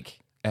the peak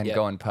and Yep.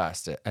 gone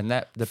past it, and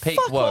that the peak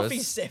fuck was. off,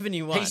 he's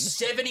 71. He's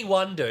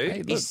 71, dude. Hey,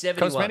 look, He's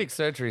 71. cosmetic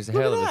surgery is a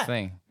Look hell at of a that.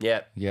 thing.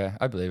 Yeah. Yeah,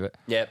 I believe it.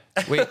 Yeah.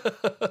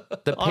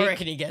 The I peak,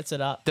 reckon he gets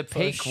it up. the for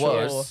peak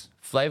sure. was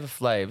Flavor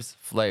Flav's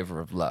Flavor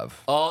of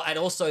Love. Oh, and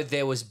also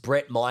there was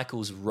Brett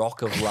Michaels'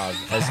 Rock of Love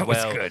as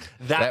well.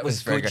 That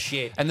was very good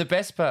shit. And the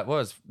best part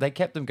was they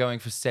kept them going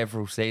for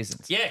several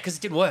seasons. Yeah, because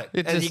it didn't work.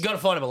 It And just- you got to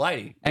find him a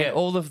lady. And Yeah.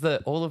 all of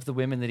the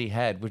women that he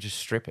had were just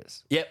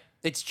strippers. Yep.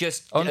 It's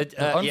just On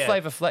yeah.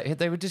 Flavor Flav,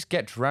 they would just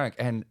get drunk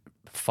and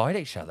fight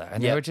each other,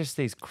 and they Yep. were just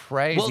these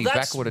crazy Well,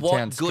 that's backwater what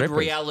town good strippers.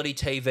 reality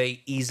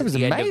TV is It at was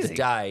the end of the amazing.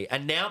 day.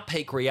 And now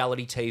peak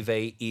reality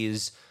TV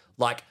is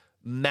like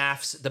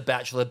Maths, The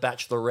Bachelor,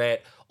 Bachelorette,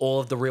 all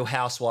of the Real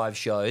Housewives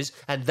shows.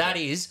 And that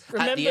is, at the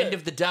Remember- end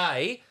of the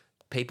day,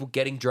 people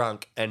getting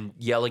drunk and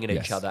yelling at each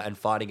Yes. other and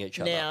fighting each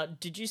other. Now,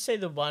 did you see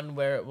the one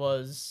where it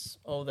was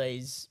all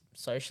these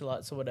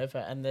socialites or whatever,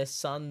 and their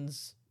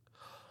sons?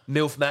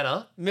 MILF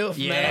Manor. MILF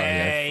Yeah,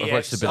 Manor. I've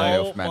watched a bit of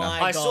Oh MILF Manor.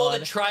 my I saw the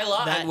God,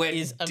 trailer that and went,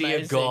 is dear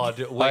amazing. God,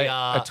 we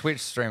are... A Twitch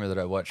streamer that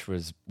I watched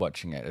was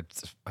watching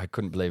it. I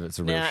couldn't believe it's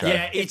a real Now, show.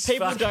 Yeah, if it's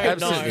people fucking don't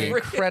Absolutely know,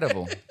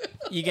 incredible.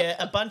 you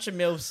get a bunch of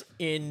MILFs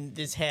in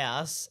this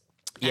house,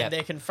 Yeah. and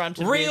they're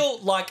confronted real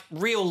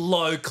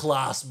low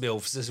class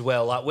MILFs as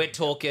well. Like we're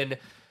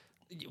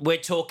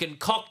talking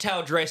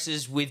cocktail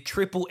dresses with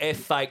triple F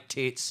fake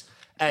tits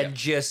and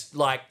just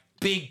like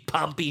big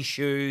pumpy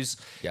shoes,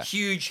 Yeah.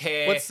 huge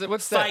hair, What's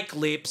that- fake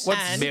lips,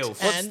 And- MILFs.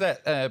 What's And-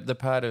 that? The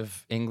part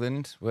of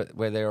England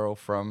where they're all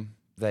from?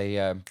 They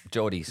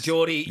Geordies.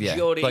 Geordie,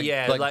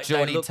 yeah, like like they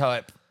Geordie look-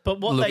 type. But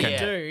what looking. they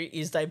do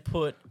is they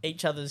put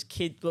each other's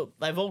kid. Look,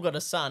 they've all got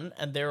a son,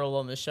 and they're all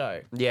on the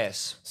show.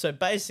 Yes. So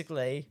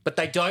basically, But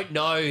they don't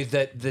know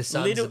that the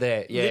sons little are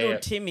there. Yeah, little yeah.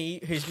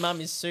 Timmy, whose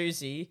mum is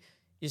Susie,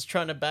 is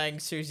trying to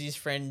bang Susie's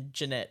friend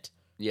Jeanette.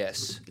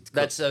 Yes.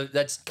 That's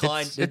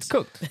kind. It's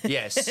cooked.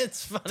 Yes.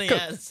 It's funny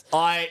as.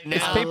 I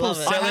people love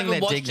it. I selling haven't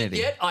their watched dignity.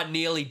 it yet. I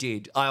nearly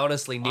did. I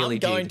honestly nearly I'm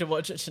going did. to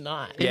watch it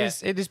tonight. Yeah.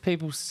 It is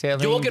people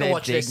selling You're going to their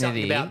watch There's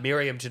Something dignity. About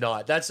Miriam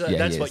tonight. That's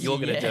yes. what you're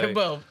going to Yeah, do.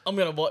 well, I'm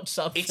going to watch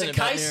something. It's a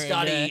about case Miriam,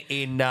 study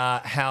in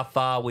how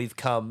far we've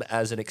come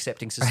as an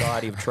accepting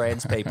society of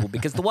trans people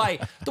because the way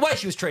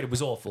she was treated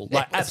was awful,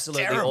 like it was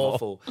absolutely terrible.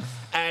 awful.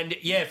 And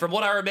yeah, from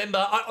what I remember,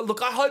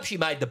 I hope she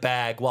made the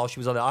bag while she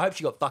was on there. I hope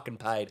she got fucking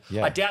paid.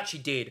 Yeah. I doubt she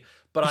did,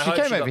 but I She hope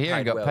came she got over here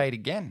and got well. paid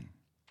again.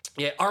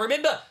 Yeah, I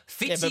remember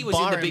Fitzy but was in the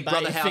Byron Big Bay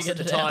Brother house at figured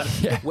the it out.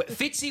 time.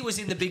 Fitzy was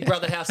in the Big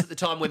Brother house at the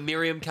time when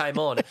Miriam came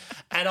on,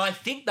 and I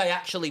think they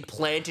actually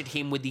planted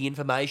him with the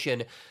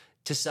information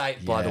to say,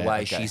 by the Yeah,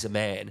 way, okay. she's a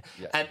man.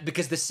 Yeah. And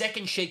because the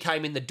second she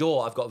came in the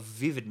door, I've got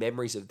vivid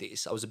memories of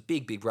this. I was a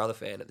big Brother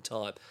fan at the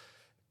time.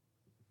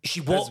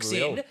 She walks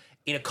real.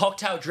 in a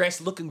cocktail dress,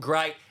 looking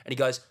great, and he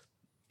goes,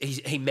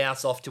 he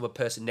mouths off to a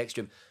person next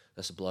to him.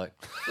 That's a bloke.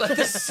 Like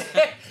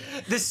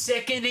the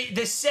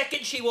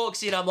second she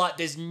walks in, I'm like,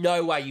 there's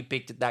no way you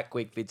picked it that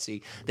quick,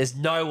 Fitzy. There's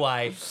no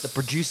way. The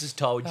producers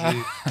told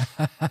you.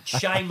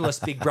 Shameless,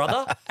 Big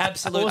Brother.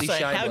 Absolutely Also,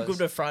 shameless. how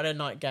good are Friday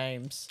night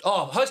games?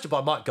 Oh, hosted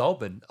by Mark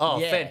Goldman. Oh,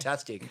 Yeah.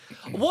 fantastic.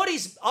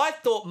 I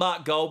thought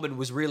Mark Goldman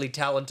was really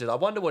talented. I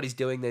wonder what he's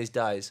doing these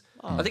days.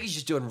 I think he's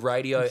just doing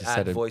radio Just ad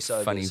had a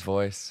voiceovers. funny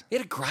voice. He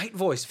had a great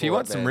voice for If you it,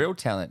 want some man. real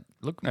talent,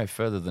 look no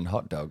further than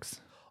Hot Dogs.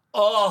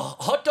 Oh,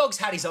 Hot Dogs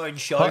had his own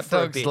show Hot for a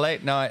Dogs bit.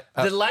 late night.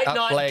 The late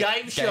night late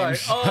game show.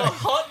 Oh,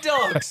 Hot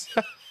Dogs.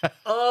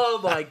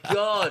 Oh, my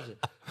God.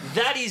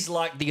 That is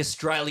like the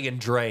Australian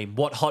dream,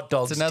 what Hot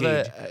Dogs It's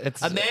another- did.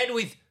 it's- a man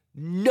with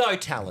no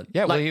talent.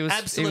 Yeah, well, Like, he was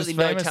absolutely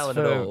no no talent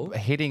for at all.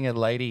 hitting a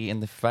lady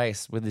in the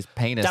face with his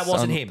penis. That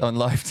wasn't on, him. on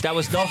live. That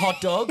was not Hot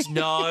Dogs.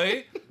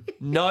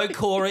 No,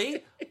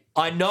 Corey.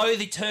 I know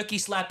the turkey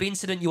slap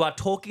incident you are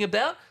talking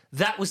about.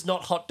 That was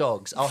not hot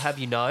dogs. I'll have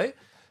you know.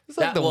 It's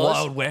like the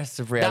Wild West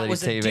of reality TV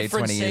 20 years ago. That was a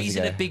different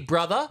season of Big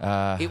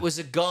Brother. It was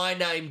a guy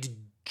named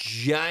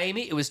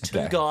Jamie. It was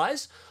two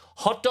guys.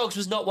 Hot dogs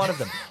was not one of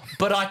them.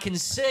 But I can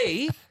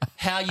see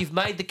how you've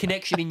made the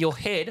connection in your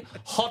head.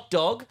 Hot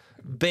dog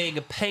being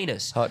a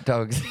penis. Hot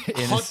dogs.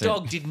 Hot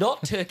dog did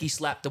not turkey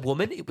slap the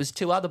woman. It was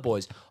two other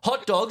boys.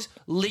 Hot dogs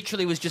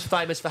literally was just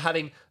famous for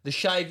having the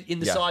shave in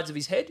the sides of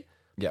his head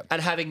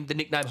and having the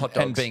nickname Hot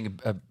Dogs. And being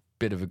a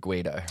bit of a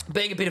Guido.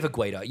 Being a bit of a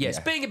Guido, yes.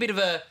 Yeah. Being a bit of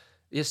a...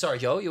 Yeah, sorry,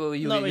 Joel.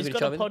 No, he's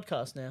got a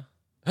podcast now.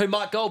 Who,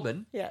 Mike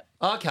Goldman? Yeah.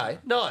 Okay,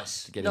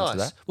 nice. Get into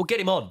that. We'll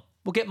get him on.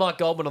 We'll get Mike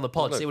Goldman on the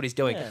pod, see what he's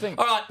doing. Yeah.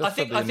 All right, I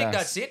think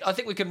that's it. I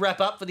think we can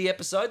wrap up for the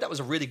episode. That was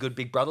a really good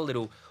Big Brother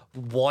little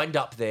wind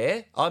up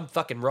there. I'm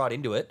fucking right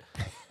into it.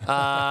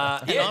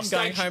 I'm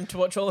going home to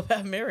watch All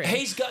About Miriam.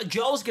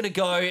 Joel's going to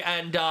go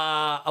and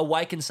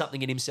awaken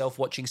something in himself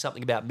watching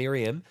something about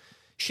Miriam.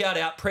 Shout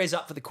out, prayers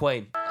up for the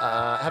Queen.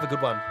 Have a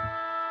good one.